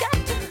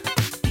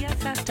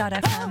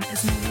BFF.FM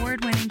is an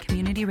award-winning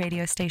community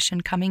radio station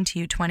coming to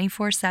you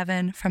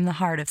 24/7 from the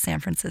heart of San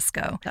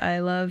Francisco. I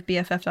love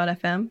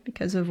BFF.FM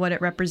because of what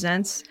it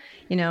represents,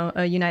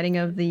 a uniting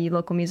of the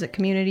local music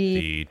community.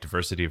 The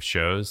diversity of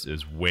shows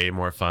is way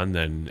more fun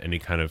than any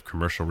kind of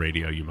commercial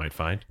radio you might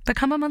find.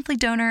 Become a monthly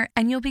donor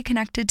and you'll be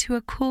connected to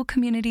a cool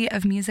community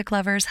of music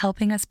lovers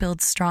helping us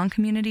build strong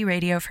community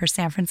radio for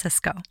San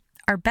Francisco.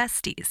 Our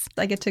besties.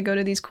 I get to go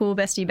to these cool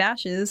bestie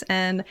bashes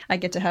and I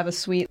get to have a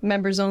sweet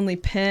members only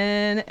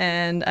pin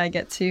and I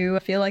get to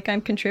feel like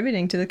I'm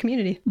contributing to the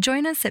community.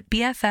 Join us at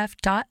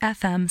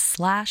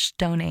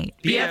BFF.FM/donate.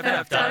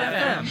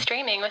 BFF.FM.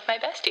 Streaming with my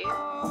bestie.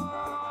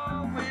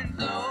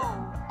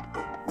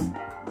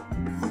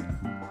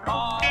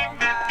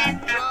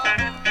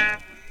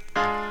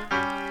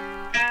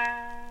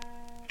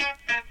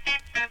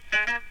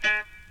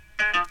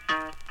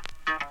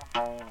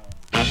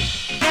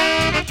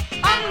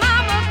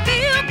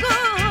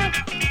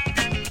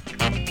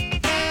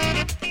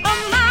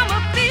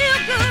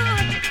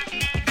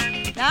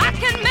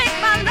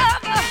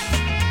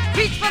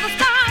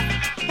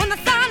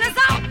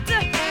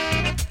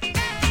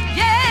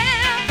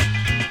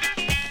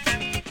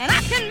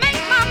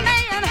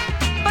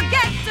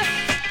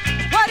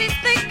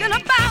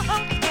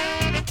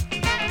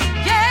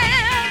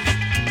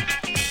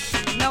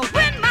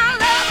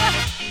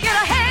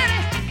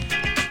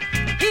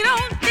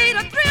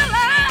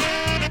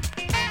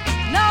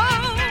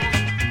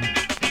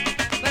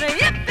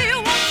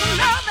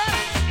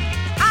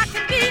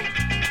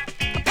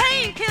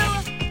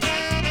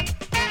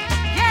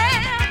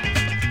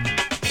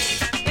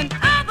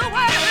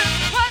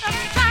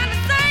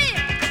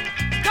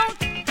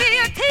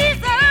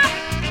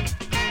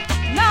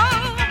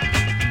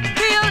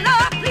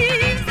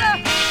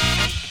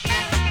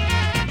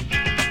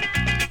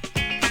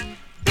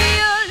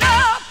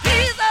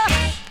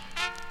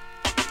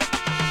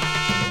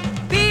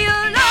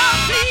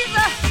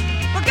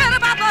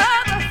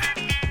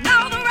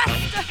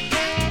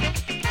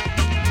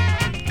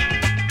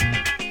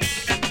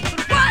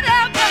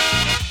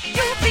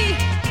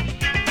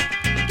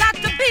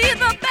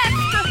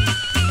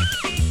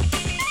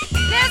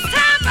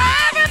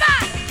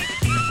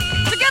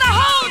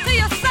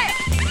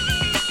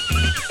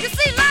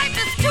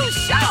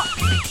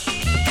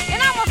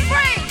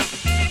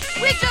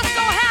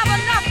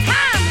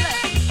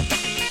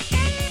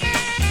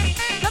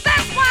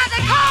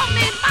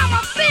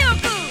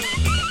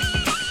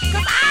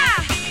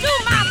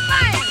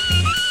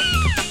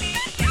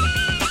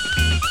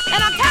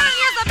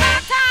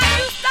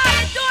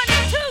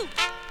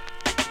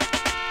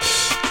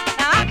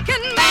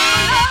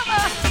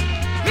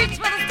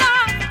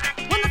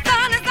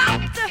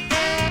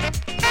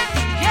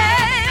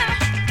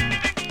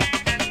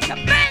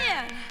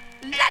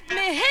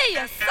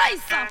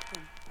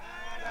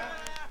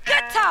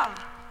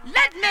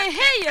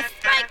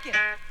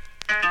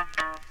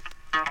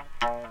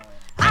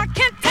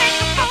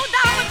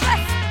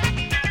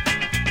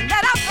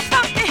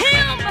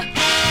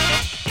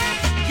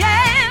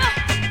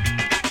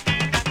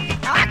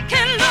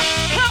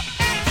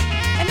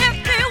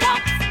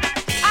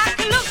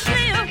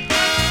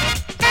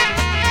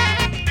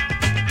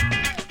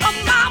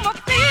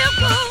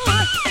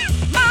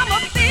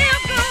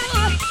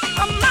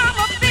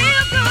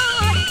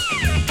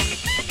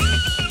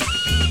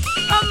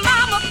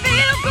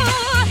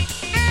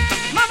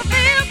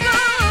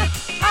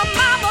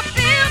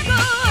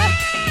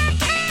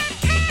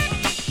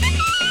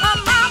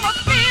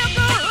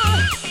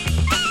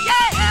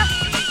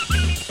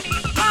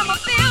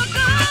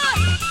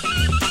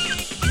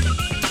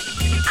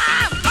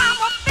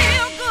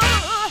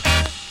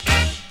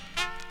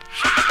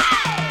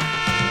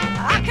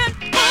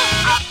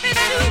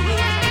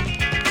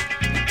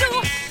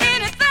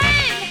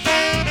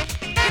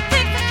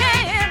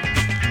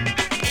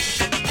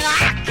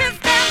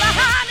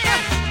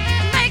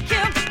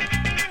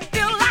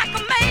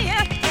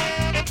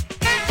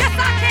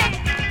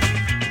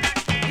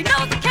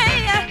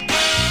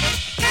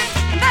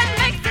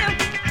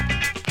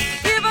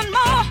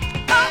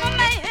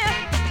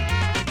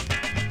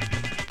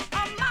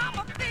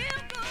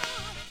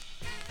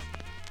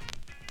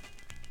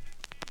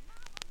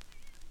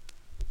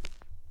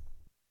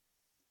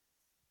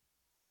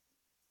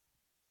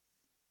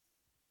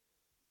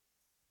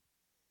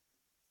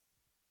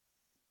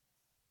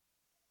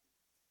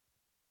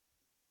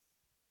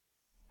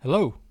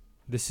 Hello,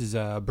 this is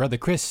Brother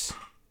Chris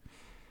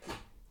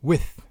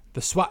with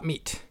the Swap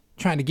Meet,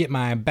 trying to get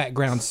my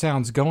background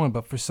sounds going,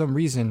 but for some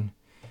reason,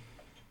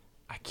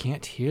 I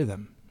can't hear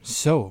them.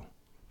 So,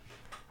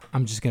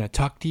 I'm just going to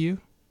talk to you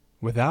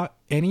without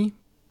any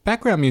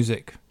background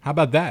music. How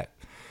about that?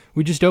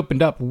 We just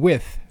opened up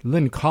with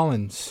Lynn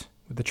Collins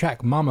with the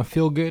track Mama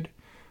Feel Good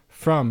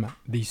from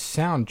the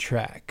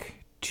soundtrack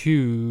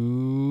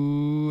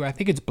to, I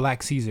think it's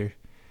Black Caesar.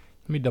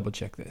 Let me double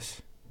check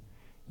this.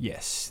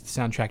 Yes, the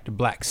soundtrack to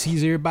Black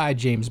Caesar by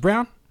James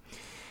Brown.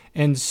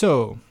 And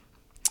so,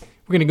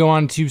 we're going to go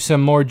on to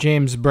some more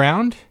James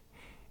Brown.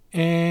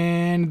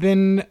 And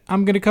then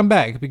I'm going to come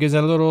back because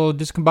I'm a little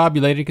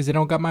discombobulated because I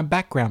don't got my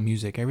background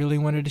music. I really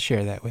wanted to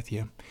share that with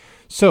you.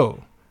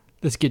 So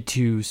let's get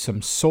to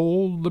some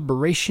soul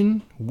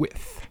liberation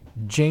with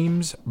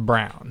James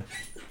Brown.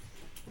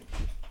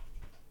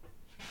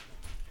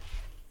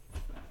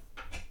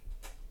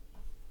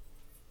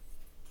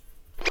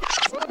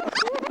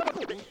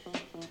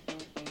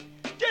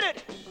 Get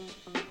it!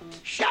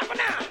 Sharpen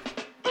now!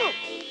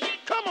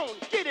 Come on,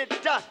 get it!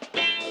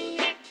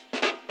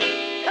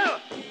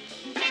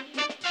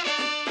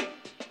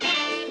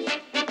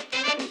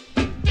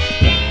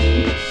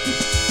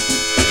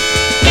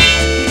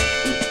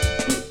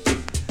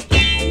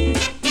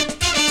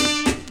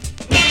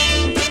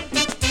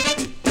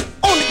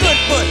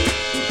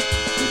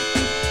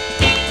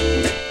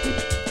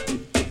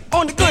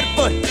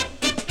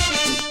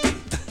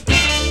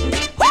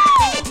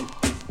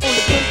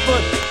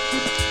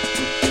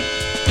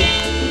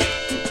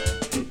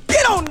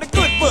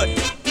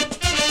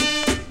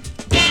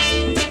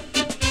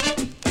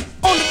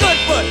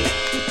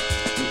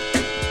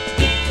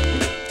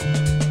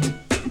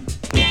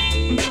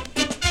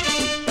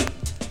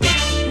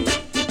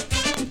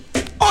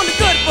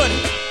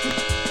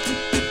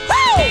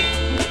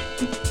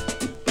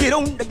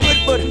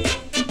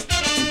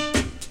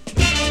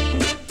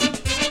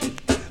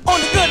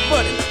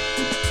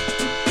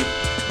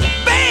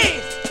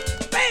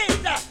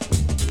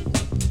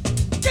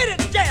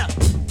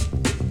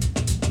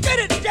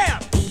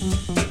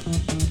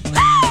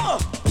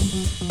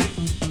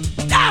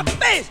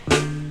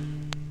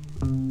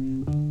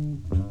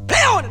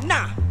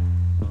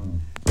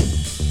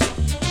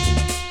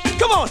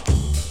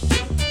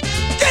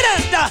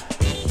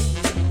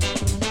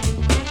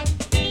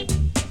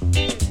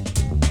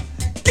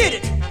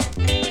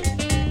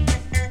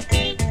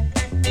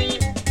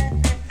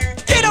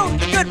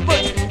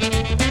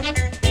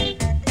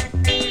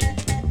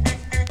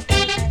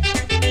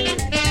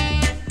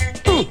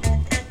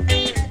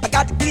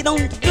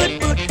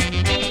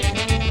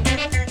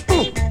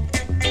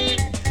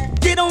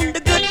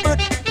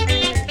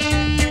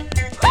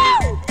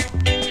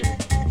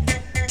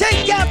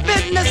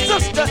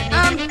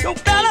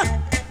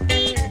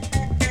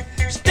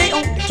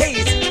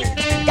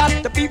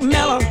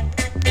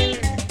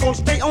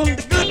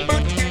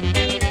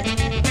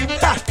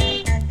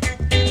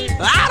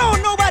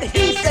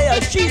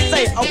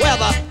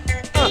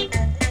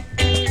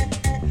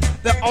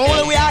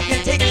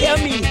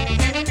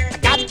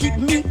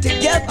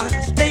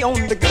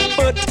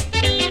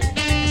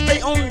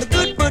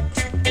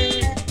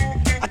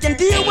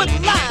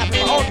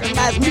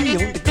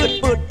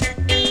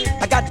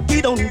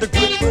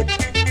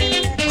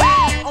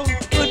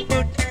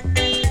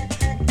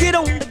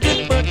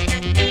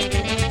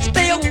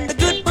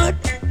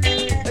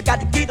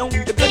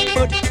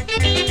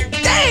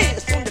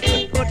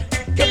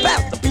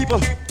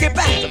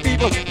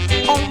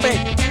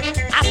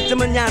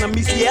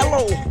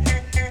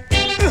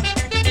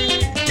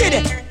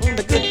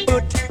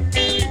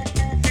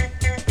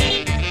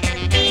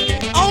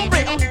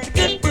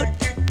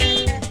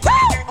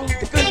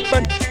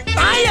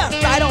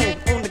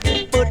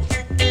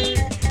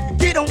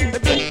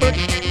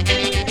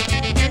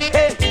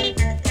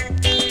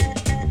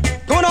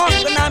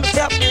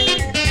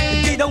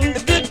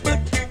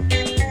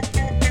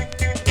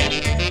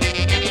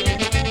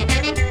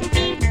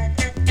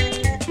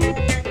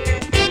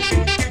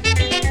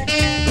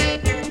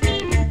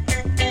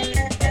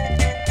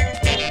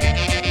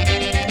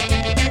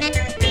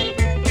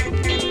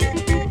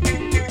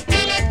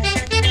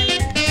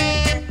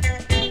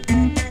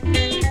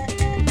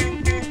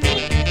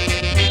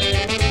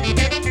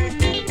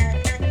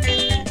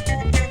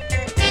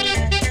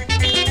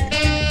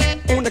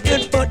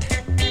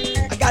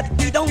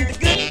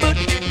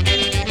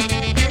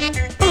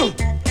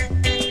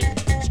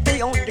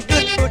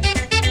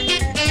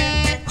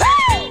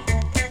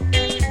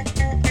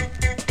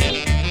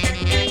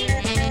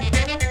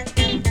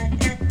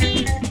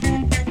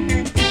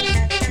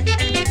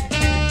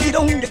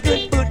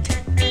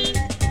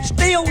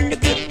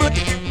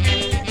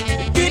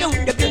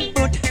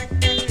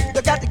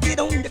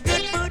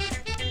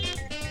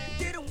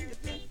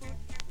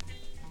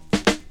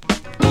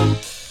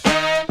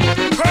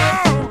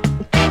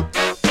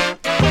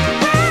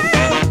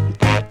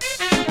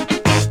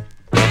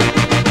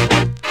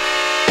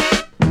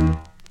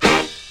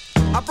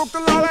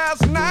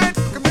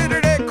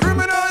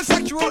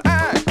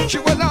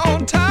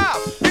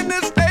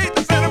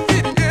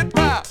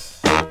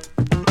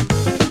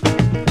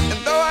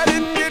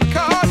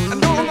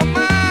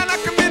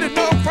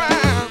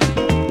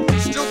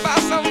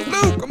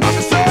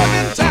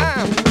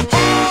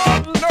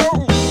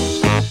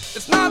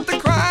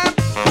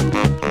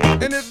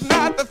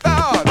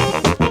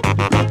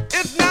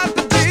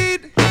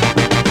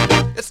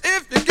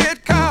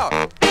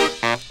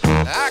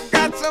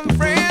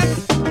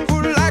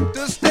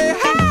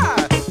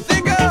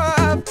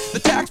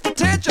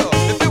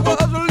 If it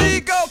was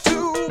illegal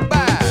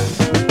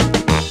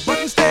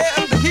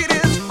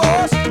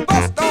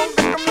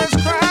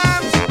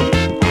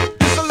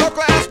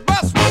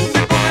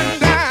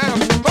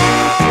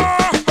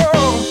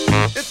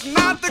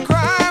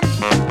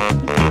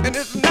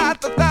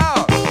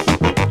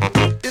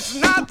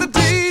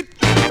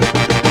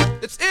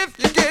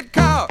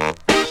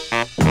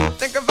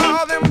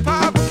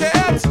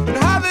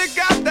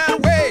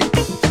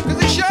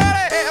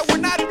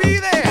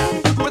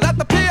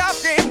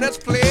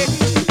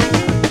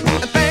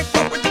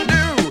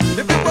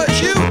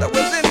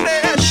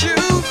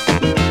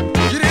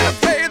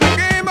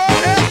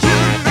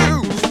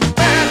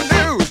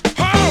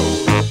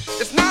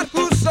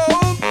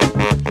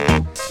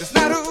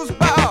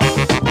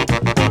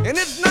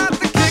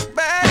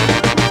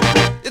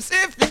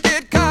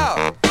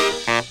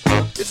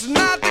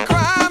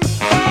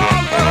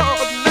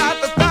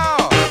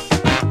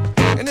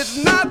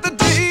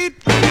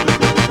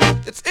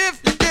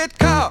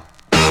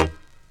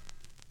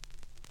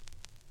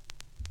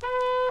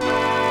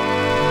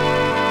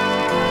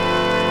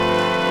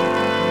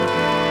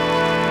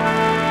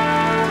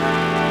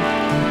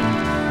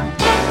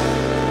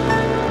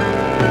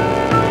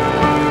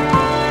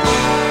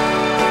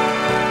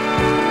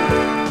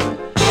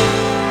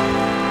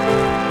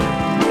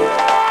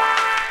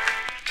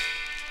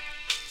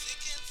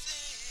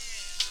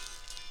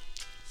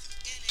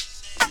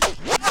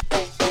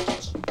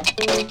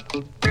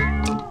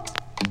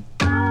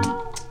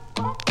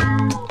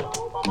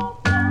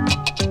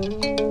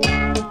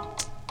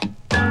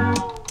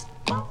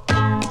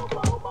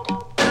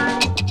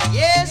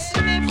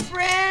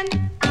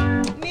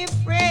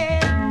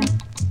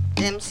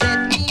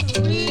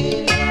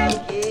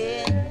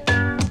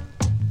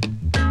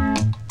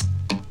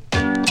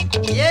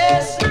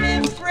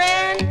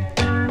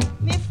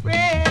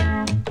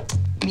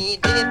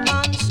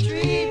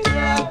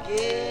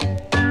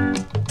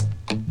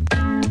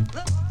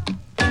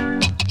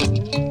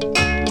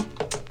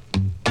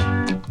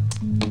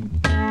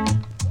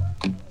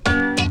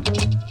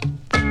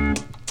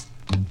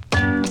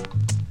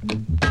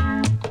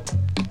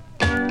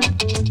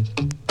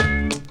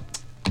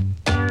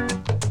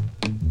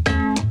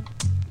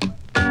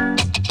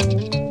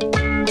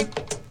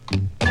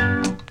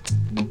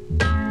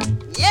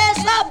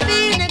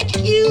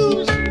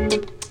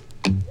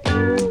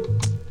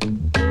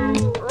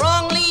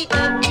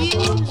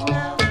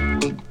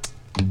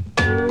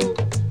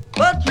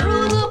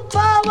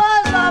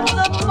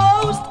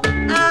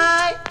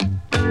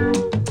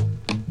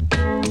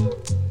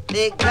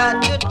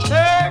got to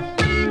turn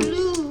me loose.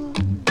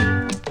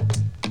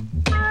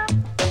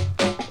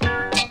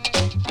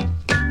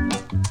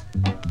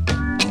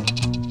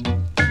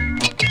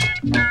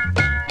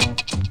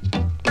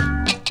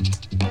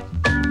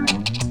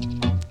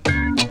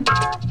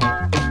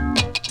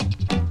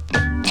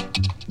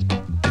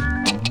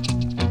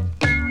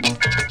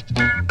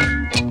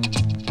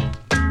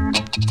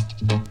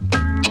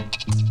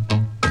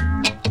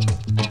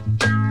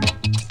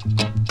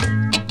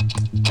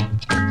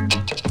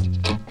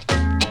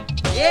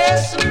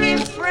 Yes, me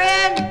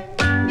friend,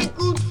 me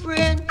good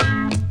friend,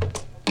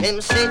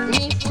 them set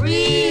me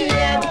free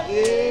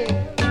again.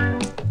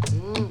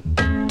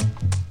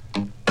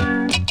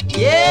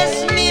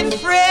 Yes, me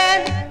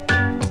friend,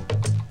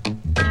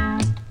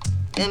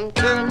 them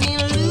turn me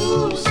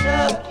loose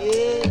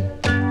again.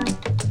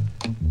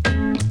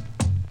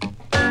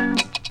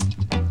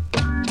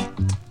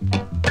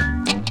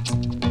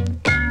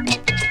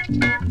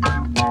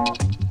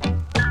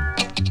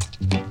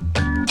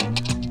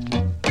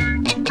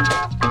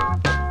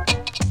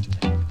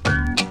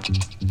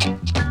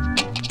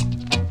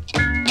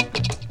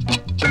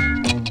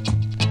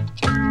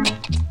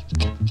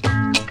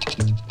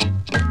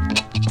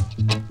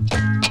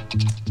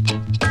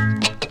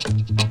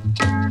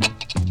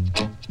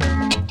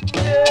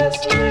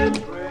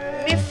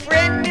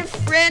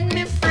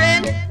 Me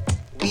friend,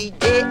 we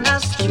did a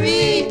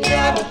street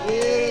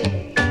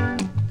again.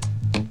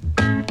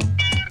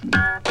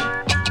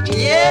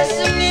 Yes,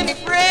 me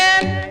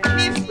friend,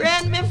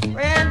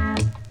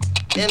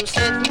 them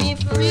set me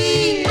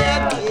free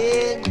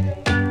again.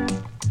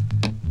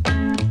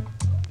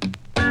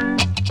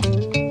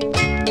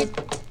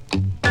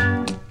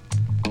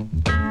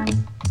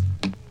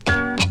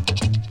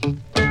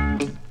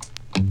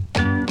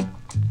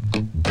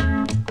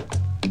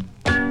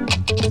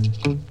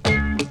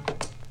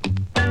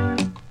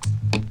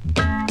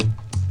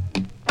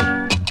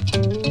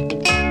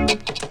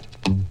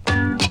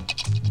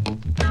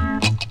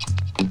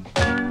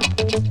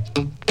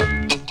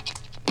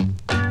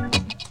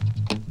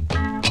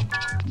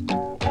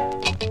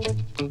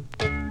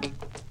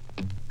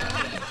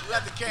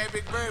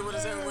 Big Bird with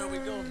us everywhere we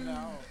go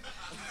now.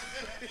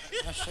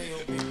 I show you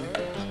Big Bird.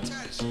 I'm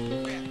trying to show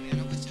you back, man.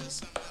 I wish there was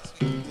something else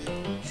we could do.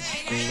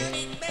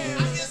 Hey, I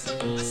hear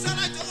some. I sound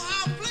like the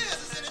Ohio players.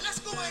 I said, let's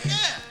go in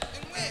there.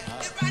 And where?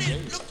 Everybody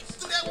look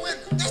through that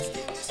window. That's the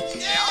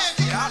yeah,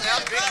 Big Bird. Ohio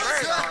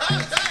players.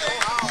 Let him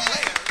in.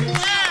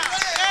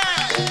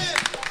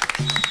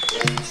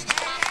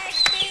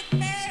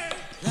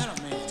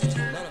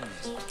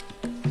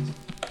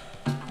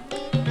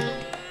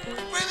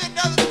 Bring me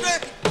another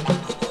drink.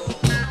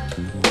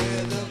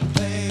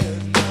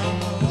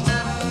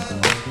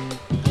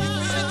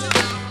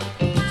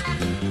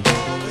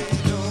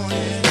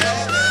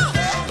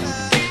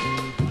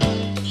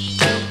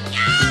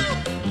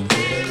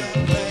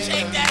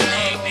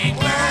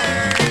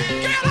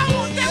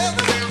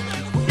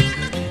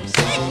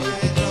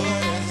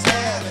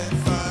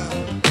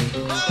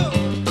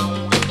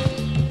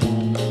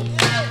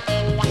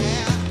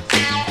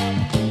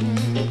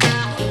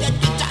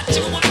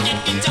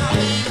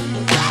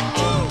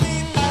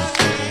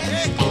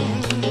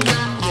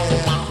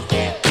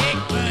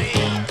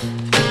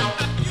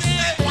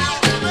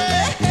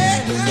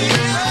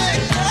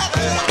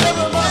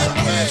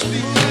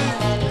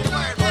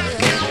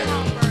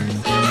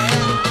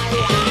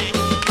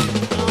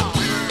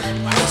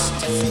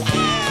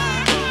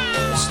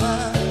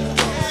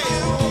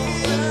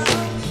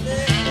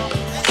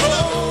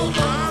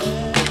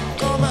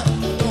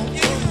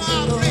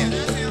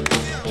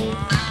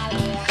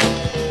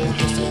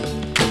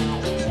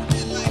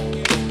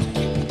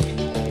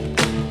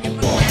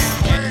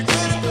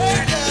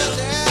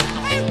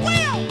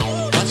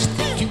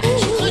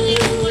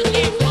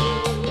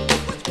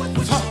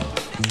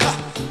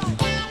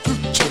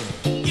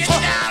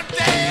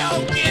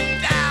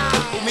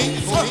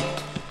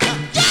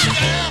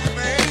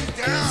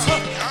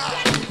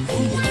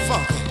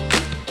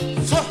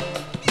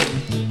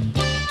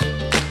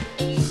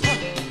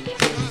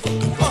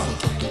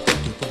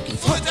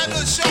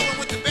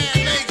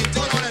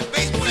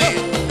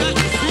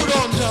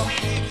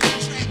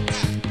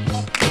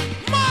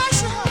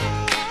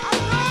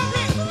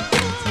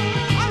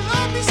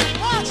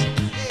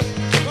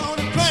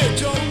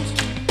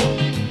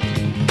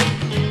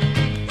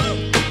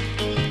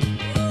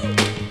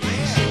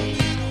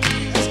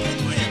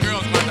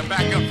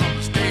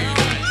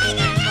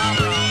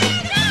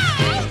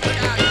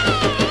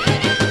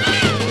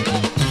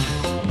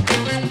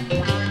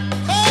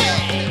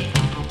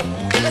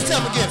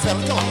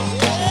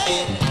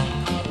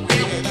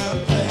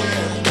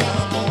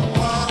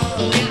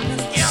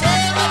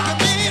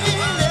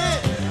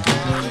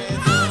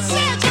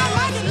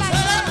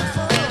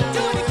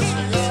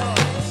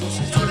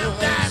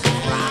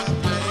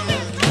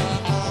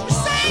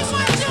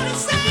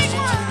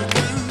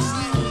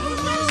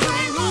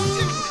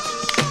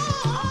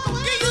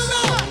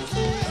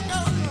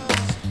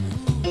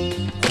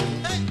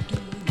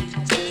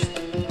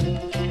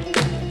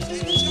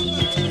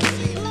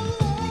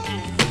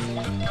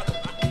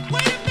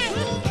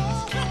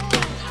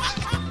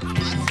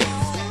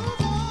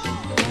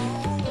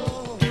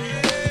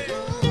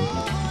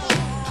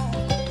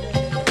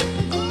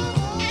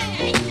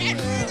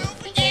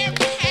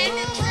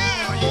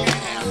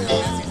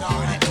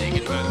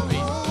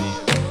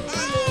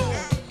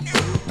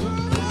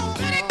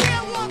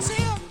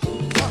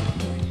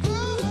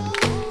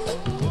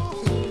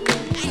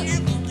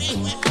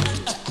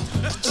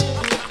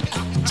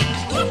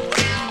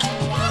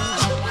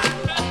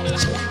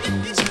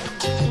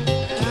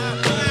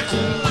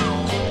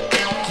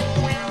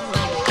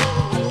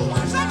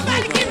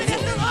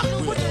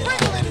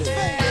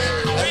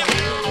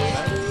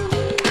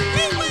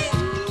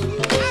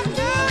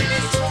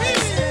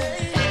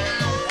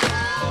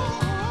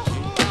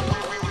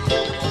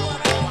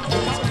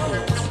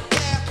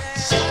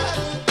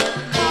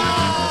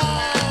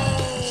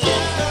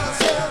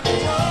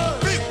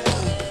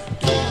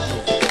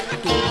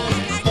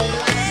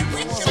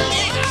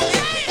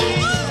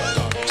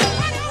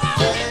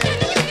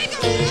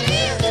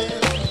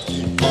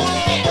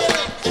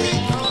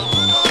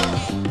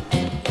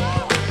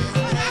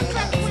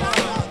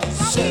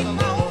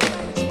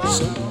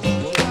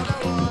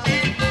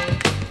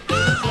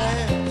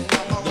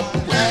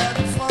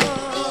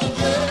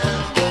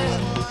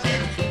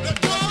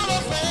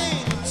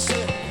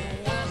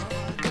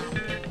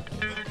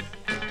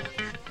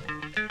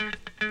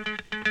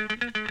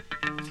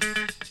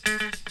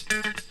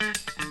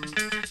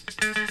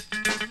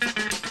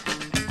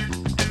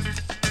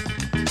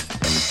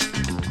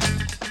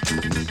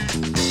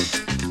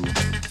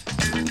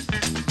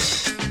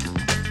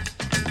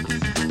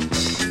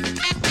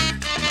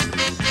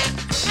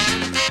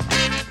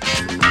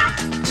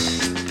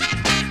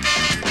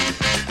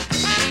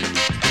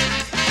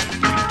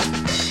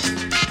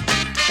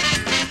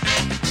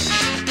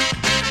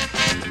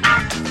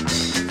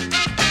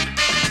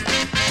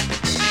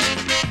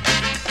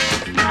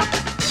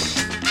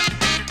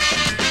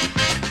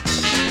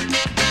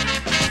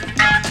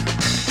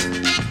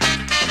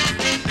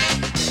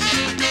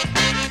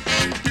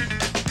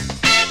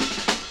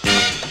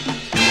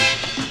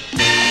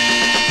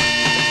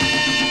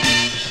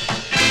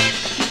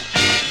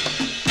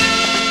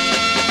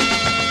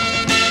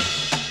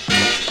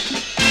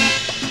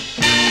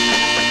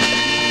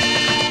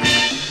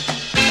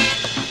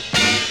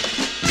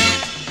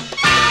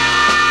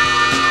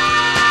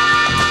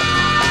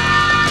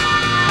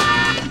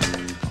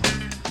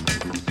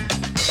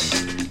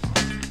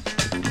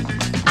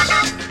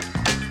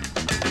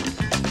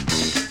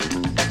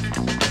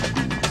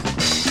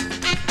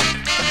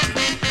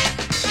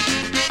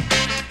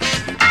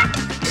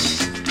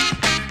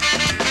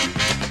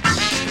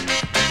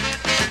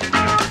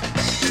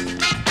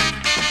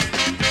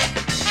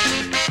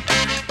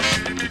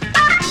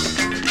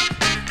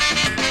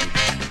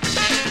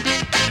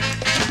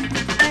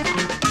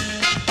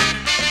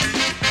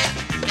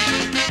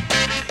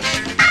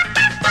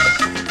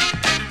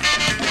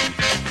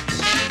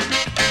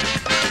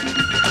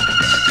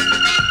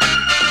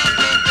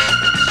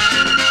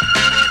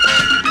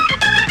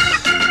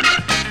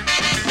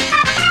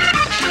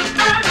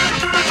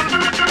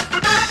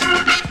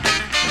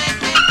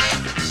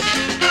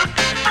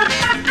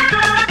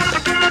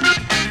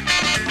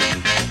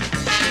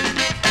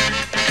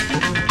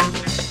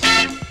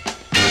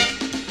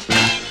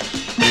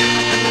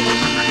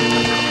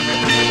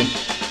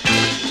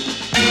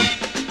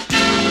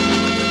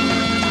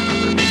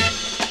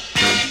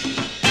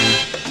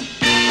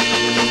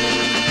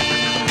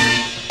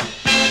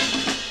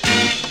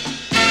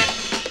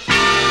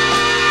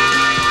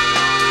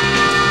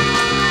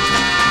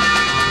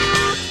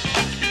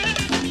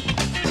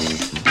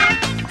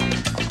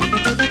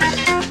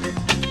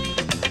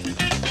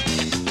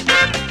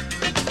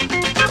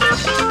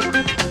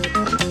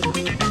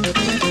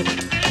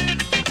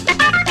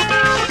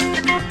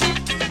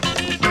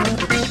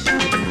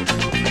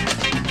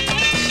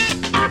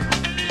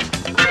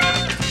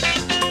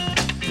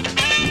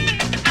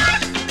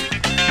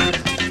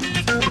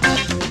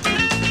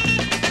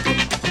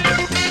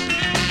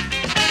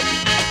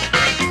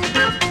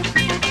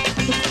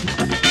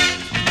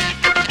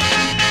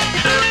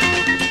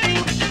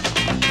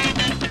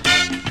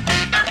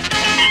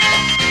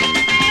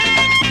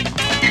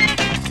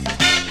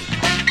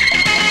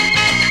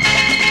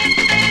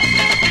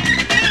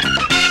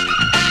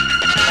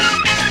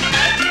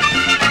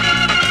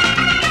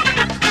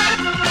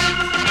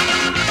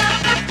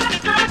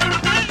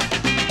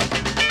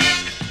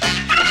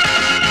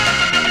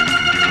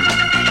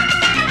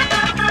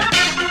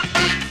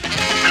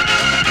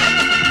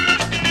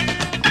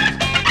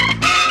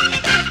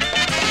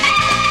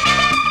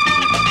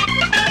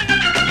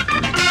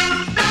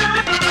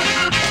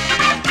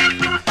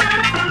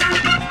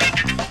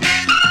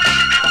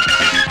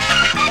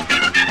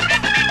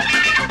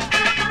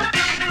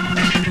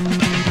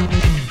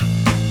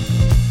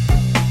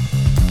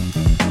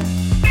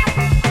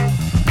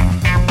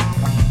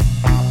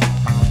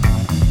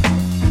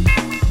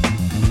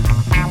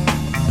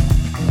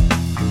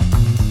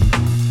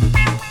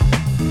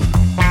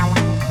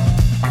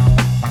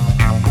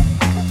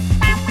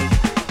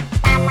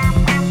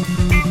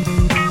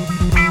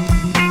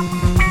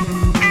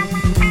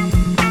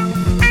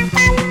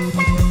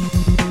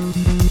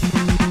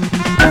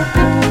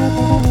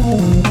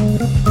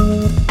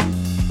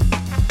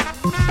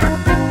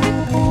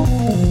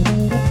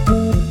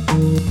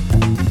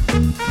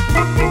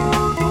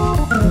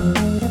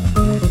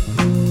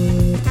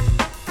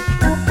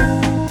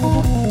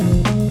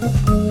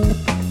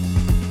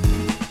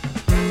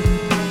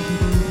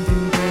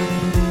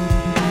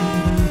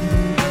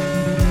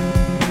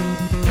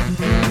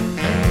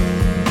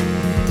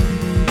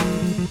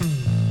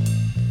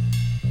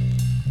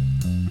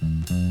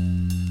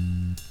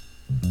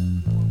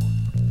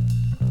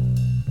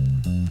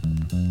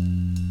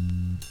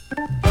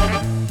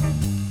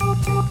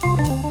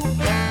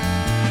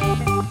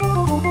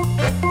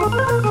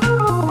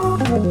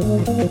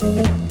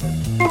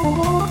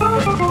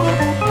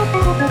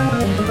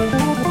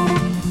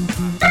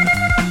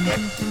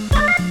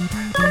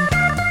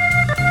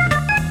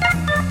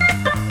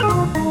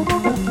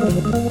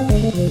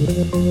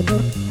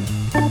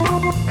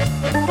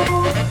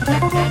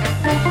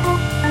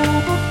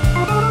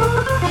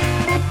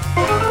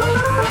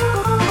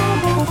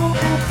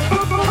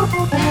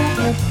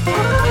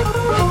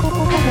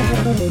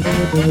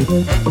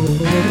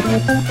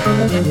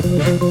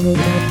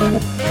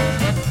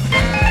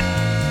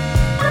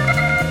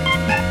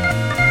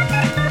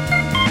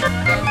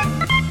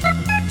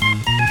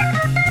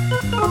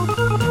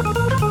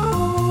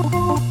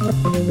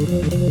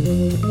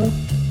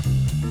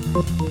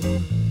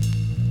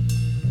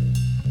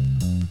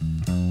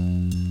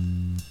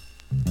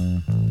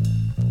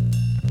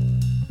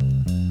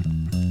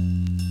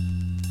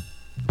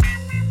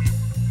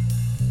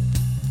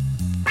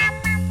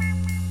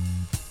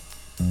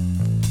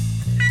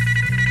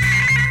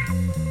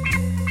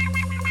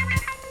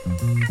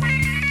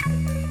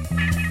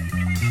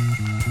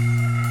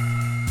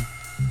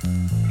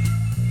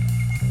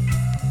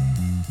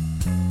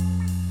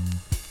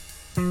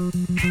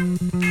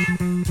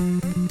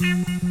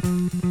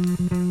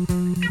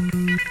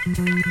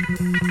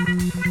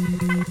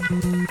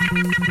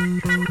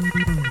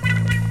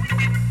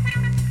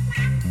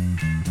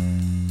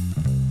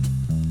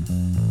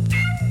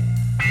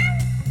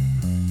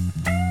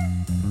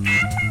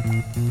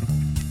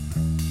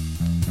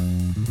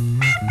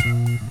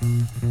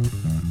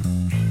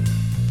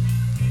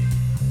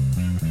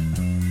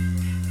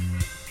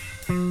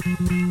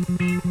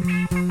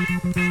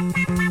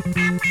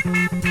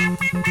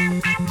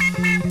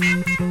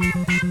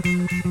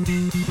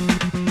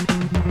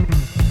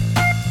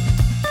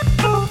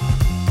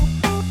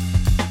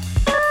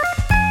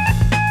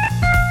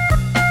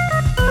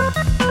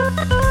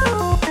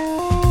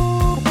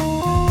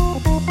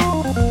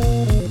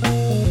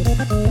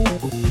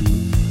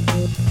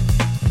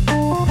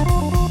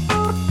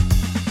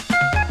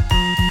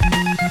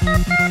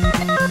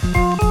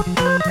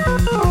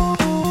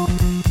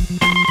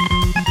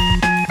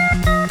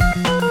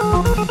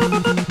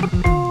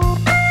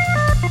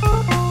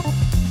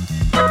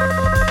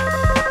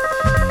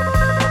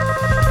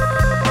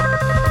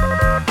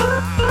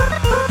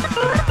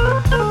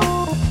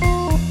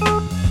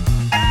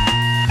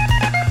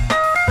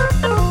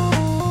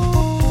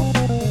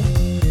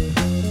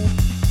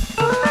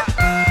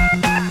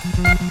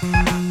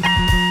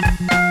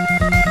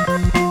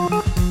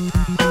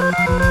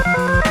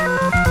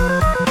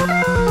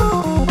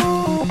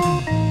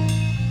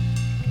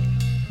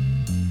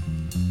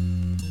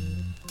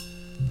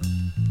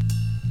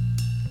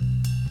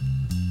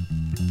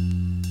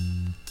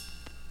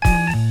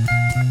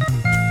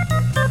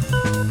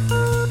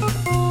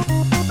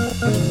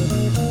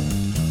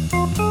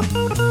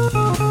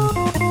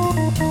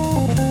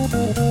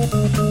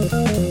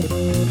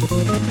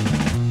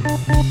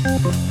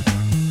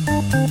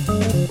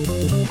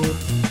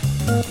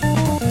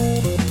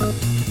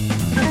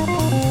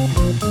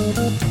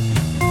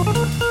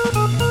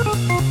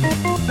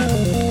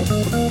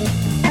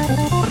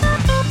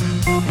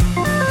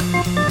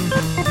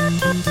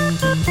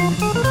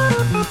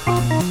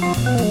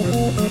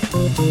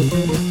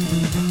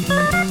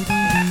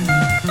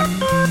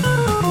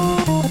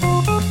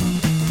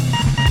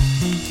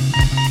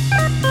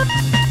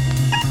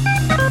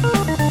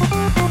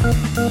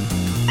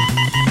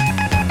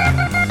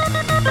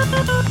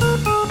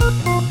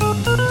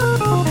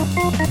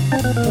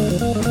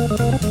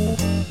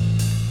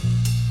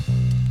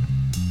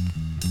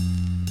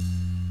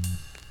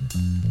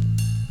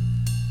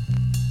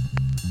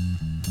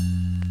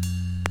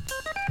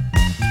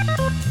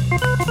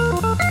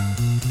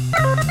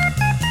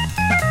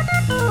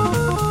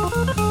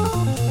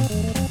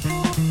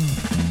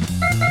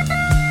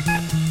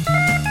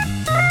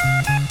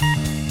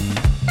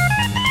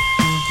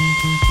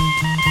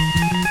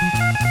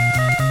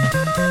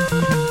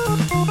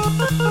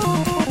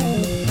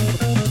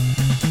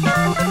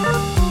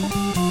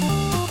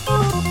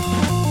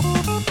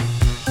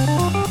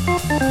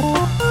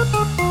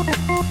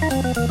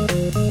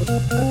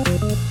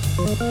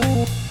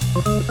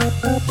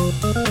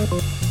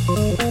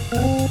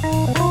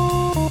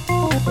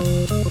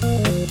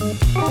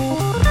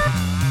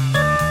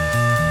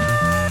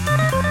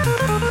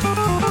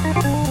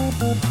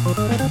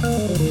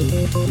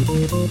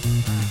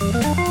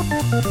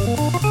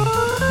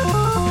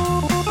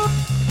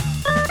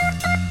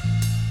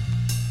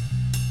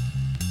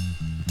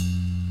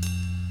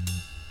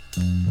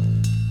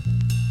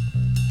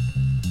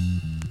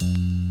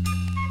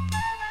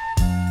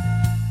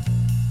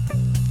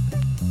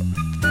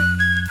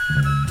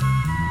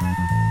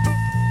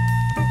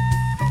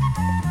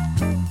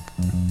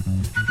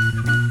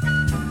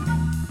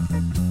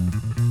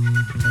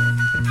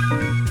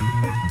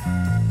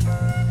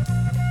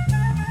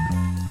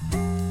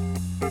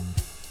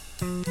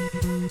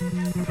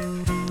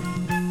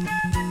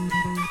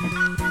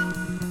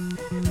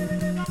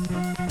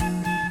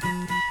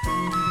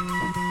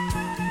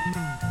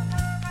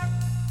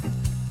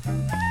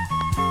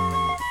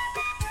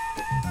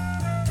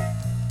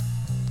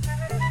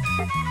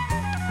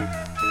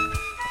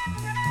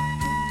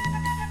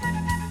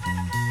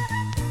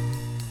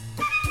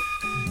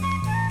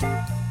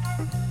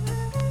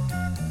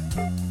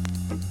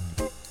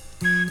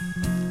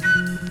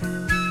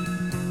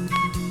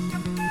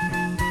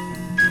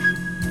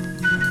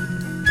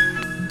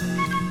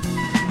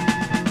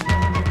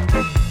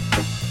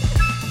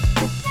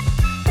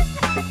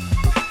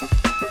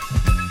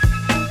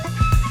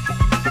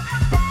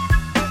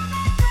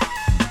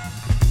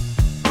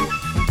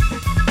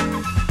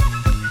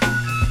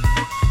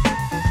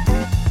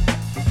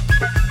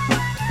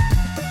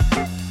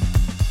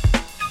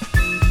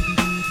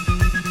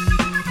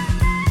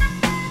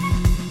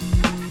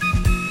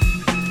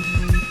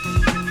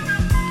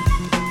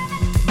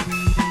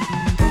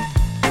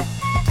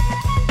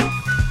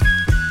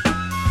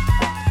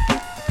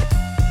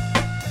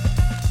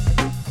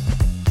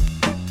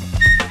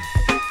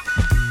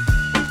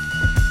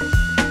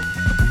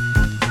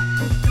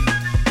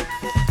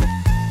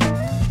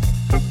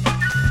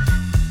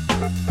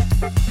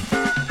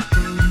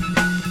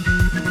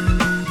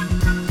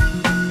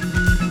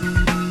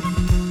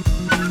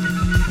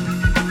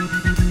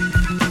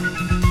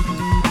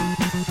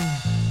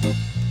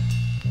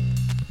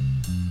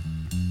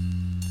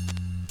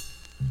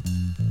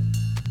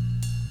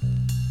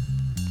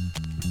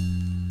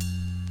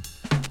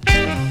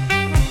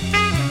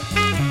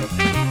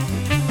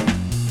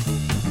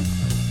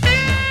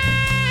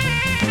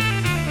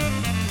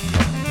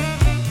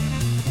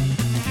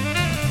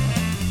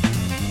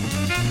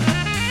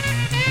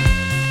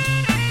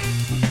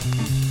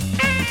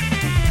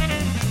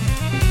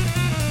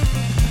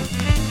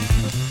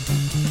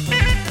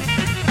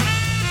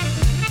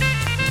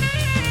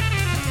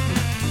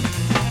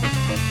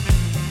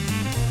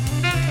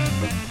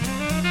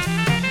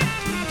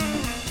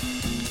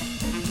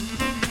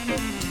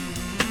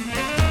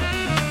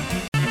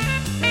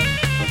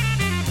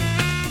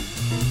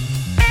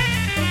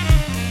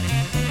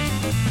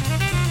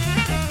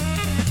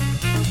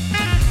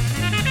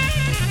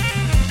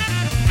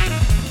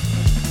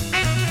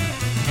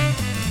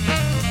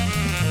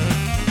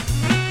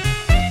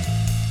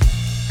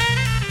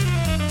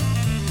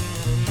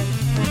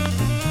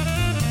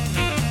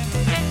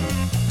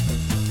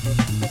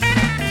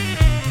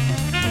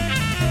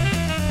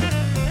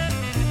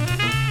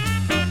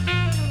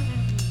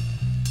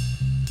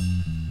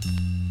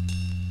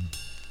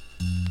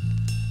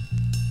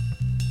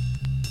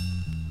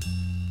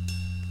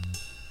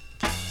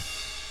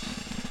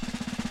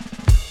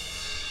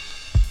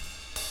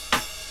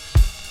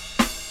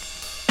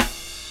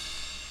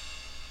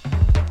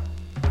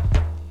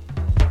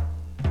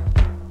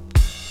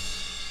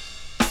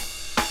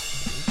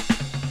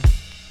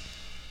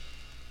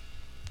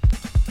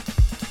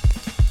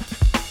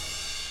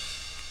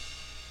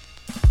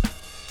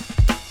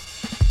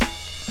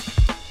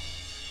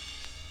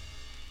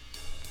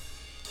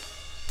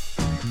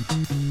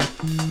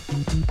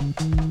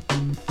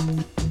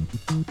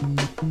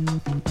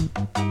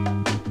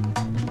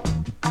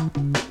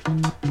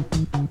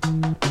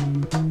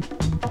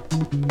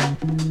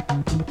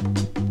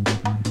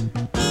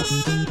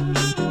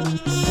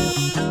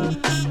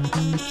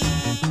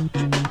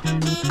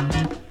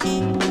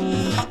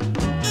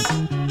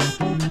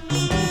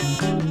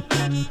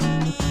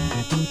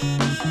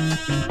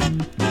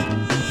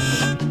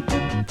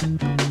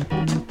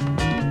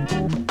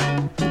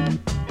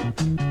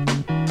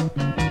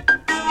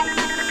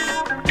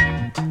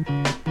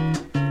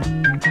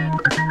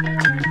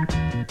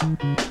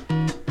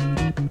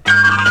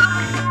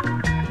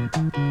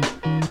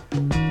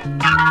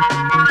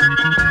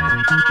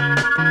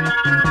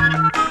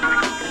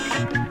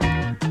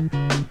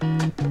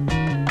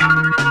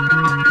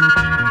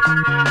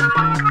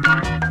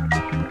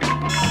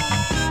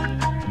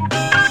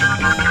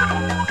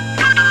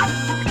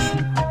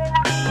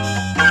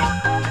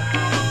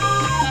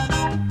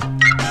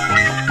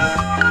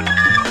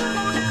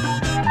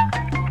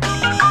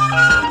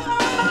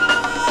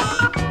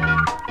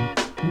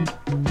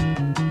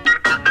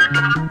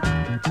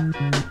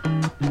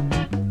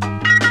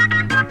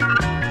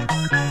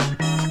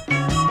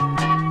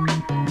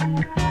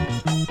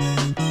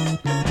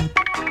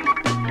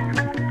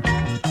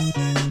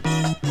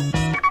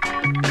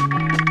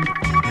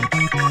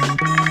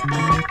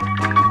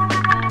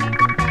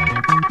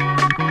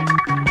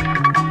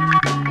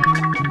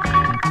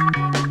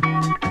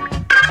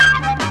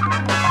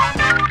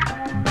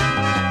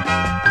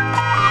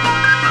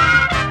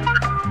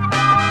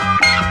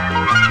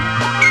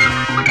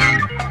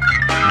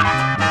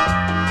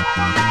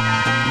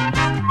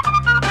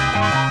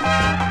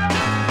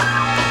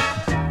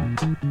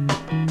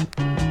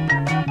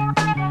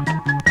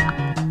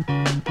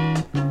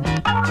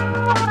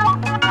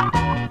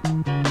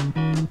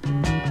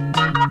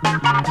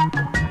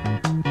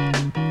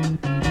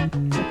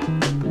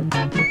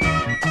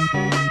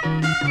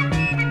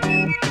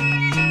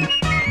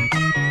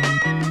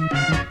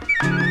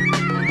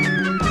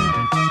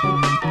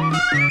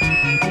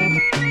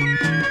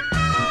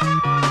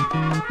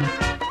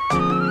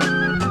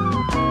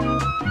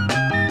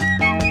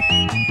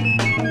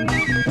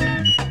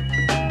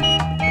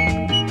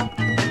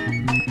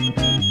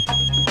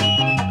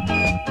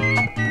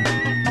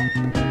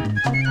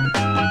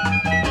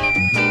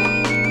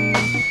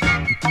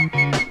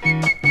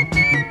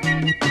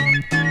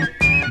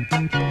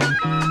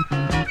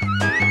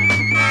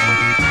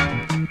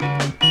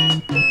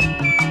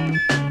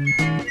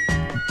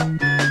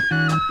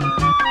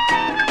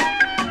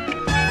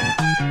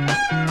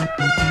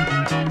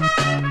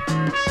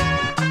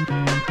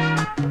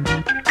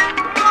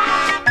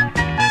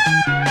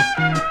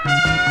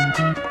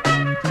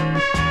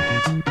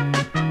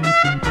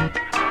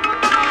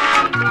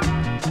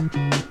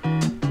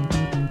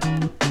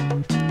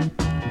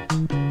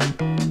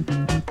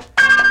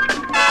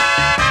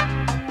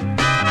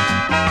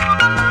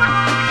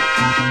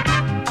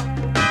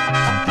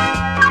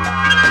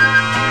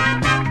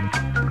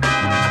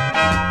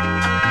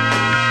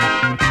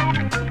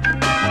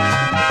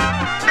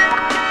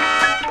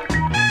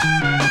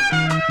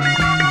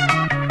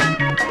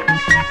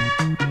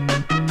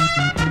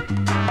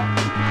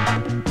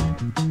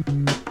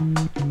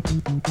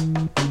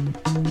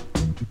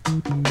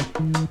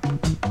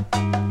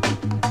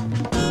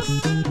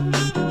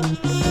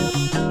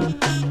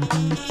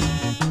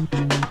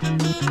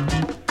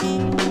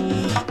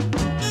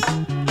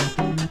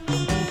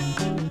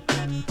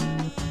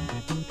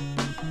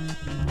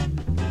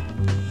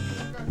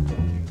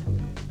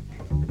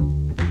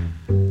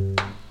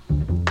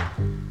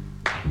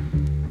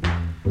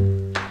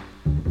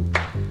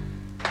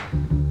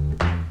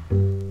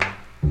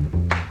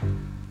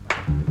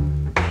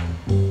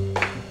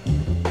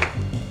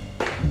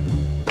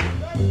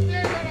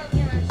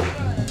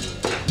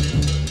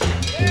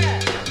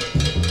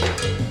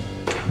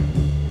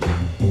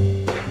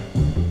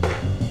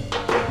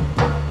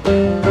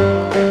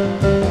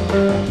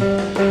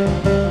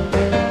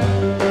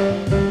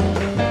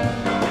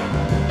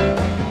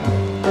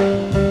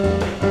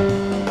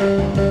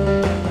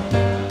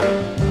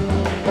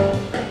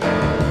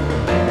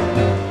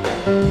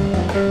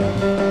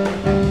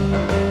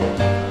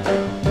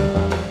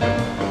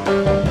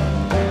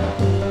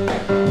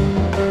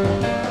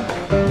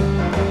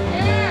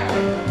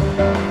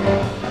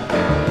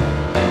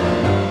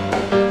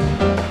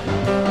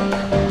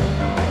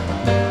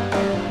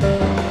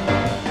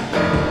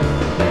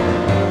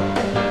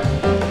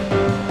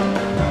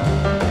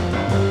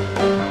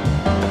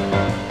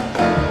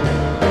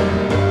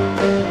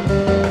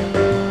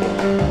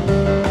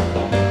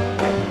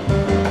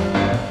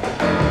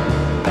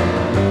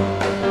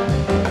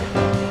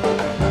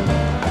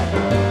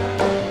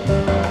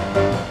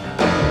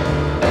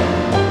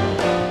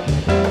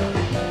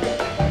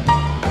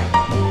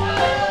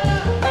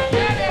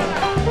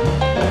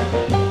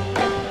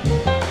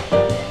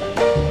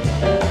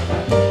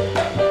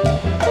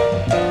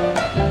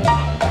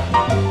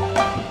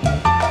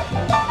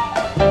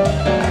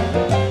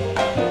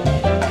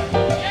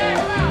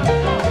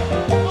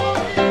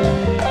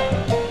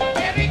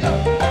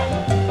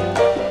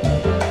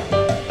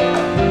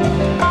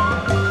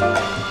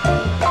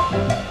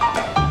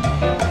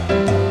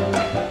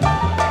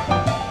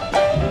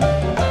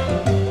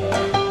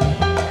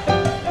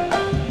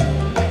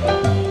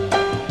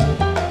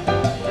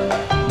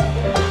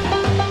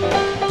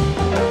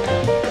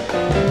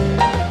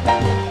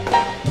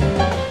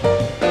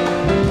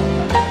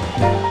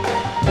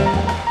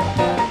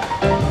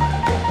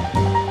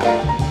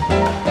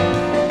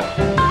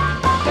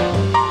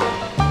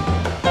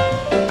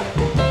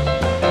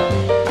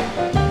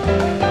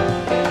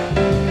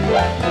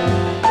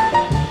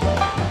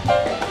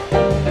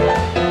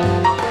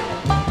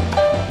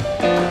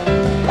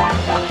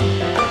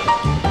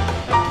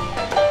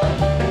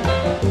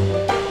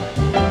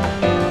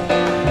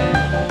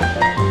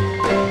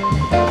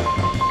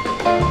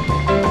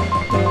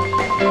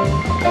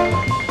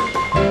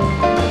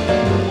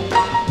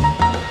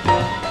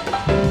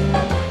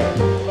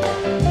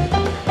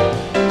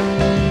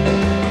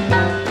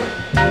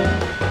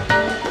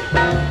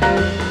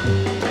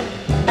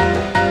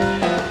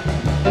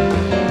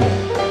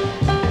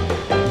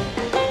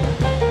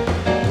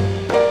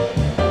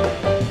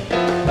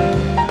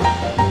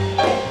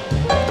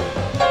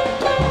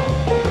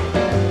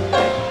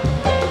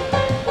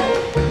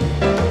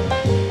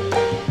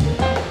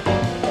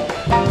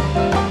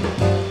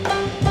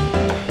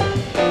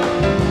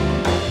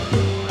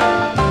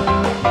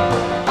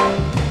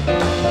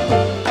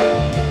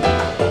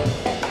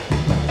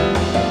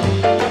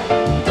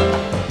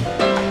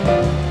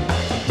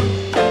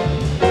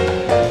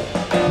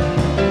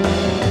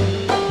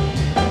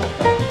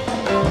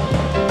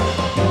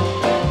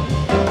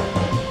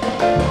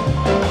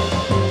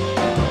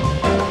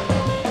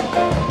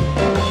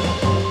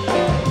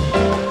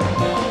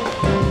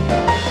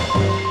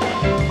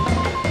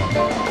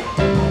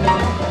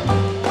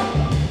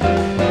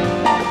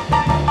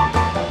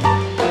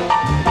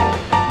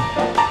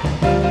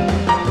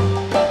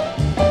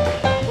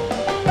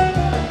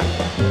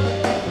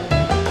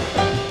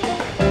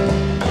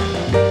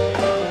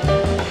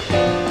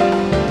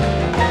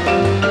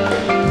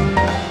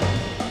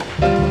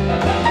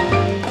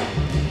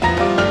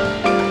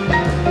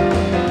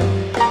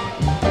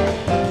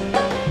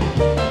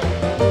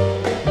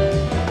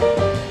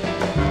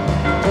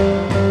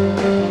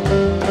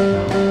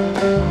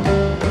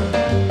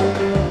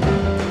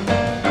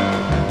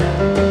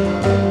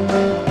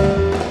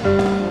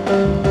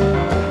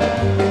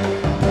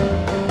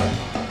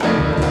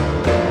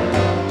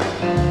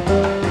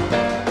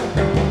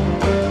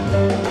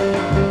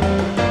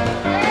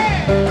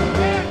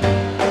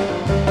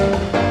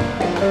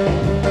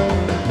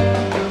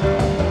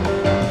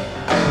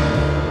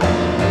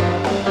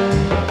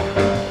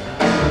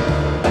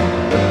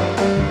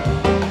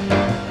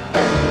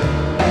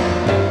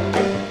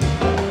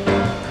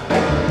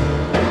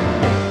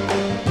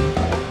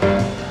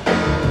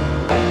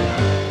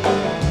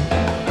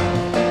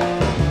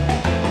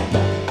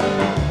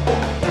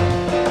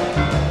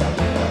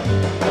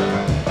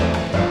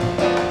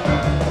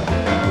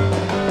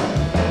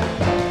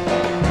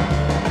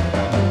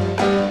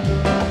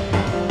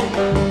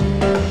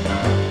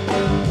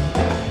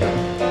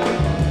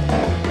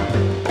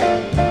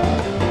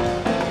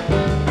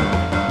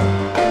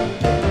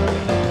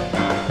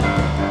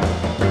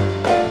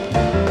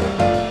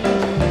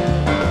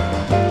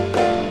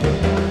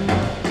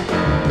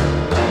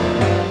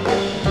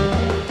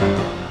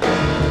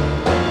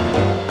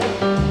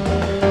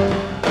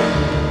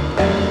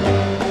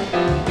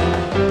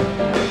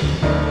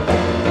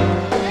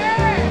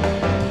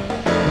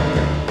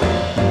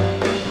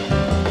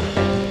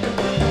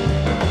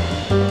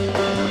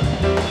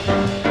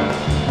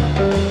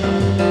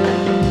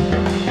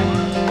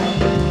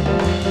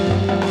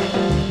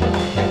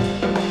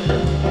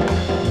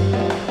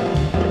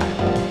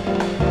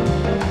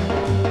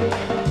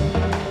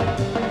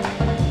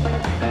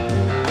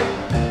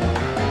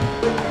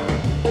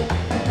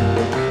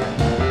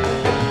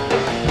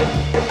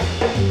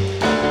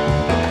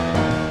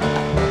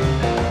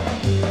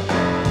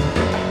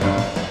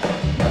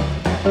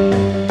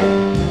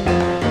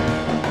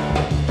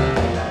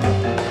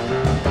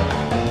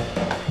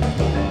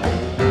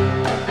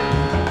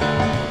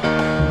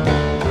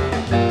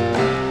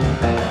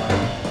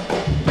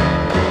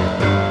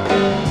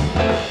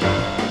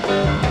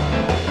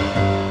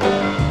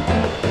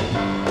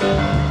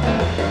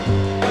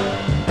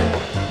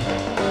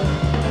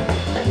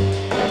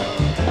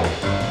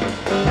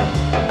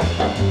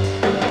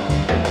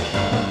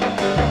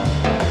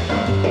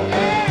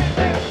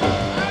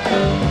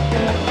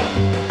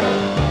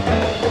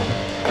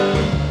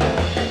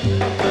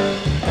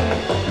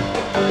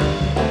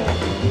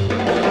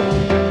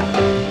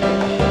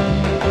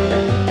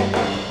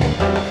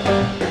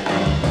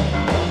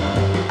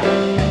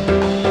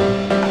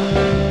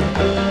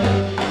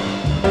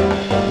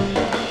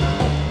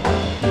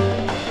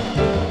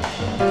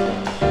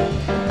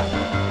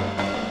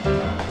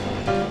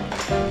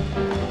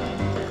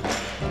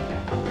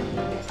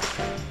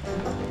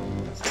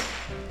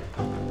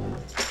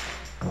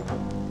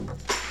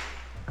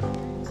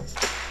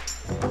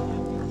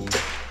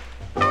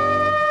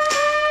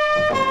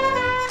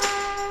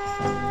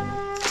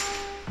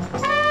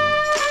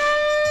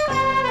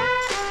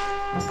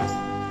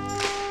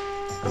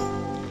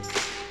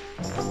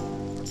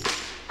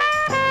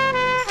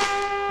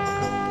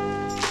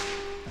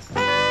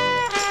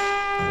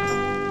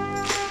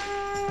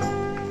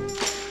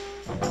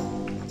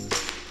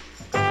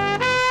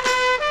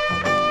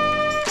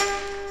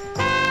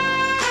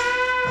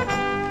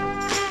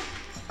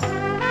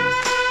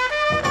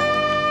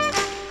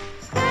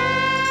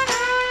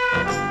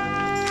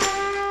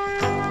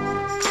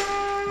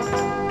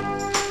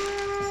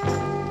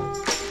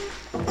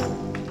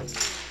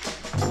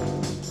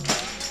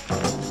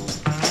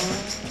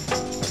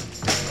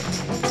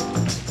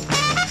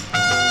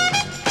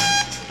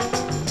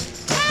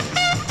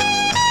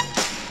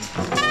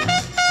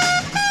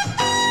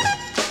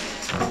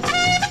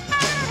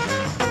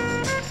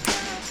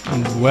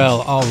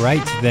 Well, all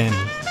right then.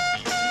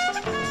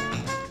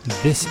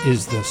 This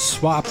is the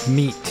Swap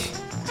Meet.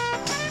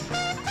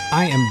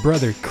 I am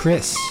Brother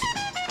Chris,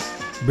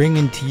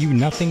 bringing to you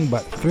nothing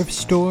but thrift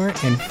store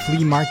and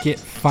flea market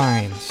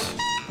finds.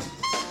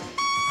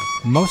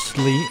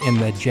 Mostly in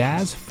the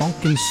jazz,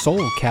 funk, and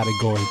soul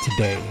category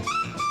today.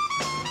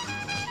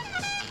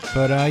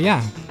 But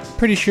yeah,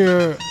 pretty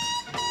sure,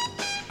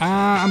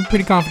 I'm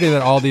pretty confident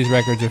that all these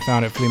records are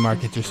found at flea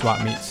markets or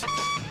swap meets.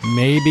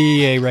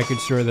 Maybe a record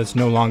store that's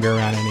no longer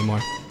around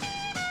anymore.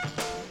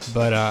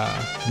 But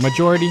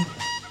majority,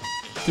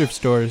 thrift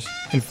stores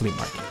and flea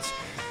markets.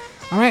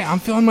 Alright, I'm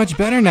feeling much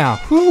better now.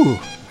 Whew,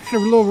 I had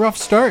a little rough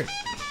start.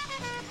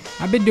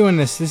 I've been doing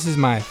this. This is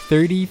my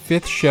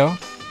 35th show.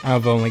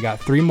 I've only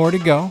got 3 more to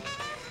go.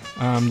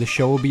 The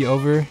show will be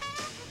over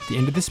at the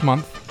end of this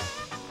month.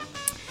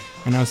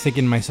 And I was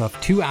thinking to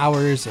myself, 2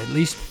 hours, at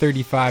least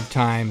 35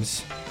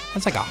 times.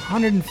 That's like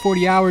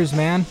 140 hours,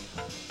 man.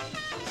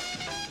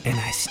 And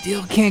I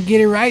still can't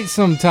get it right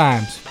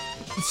sometimes.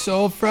 It's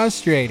so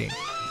frustrating.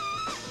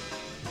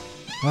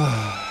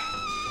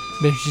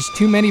 There's just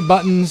too many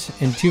buttons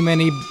and too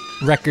many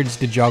records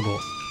to juggle.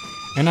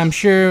 And I'm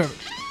sure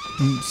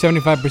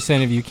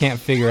 75% of you can't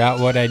figure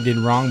out what I did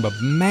wrong, but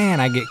man,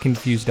 I get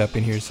confused up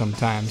in here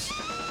sometimes.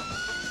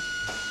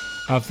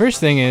 First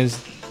thing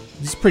is,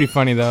 this is pretty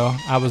funny though.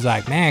 I was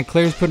like, man,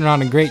 Claire's putting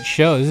on a great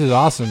show. This is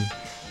awesome.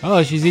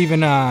 Oh, she's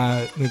even,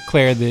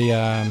 Claire,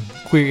 the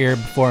queer ear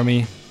before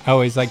me. I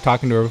always like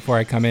talking to her before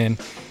I come in.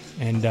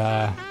 And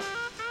I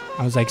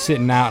was like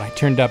sitting out. I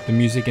turned up the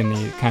music in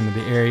the kind of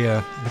the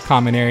area, the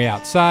common area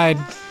outside.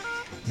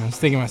 And I was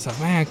thinking to myself,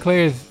 man,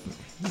 Claire's,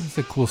 it's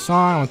a cool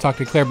song. I want to talk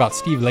to Claire about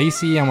Steve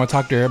Lacy. I want to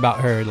talk to her about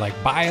her like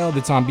bio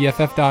that's on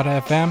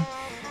BFF.fm.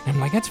 And I'm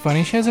like, that's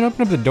funny. She hasn't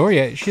opened up the door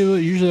yet. She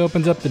usually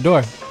opens up the door.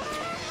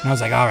 And I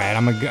was like, all right,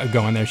 I'm gonna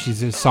go in there.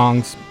 She's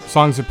songs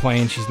are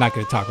playing. She's not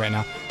gonna talk right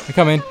now. I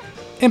come in,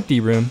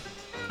 empty room,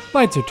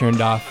 lights are turned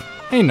off.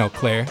 Ain't no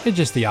Claire. It's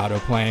just the auto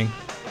playing.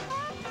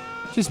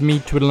 Just me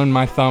twiddling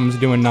my thumbs,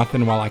 doing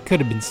nothing while I could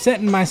have been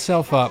setting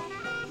myself up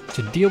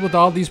to deal with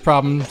all these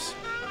problems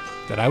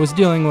that I was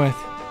dealing with.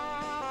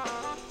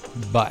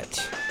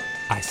 But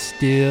I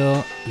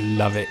still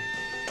love it.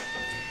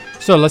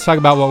 So let's talk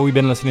about what we've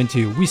been listening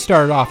to. We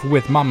started off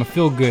with Mama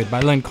Feel Good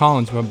by Len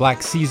Collins from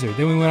Black Caesar.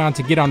 Then we went on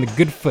to Get on the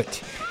Good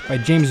Foot by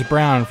James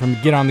Brown from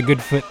Get on the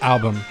Good Foot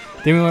album.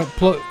 Then we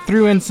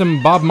threw in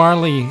some Bob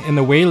Marley and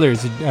the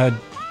Wailers,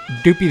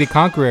 Doopie the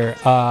Conqueror,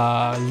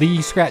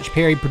 Lee Scratch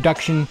Perry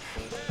production.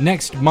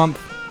 Next month.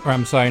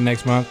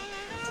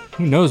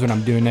 Who knows what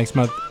I'm doing next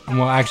month?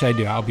 Well, actually I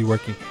do. I'll be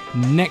working.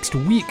 Next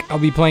week, I'll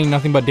be playing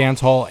nothing but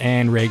dancehall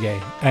and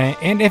reggae.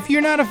 And if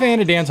you're not a fan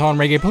of dancehall and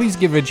reggae, please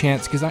give it a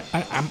chance, because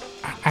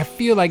I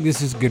feel like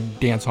this is good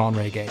dancehall and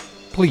reggae.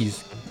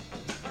 Please,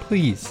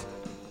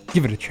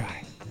 give it a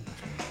try.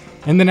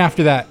 And then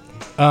after that,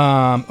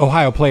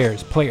 Ohio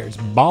players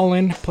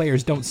ballin',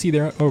 players don't see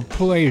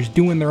players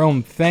doing their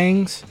own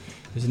things.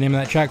 Is the name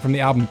of that track from the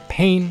album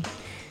Pain.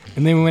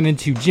 And then we went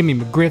into Jimmy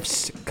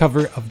McGriff's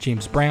cover of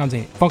James Brown's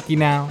Ain't It Funky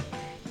Now.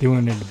 Then we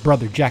went into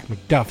Brother Jack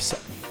McDuff's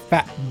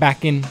Fat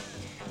Backin'.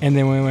 And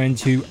then we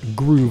went into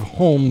Groove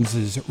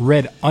Holmes'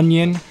 Red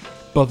Onion.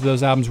 Both of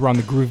those albums were on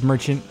the Groove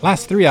Merchant.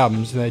 Last 3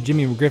 albums,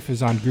 Jimmy McGriff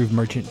is on Groove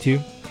Merchant too.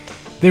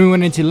 Then we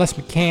went into Les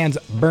McCann's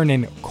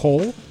Burnin'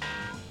 Coal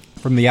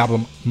from the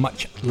album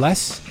Much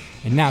Less.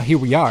 And now here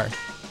we are,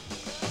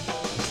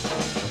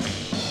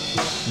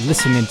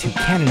 listening to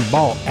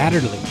Cannonball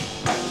Adderley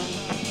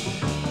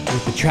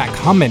with the track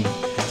Hummin'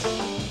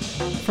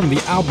 from the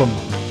album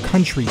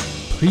Country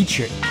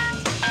Preacher.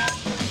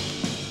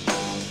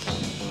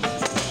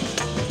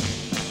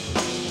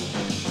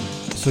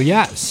 So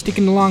yeah,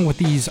 sticking along with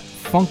these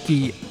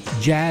funky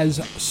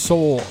jazz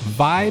soul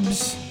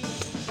vibes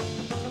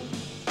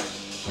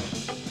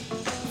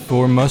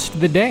for most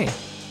of the day.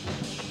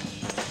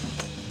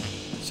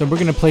 So we're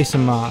gonna play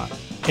some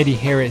Eddie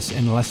Harris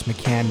and Les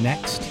McCann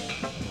next.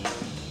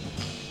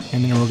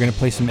 And then we're gonna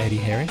play some Eddie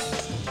Harris.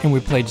 And we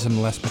played some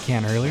Les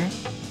McCann earlier.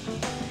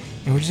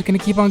 And we're just gonna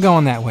keep on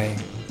going that way.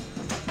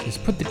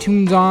 Just put the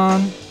tunes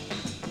on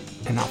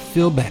and I'll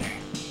feel better.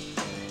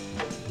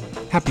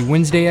 Happy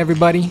Wednesday,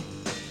 everybody.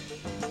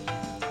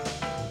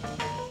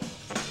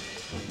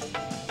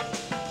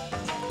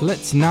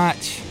 Let's not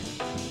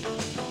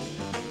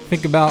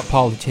think about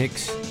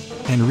politics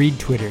and read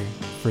Twitter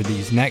for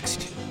this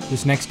next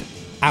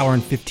hour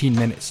and 15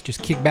 minutes.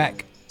 Just kick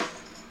back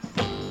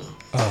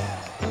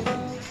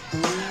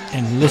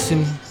and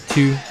listen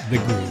to the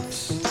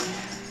grooves.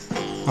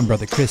 I'm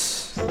Brother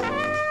Chris.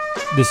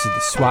 This is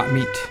the Swap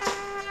Meet.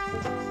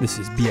 This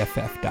is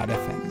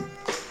BFF.fm.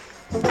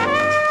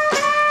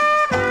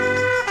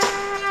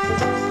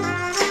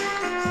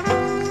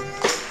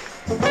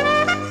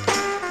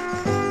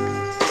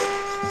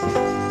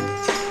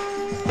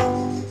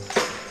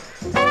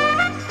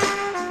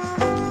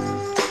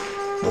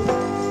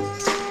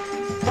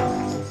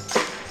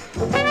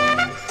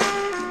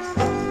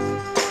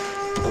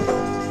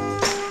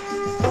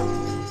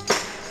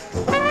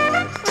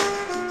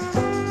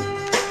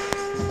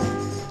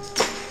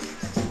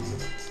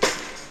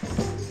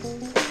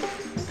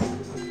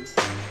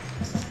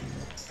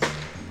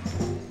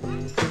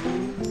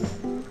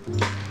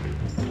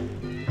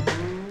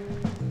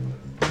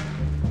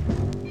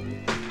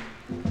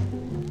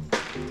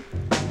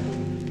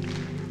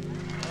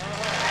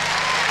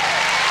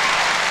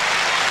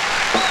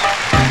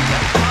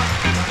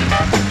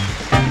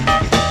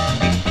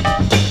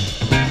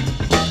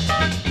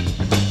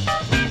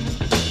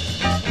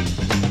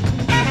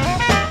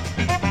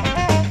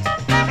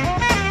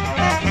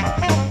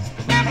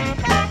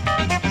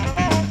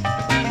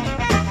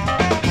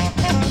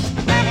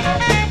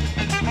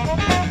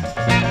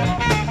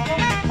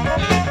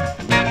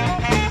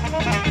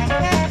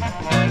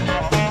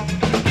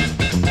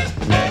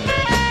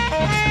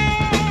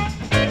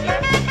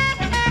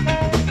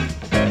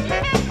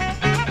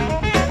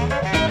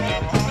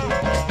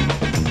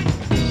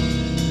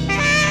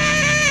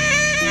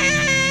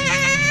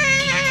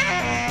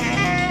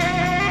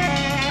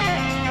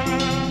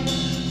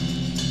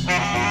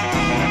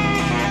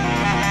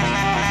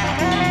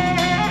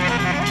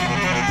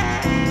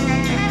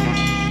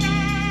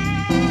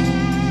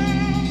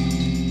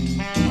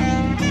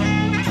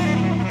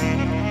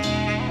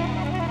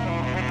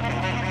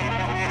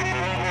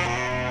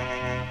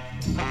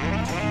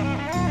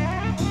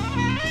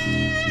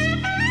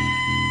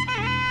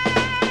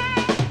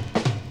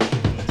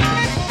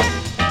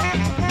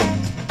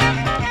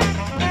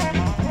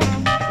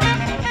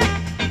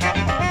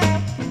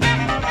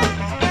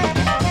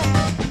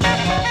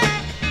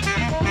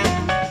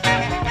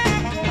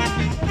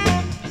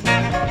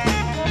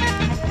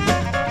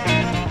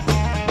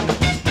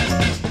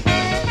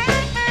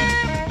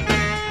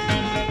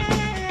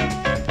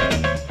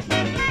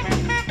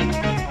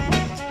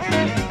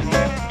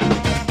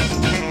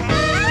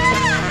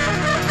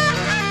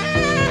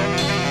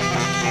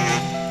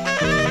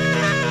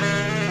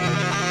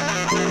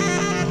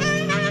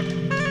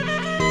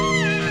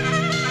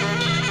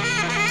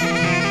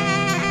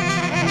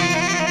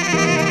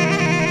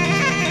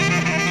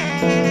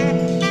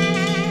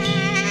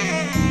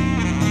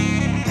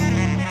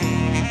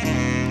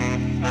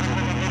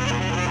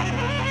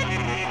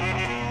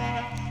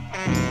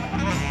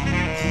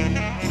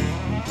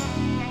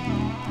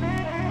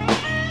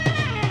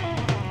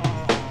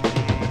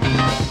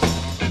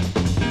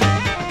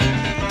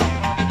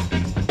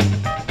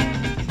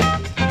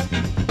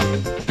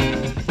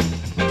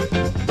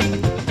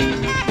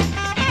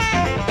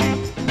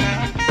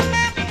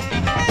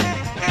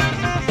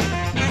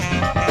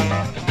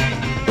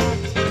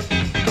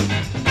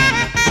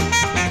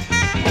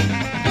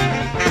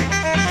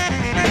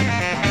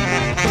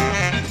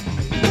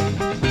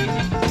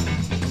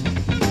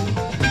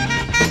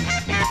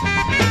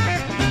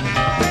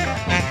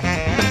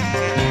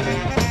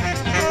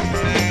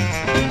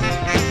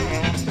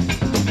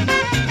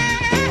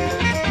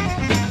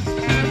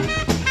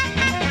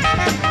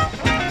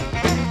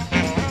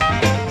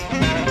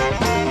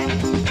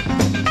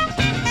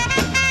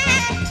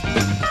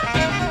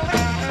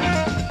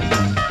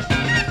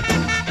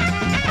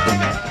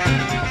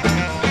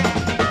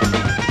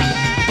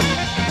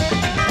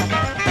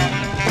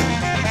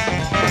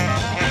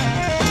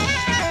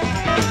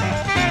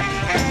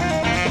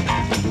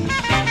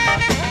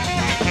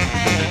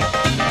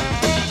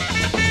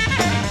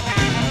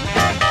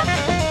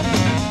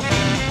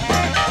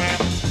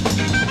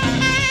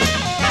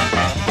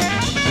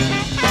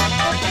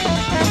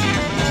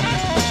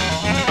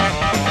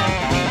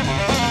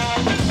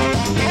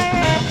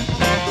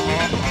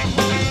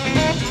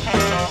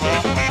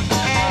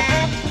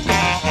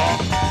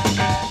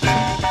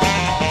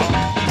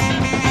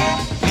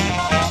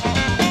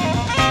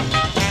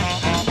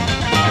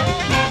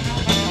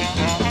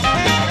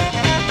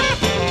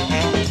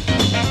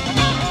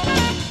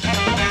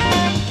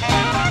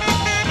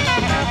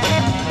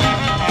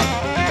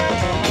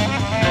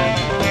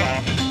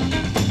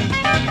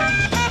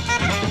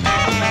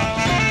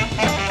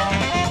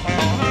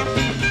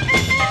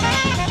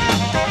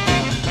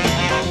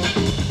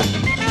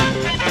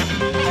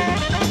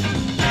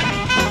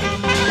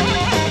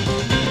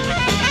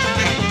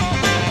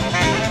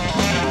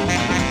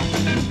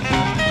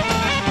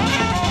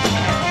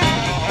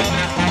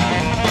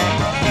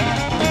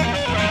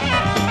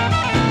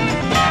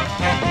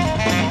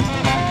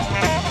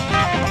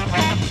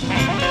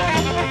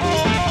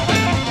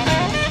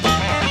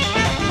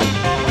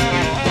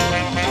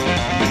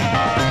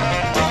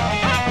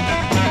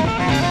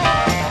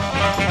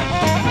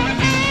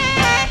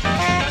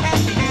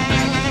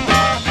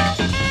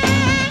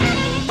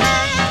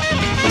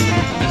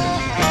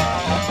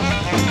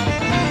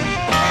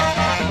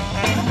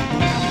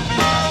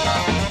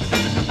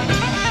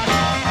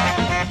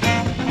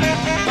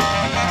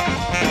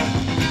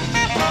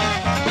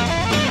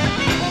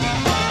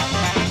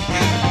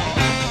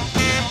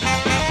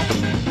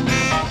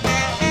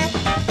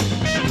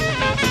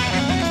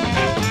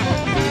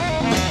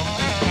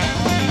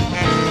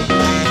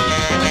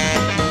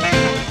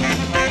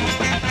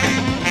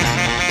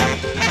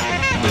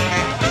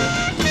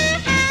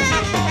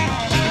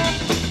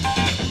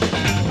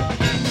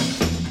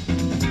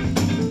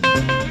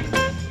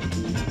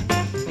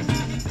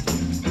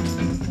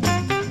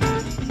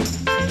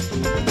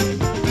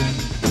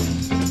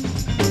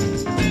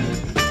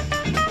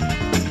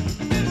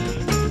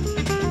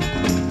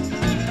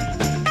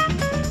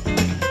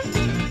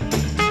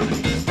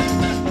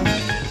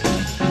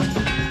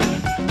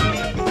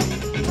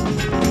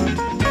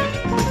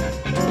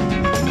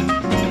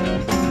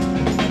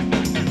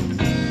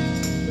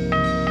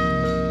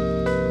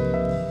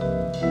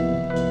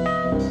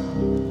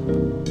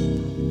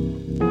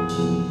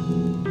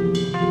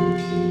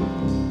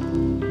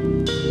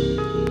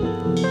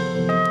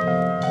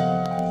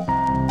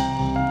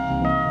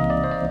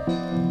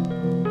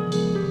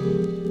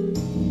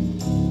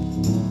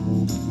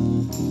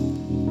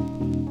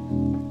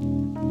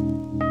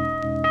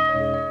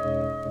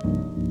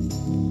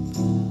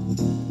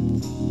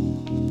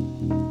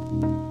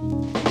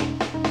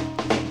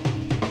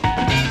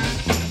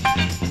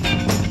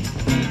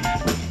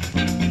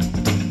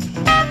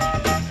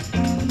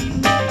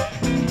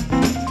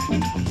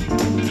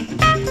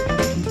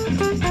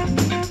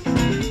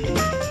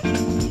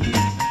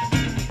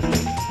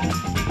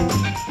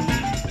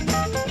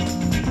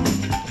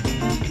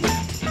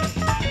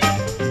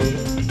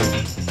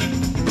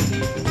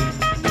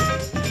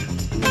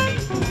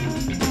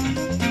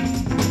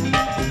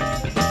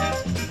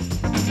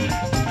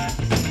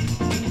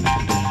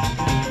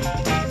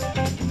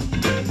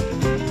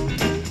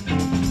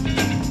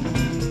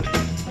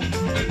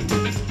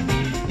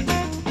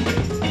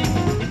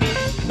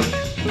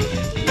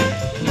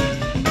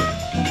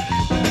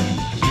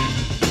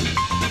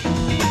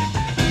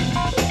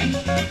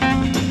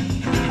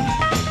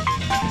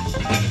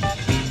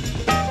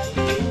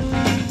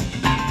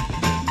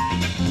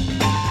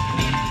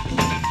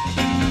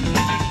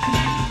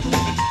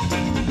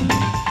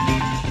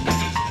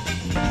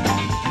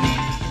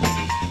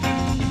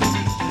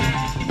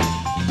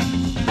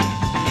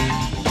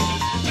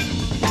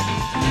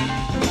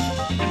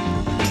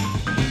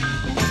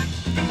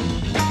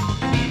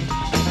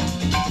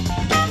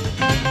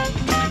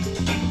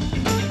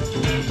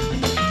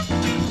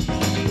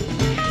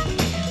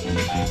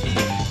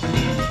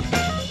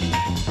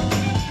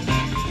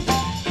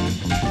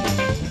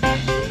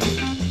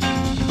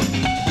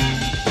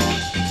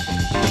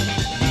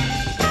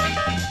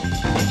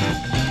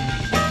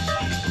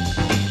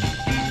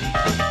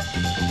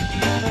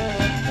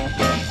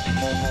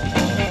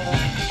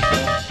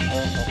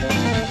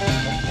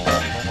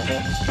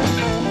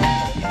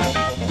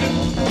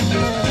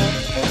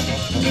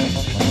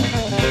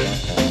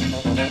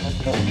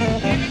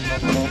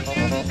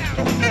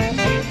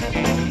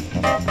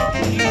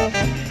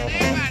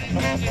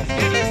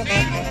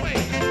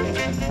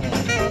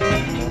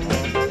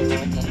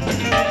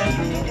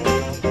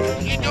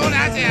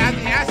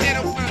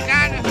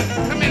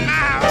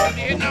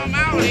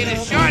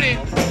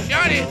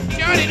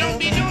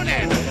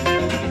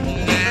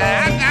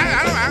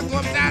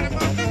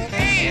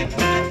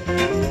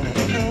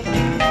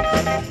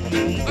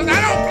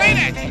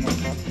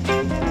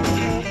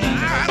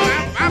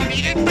 I'm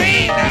eating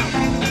brain now.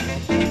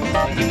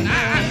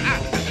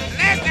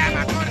 Last time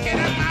I go to get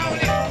up my own,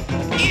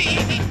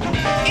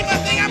 he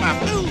must think I'm a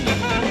fool.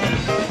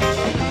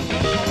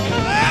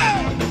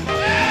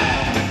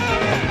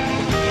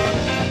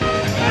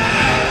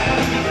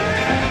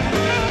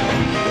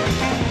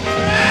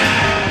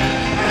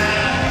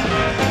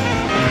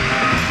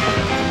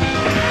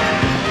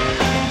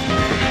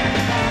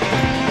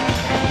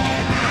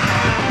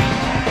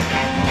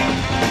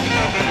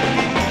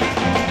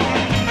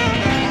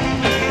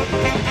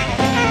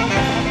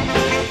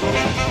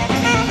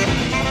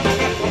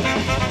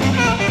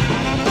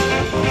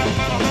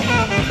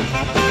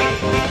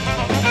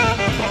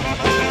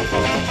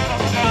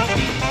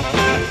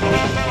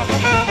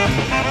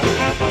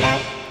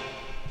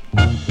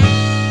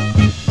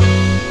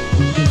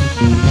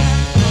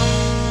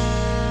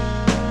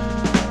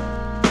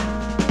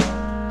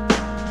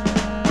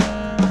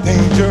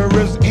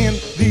 Dangerous in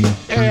the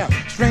air,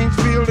 strange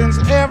feelings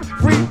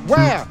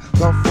everywhere.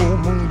 The full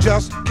moon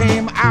just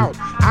came out.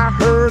 I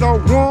heard a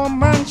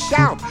woman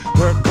shout,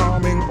 "We're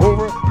coming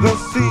over the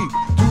sea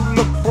to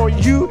look for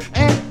you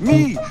and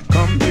me."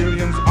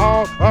 Chameleons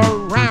all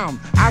around.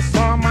 I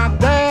saw my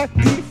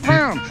daddy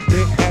frown.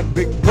 They had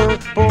big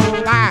purple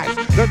eyes.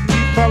 The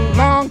teeth are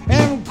long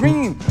and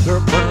green.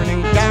 They're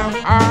burning down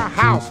our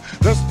house.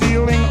 They're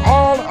stealing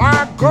all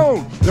our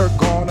gold. They're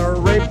gonna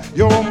rape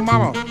your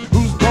mama.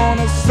 Who's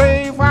gonna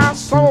save our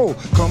soul?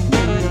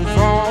 Chameleons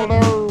all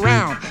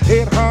around.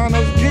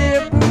 800's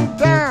getting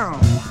down.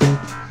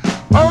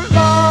 Oh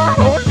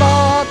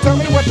Lord, tell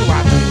me what do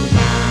I do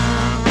now?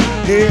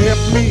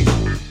 Help me,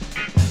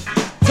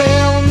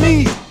 tell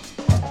me.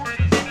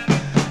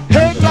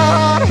 Hey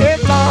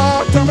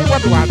Lord, tell me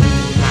what do I do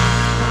now?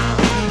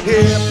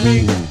 Help me,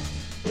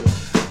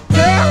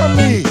 tell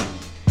me.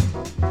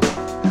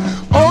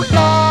 Oh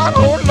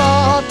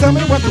Lord, tell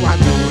me what do I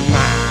do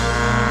now?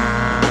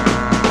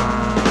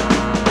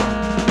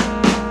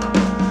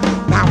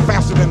 Now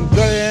faster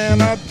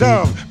than a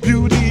dove,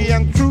 beauty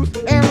and truth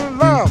and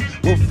love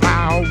will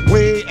fly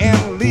away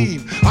and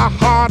leave a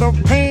heart of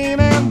pain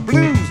and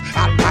blues.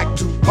 I'd like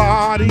to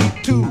party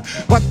too,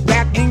 but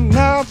that ain't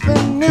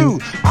nothing new.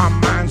 Our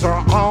minds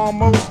are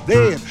almost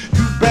dead.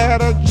 You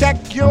better check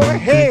your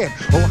head.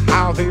 Oh,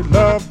 how they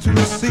love to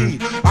see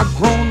a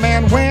grown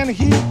man when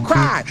he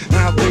cry.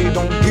 Now they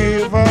don't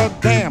give a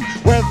damn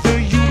whether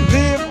you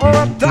live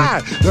or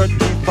die. Their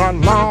teeth are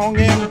long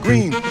and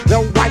green.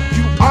 They'll wipe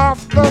you off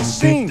the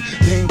scene.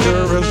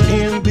 Dangerous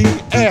in the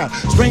air,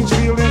 strange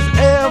feelings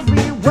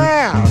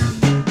everywhere.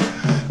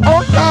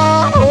 Oh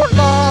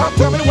Lord,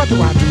 tell me what do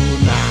I do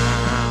now?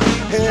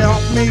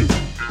 Help me,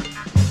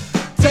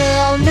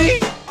 tell me.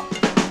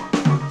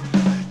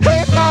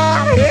 Hey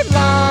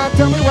Lord,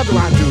 tell me what do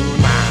I do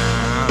now?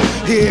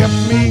 Help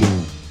me,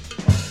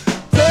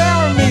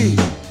 tell me.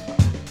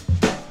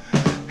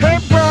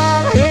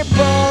 Hey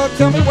bro,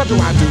 tell me what do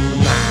I do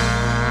now?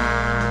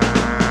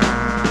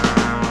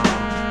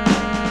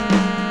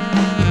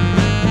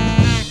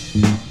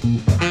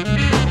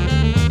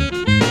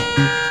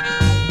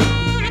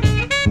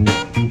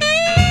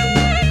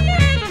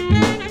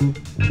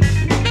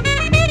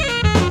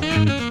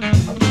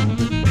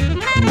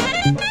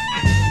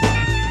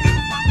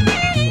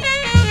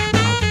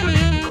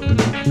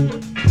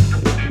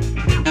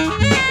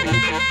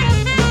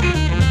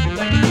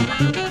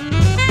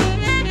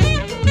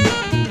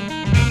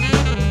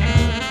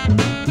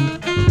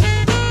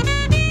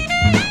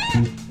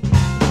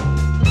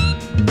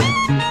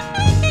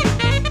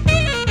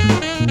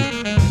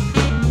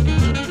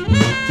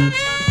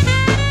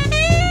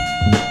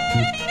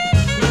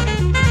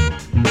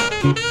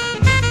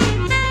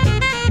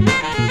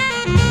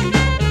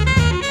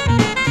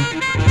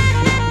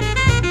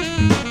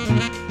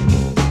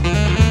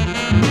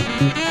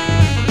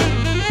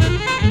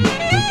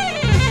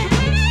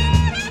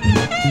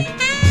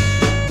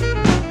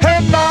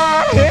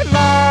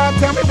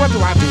 Tell me what do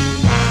I do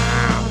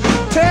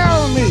now?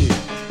 Tell me,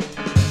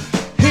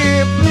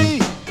 hit me.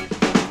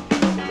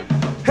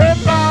 Hey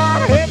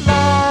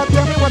Lord,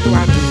 tell me what do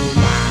I do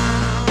now?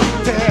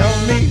 Tell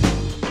me,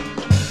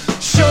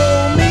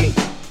 show me.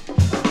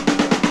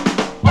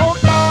 Oh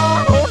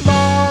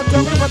Lord,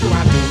 tell me what do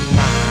I do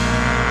now?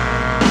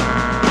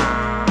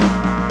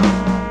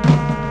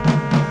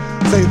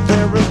 Say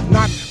there is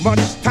not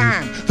much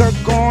time. They're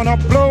gonna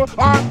blow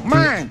our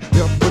mind.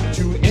 They'll put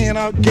you in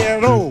a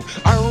ghetto.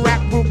 A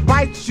rat will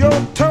bite your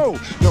toe.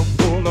 You're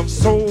full of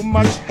so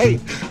much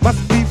hate.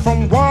 Must be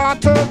from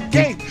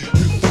Watergate.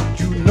 You think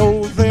you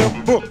know their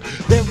book.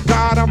 They've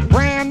got a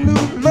brand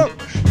new look.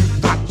 You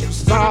thought you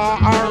saw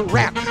a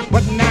rat,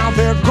 but now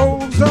there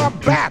goes a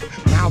bat.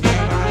 Now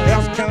what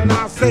else can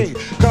I say?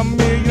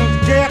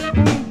 Chameleons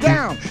getting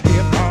down.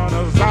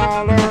 Hit-hunters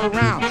all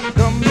around.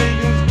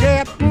 Chameleons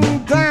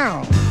getting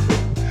down.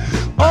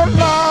 Oh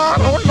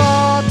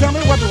Lord, tell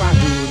me what do I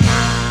do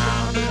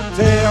now?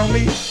 Tell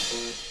me,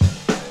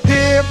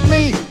 hit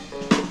me.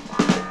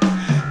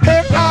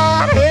 Hey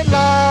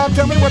Lord,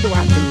 tell me what do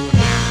I do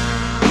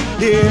now?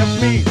 Hit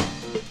me,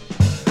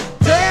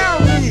 tell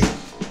me.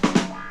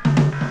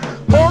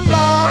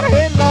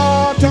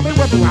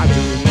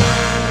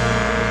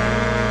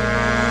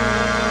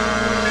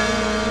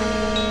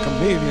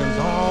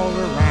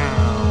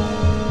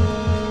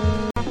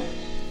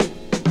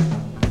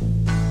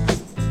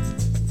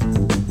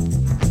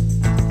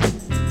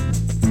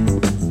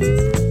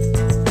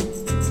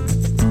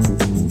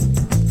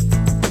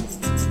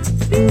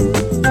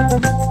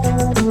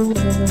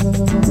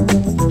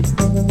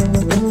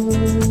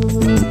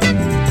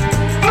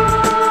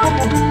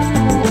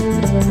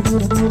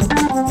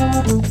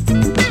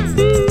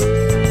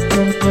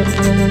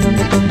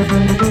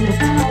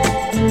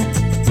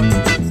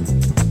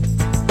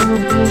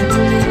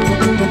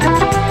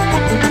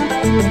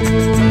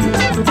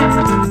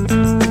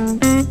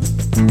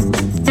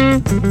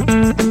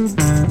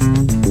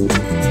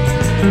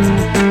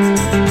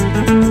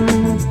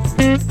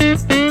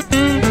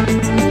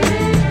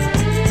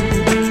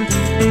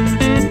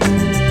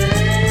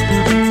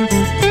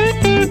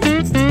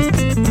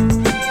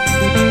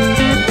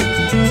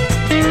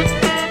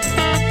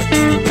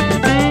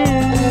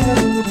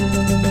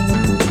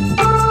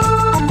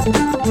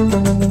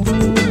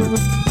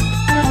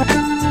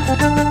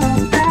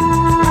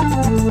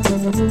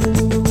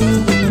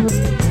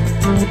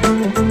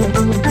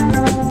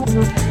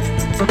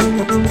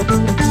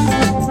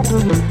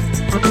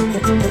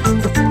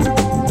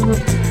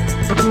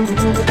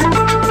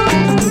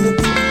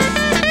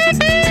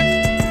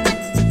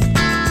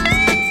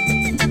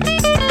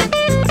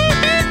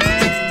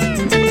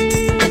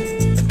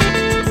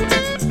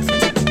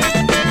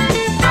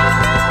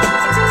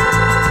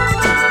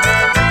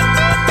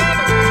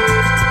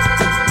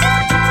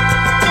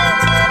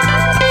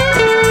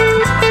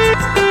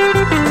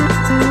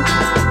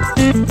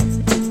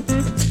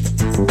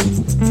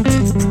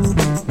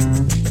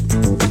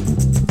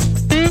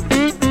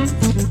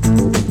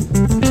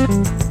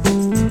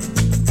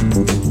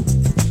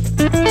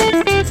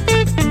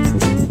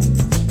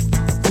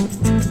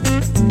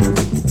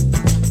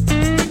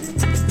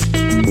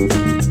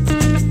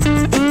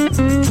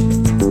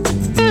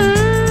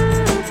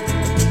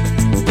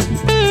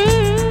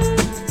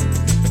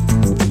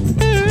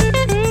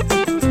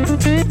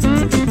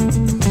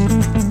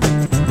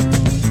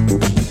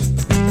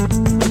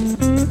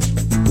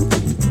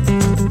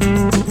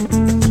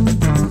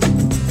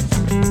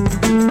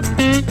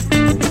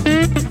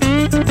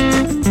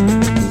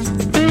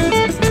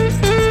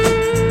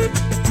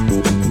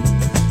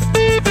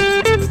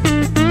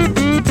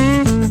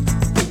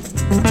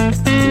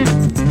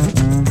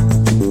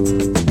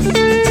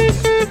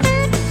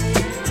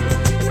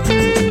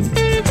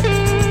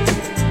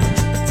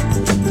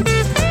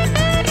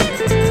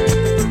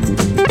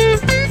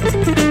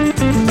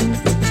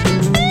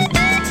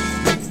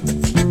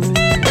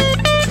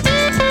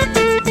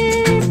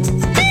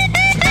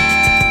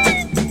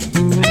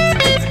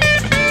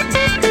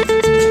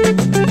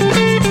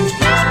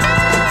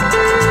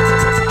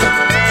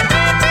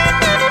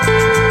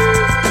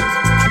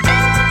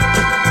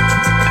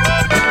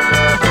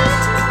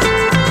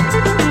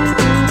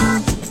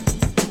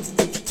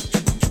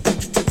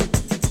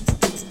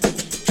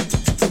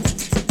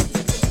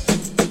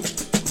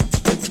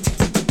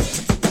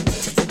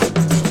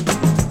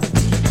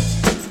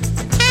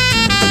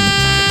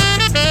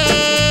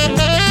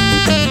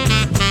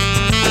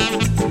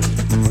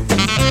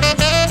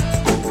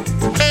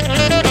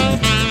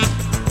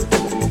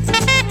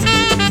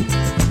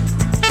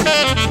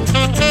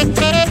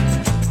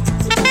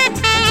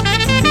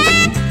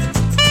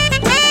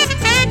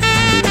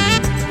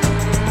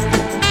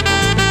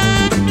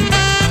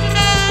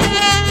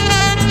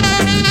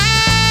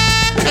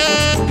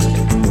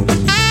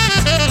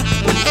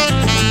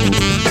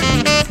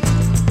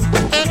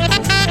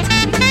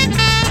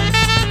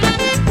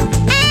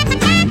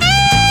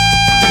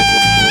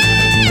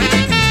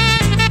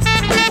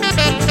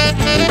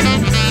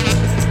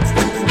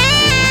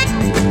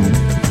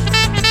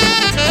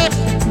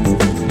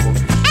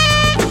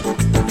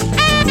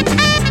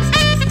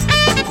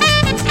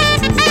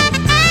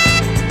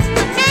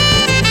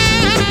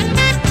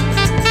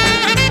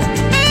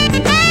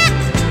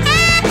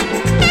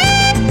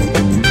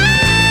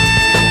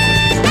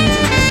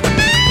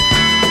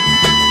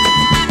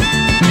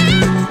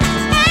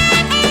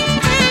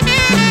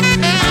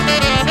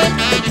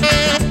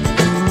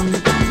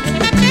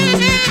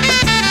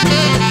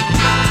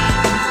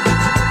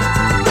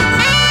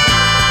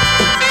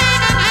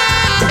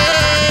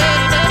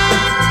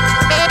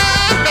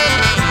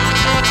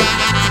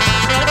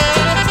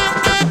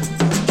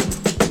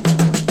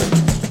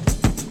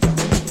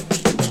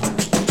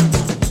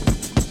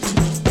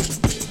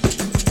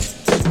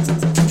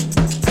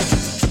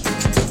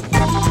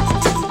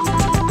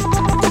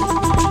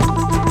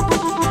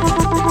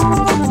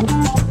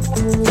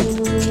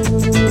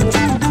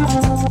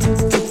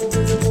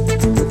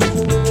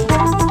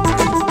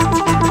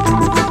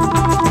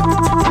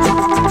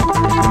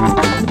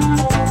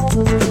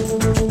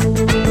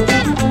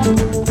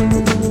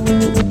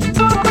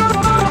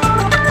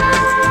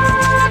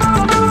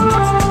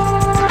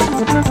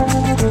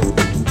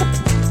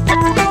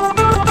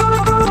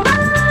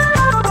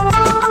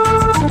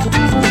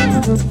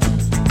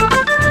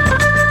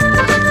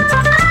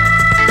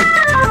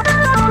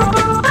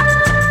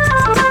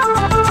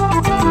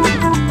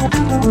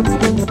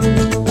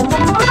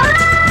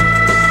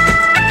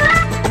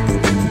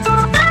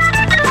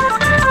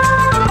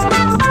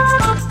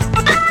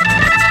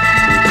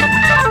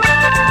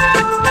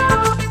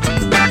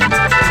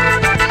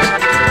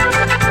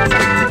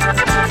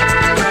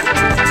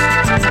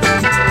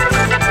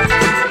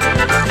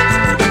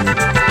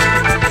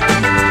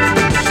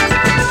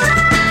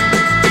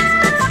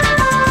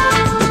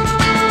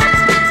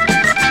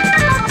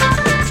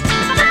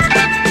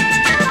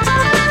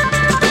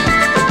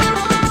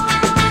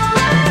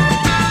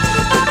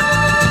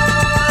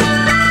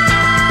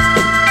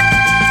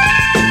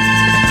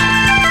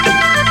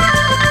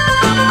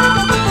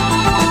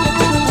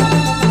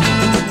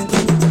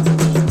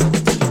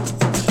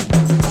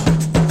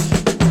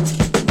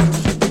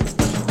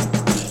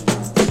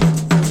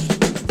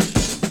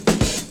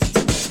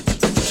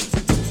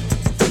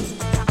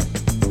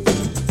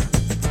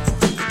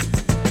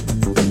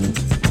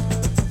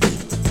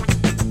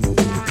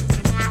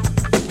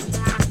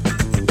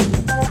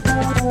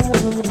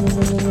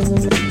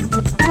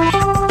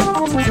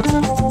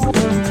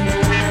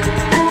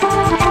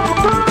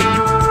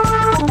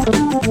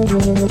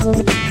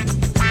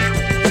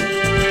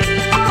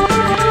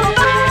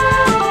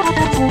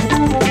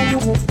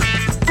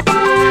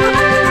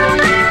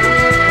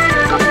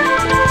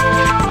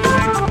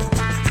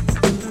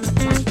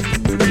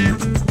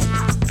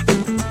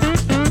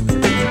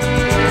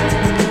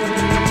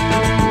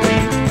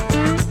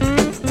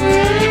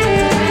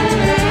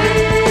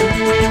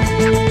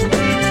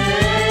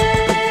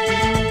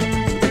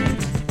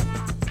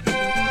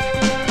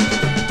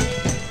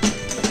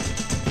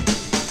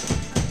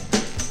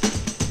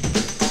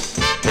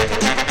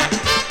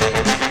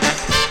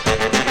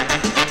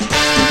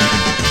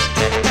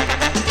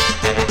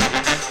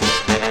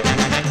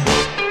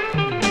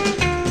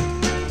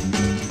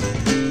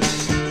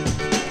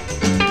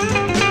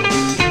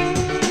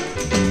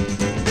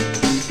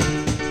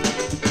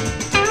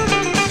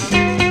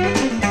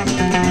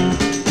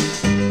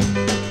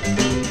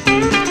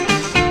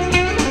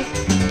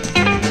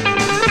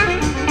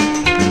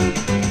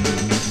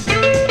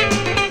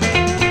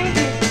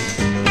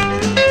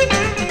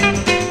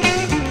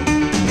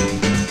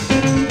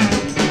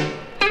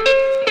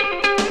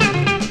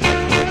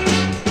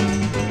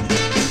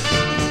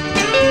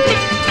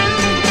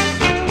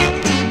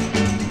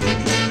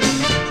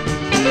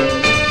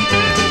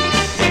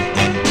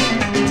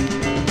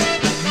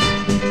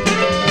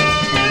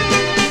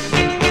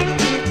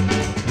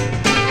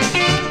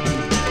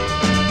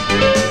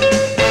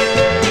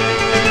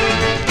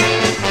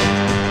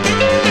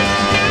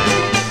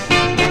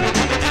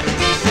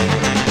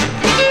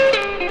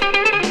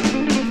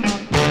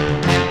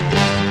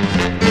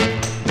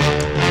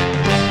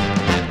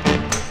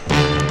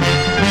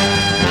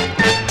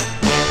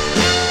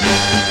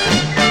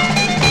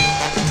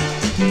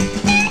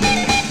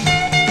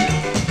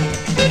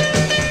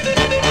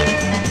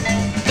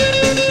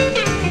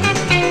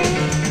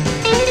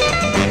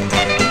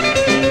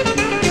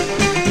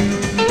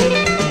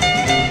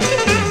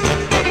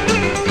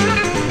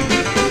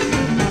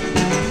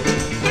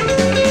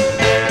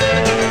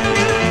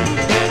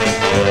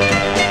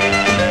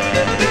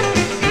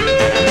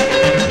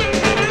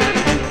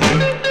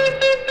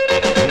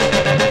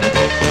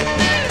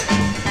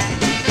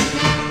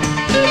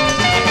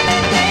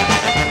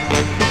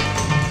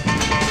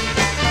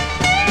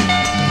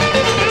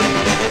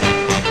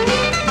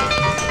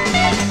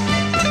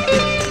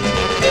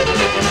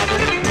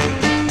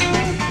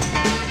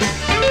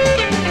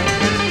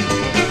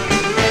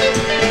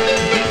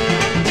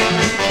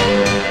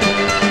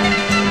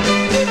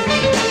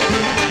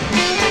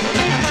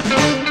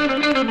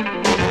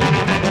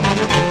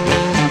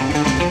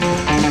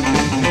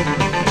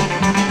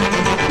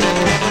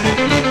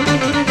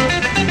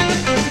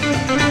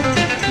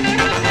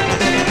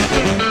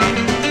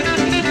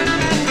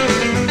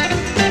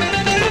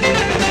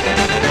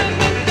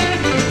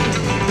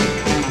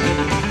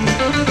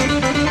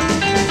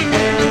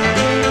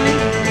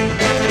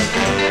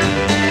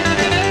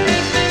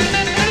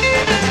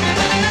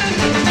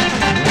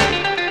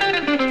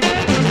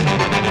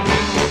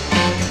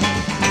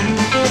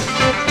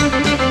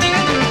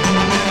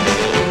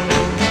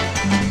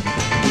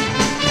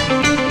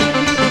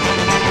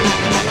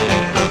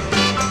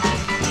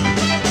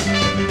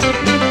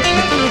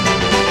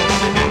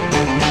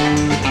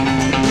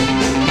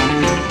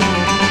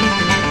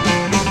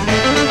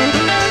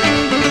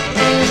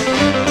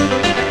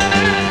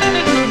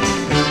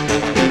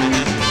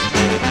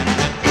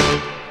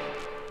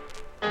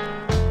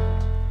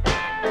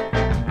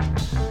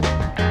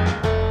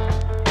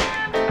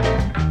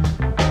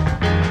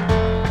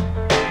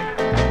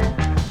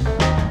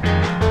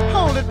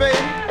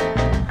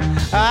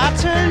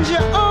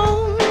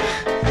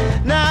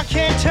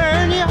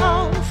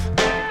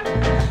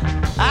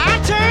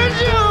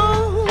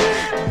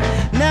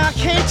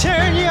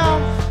 turn you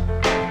off.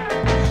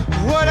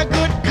 What a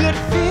good, good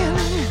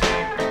feeling.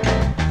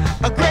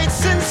 A great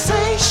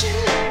sensation.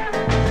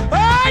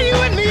 Oh, you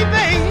and me,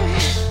 baby.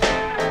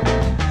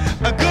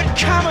 A good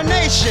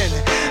combination.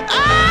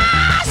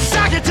 Ah,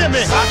 sock it to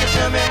me. Sock it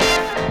to me.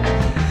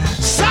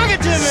 Sock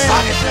it to me.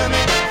 Sock it to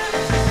me.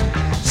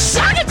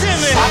 Sock it to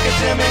me. Sock it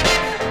to me.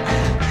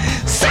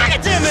 Sock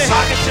it to me.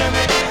 Sock it to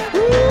me.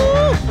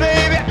 Ooh,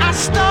 baby, I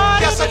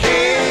started. Yes, I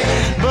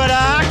did. But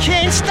I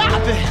can't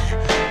stop it.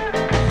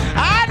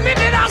 I admit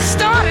that I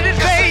started it,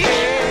 baby.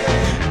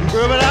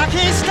 Girl, but I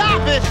can't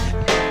stop it.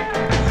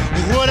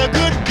 What a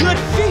good, good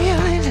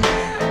feeling.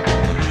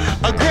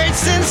 A great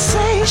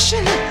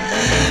sensation.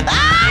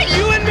 Ah,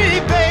 you and me,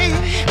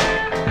 baby.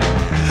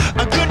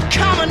 A good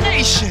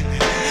combination.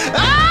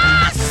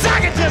 Ah,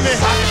 sock it to me.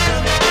 Sock it to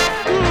me.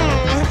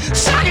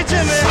 Sock it to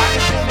me. Sock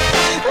it to me.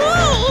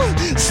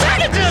 Ooh, sock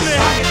it to me.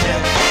 Sock it to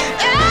me.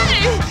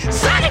 Hey,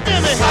 sock it to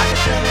me. Sock it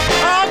to me.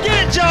 Oh, get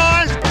it,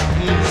 George.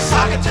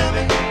 Sock it to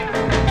me.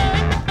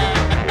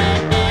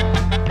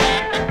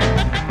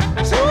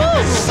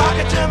 Ooh, sock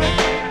it to me.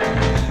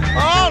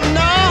 Oh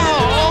no.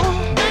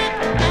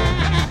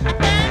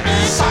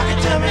 Sock it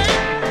to me.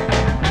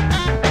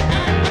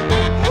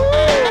 Ooh,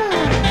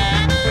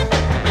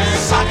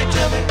 sock it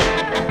to me.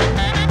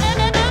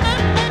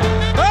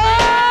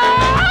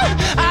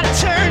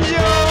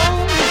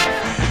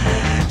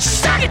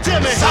 To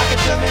me. Sock it to me. Sock it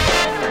to me.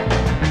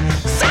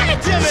 Sock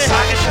it to me.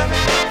 Sock it to me.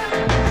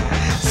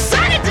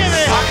 Sock it to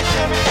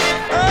me.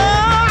 Oh, I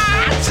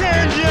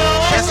turned you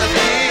on. Yes, I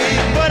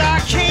did. But I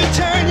can't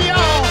turn you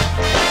on.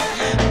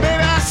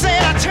 Baby, I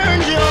said I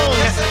turned you on.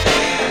 Yes, I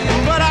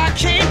did. But I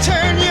can't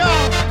turn you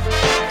on.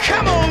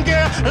 Come on,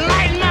 girl,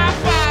 light my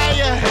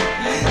fire.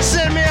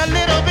 Send me a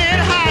little bit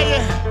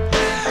higher.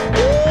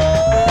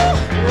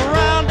 Ooh,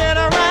 round and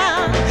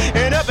around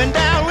and up and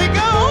down we go.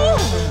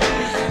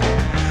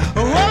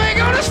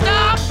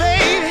 Stop,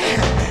 baby.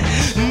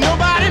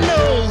 Nobody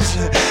knows.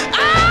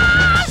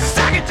 Ah,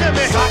 sock it to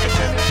me. Sock it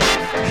to me.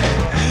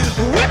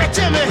 Whip it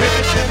to me. Whip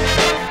it to me.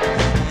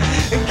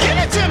 Give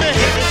it to me.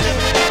 Give it to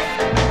me.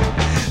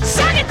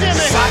 Sock it to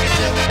me. Sock it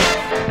to me.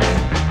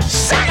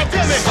 Sock it to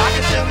me. Sock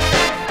it to me.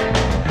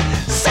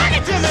 Sock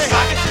it to me.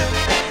 Sock it to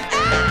me.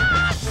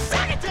 Ah,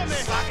 sock it to me.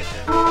 Sock it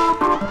to me.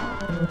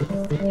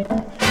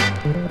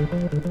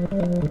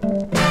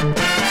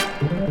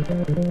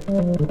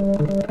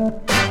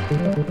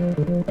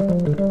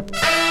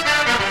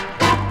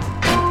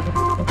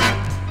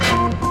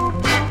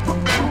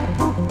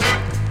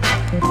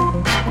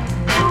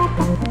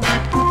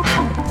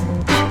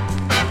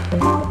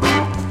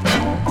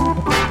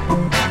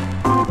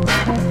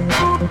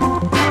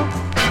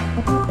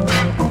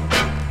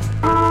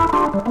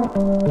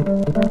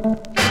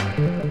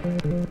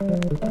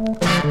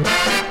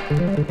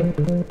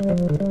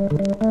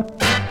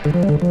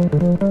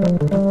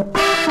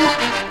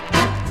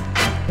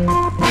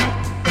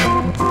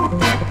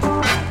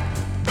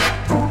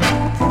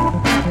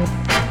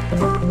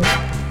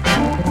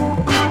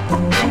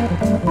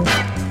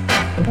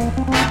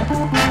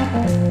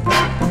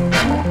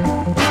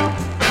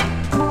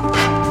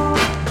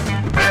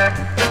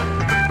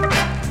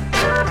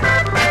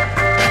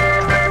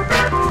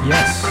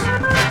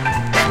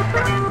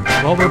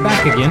 Well, we're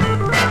back again.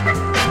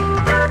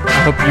 I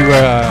hope you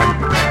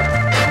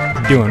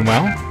are doing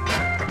well.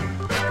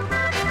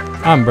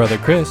 I'm Brother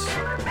Chris.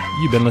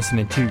 You've been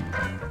listening to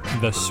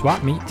The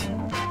Swap Meet.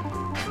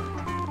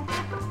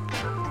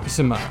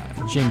 Some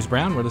James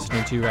Brown we're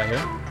listening to right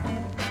here.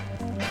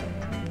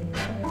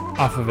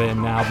 Off of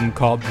an album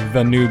called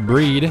The New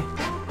Breed.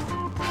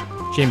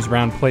 James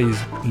Brown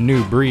plays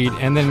New Breed,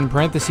 and then in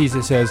parentheses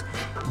it says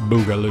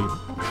Boogaloo.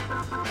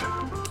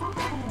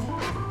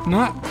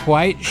 Not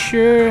quite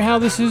sure how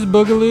this is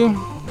Boogaloo,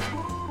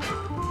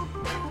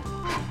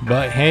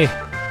 but hey,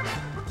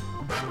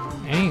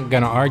 I ain't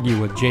gonna argue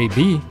with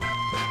JB.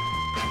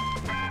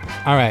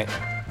 Alright,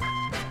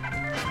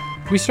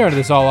 we started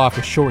this all off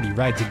with Shorty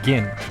Rides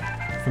Again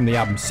from the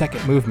album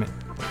Second Movement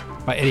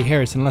by Eddie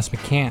Harris and Les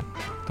McCann,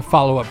 the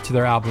follow-up to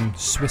their album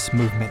Swiss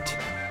Movement.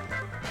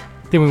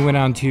 Then we went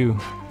on to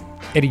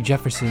Eddie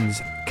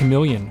Jefferson's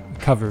Chameleon, a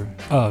cover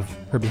of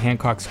Herbie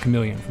Hancock's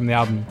Chameleon from the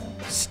album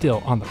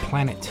Still on the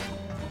Planet.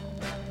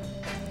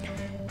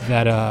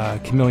 That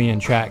Chameleon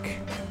track,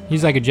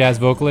 he's like a jazz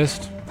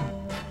vocalist.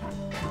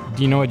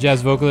 Do you know what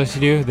jazz vocalists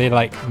do? They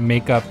like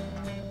make up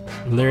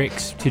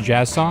lyrics to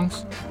jazz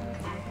songs.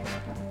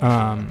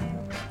 That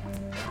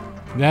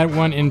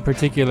one in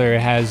particular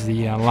has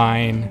the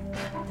line,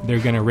 "They're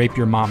gonna rape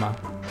your mama."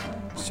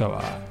 So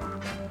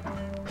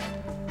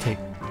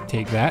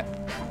take that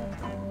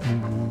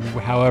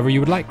however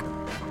you would like.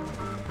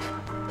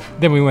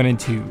 Then we went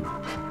into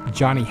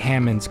Johnny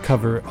Hammond's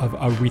cover of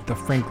Aretha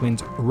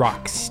Franklin's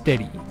Rock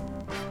Steady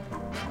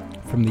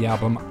from the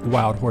album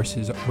Wild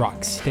Horses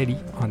Rock Steady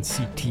on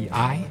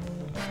CTI.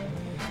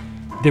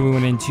 Then we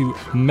went into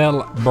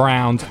Mel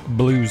Brown's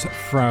Blues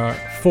for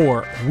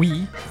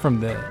We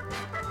from the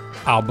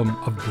album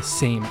of the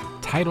same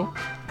title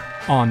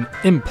on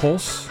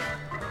Impulse.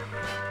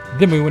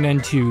 Then we went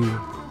into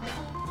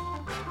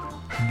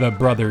the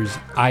brothers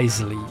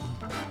Isley,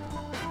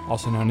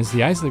 also known as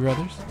the Isley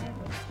Brothers,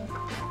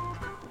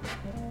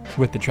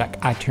 with the track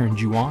I Turned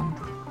You On.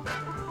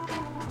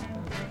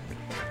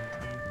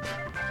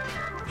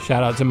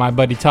 Shout out to my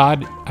buddy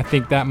Todd. I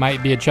think that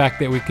might be a track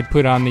that we could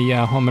put on the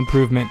Home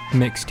Improvement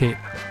mixtape,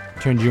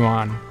 Turned You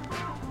On,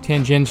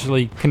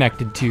 tangentially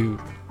connected to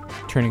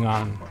turning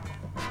on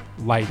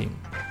lighting.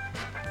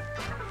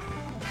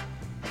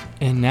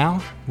 And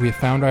now we have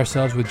found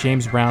ourselves with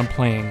James Brown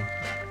playing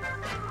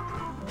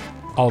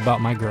All About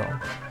My Girl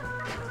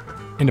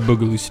in a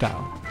boogaloo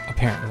style,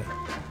 apparently.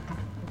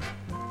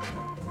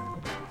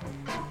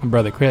 And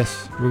Brother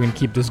Chris, we're going to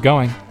keep this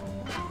going.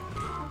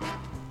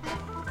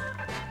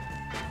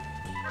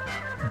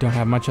 Don't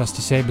have much else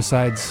to say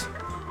besides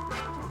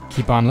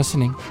keep on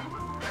listening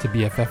to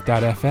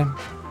BFF.FM.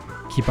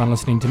 Keep on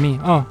listening to me.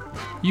 Oh,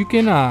 you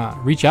can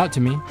reach out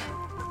to me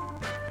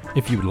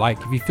if you would like,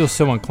 if you feel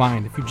so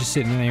inclined. If you're just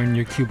sitting there in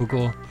your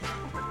cubicle,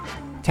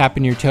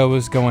 tapping your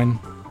toes, going,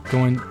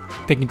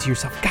 thinking to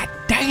yourself, God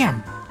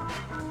damn,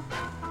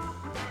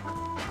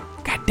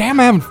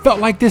 I haven't felt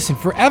like this in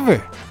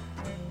forever.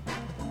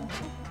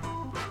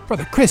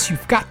 Brother Chris,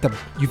 you've got the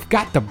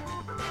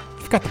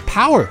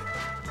power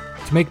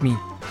to make me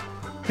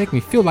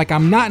feel like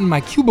I'm not in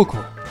my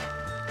cubicle.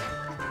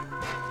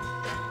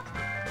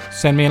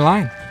 Send me a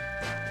line.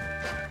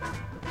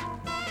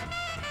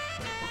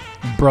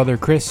 Brother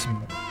Chris,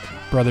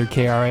 Brother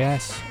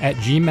KRIS at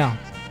Gmail.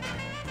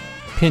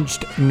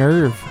 Pinched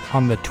Nerve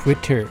on the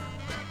Twitter.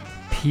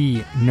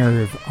 P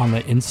Nerve on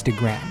the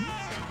Instagram.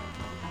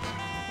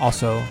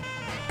 Also,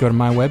 go to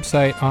my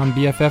website on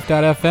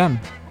BFF.FM.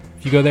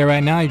 If you go there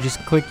right now, you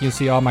just click, you'll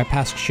see all my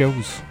past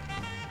shows.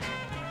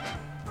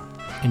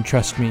 And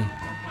trust me,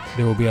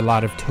 there will be a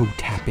lot of toe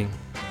tapping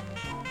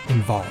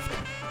involved.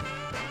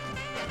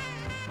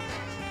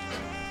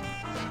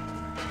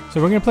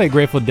 So we're going to play a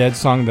Grateful Dead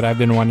song that I've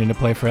been wanting to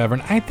play forever,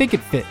 and I think it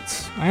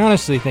fits. I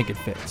honestly think it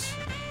fits.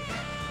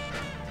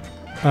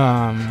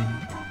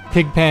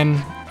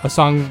 Pigpen, a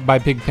song by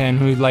Pigpen,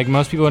 who, like,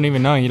 most people don't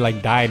even know, he,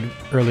 like, died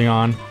early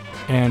on.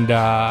 And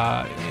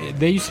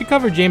they used to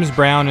cover James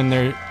Brown in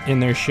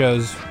their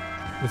shows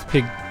with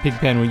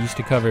Pigpen. We used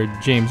to cover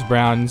James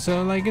Brown,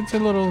 so, like, it's a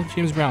little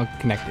James Brown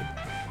connected.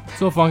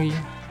 It's a little funky,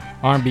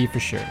 R&B for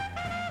sure.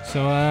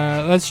 So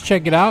let's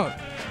check it out.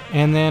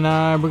 And then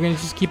we're going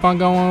to just keep on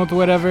going with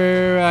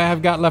whatever I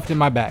have got left in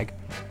my bag.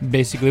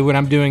 Basically, what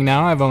I'm doing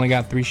now, I've only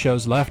got 3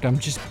 shows left. I'm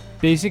just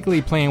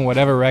basically playing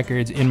whatever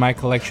records in my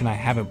collection I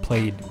haven't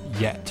played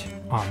yet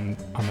on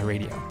the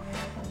radio.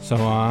 So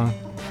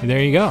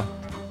there you go.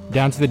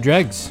 Down to the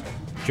dregs.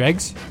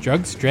 Dregs?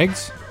 Drugs?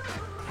 Dregs?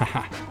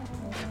 Haha.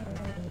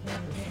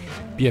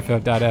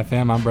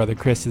 BFF.FM, I'm Brother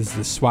Chris. This is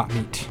the Swap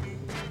Meet.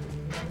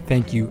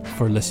 Thank you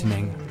for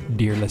listening,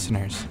 dear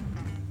listeners.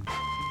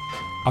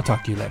 I'll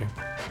talk to you later.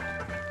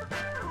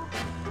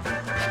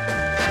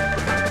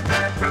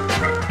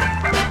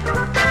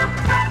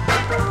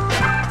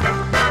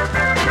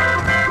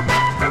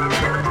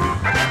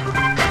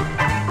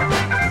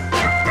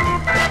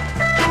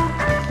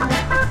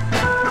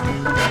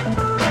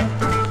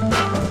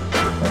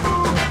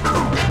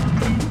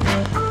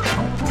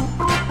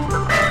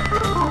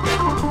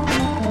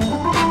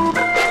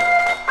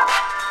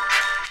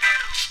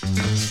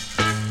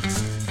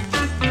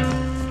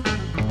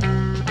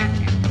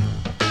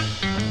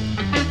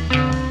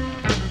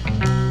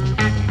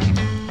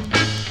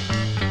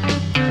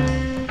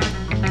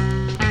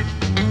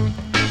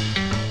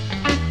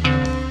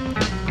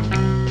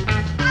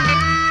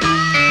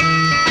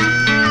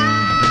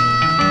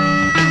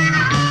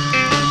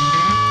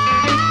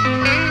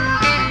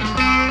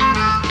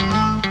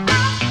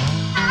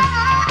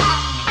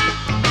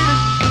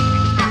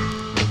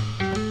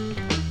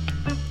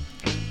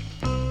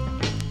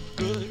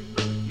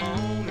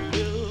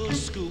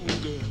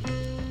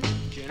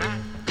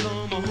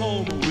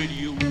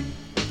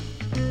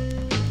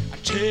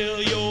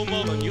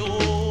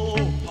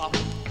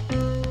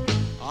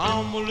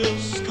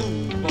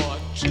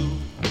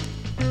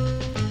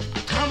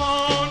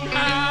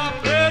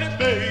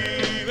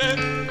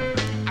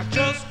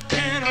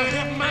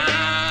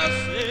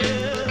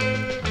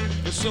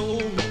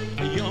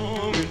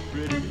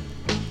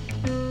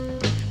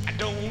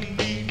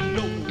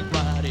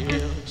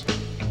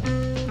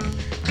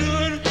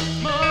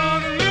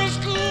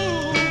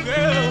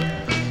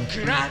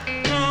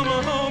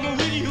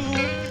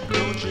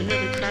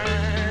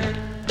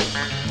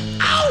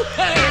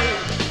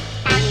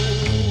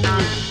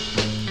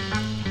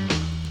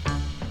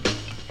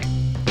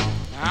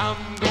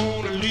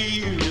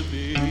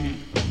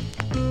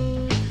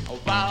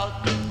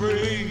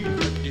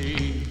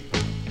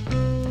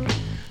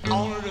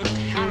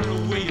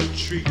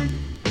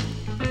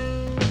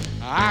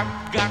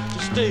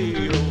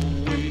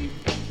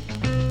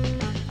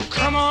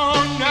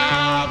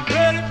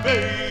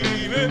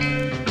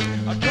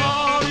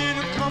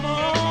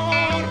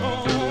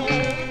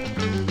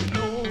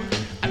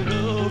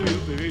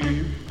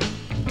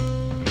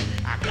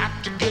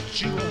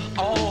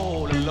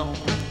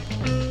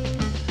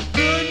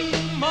 Good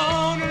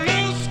morning,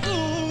 little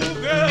school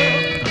girl.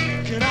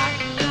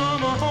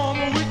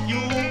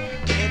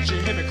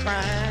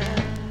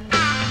 crime.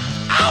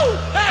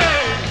 Oh, hey!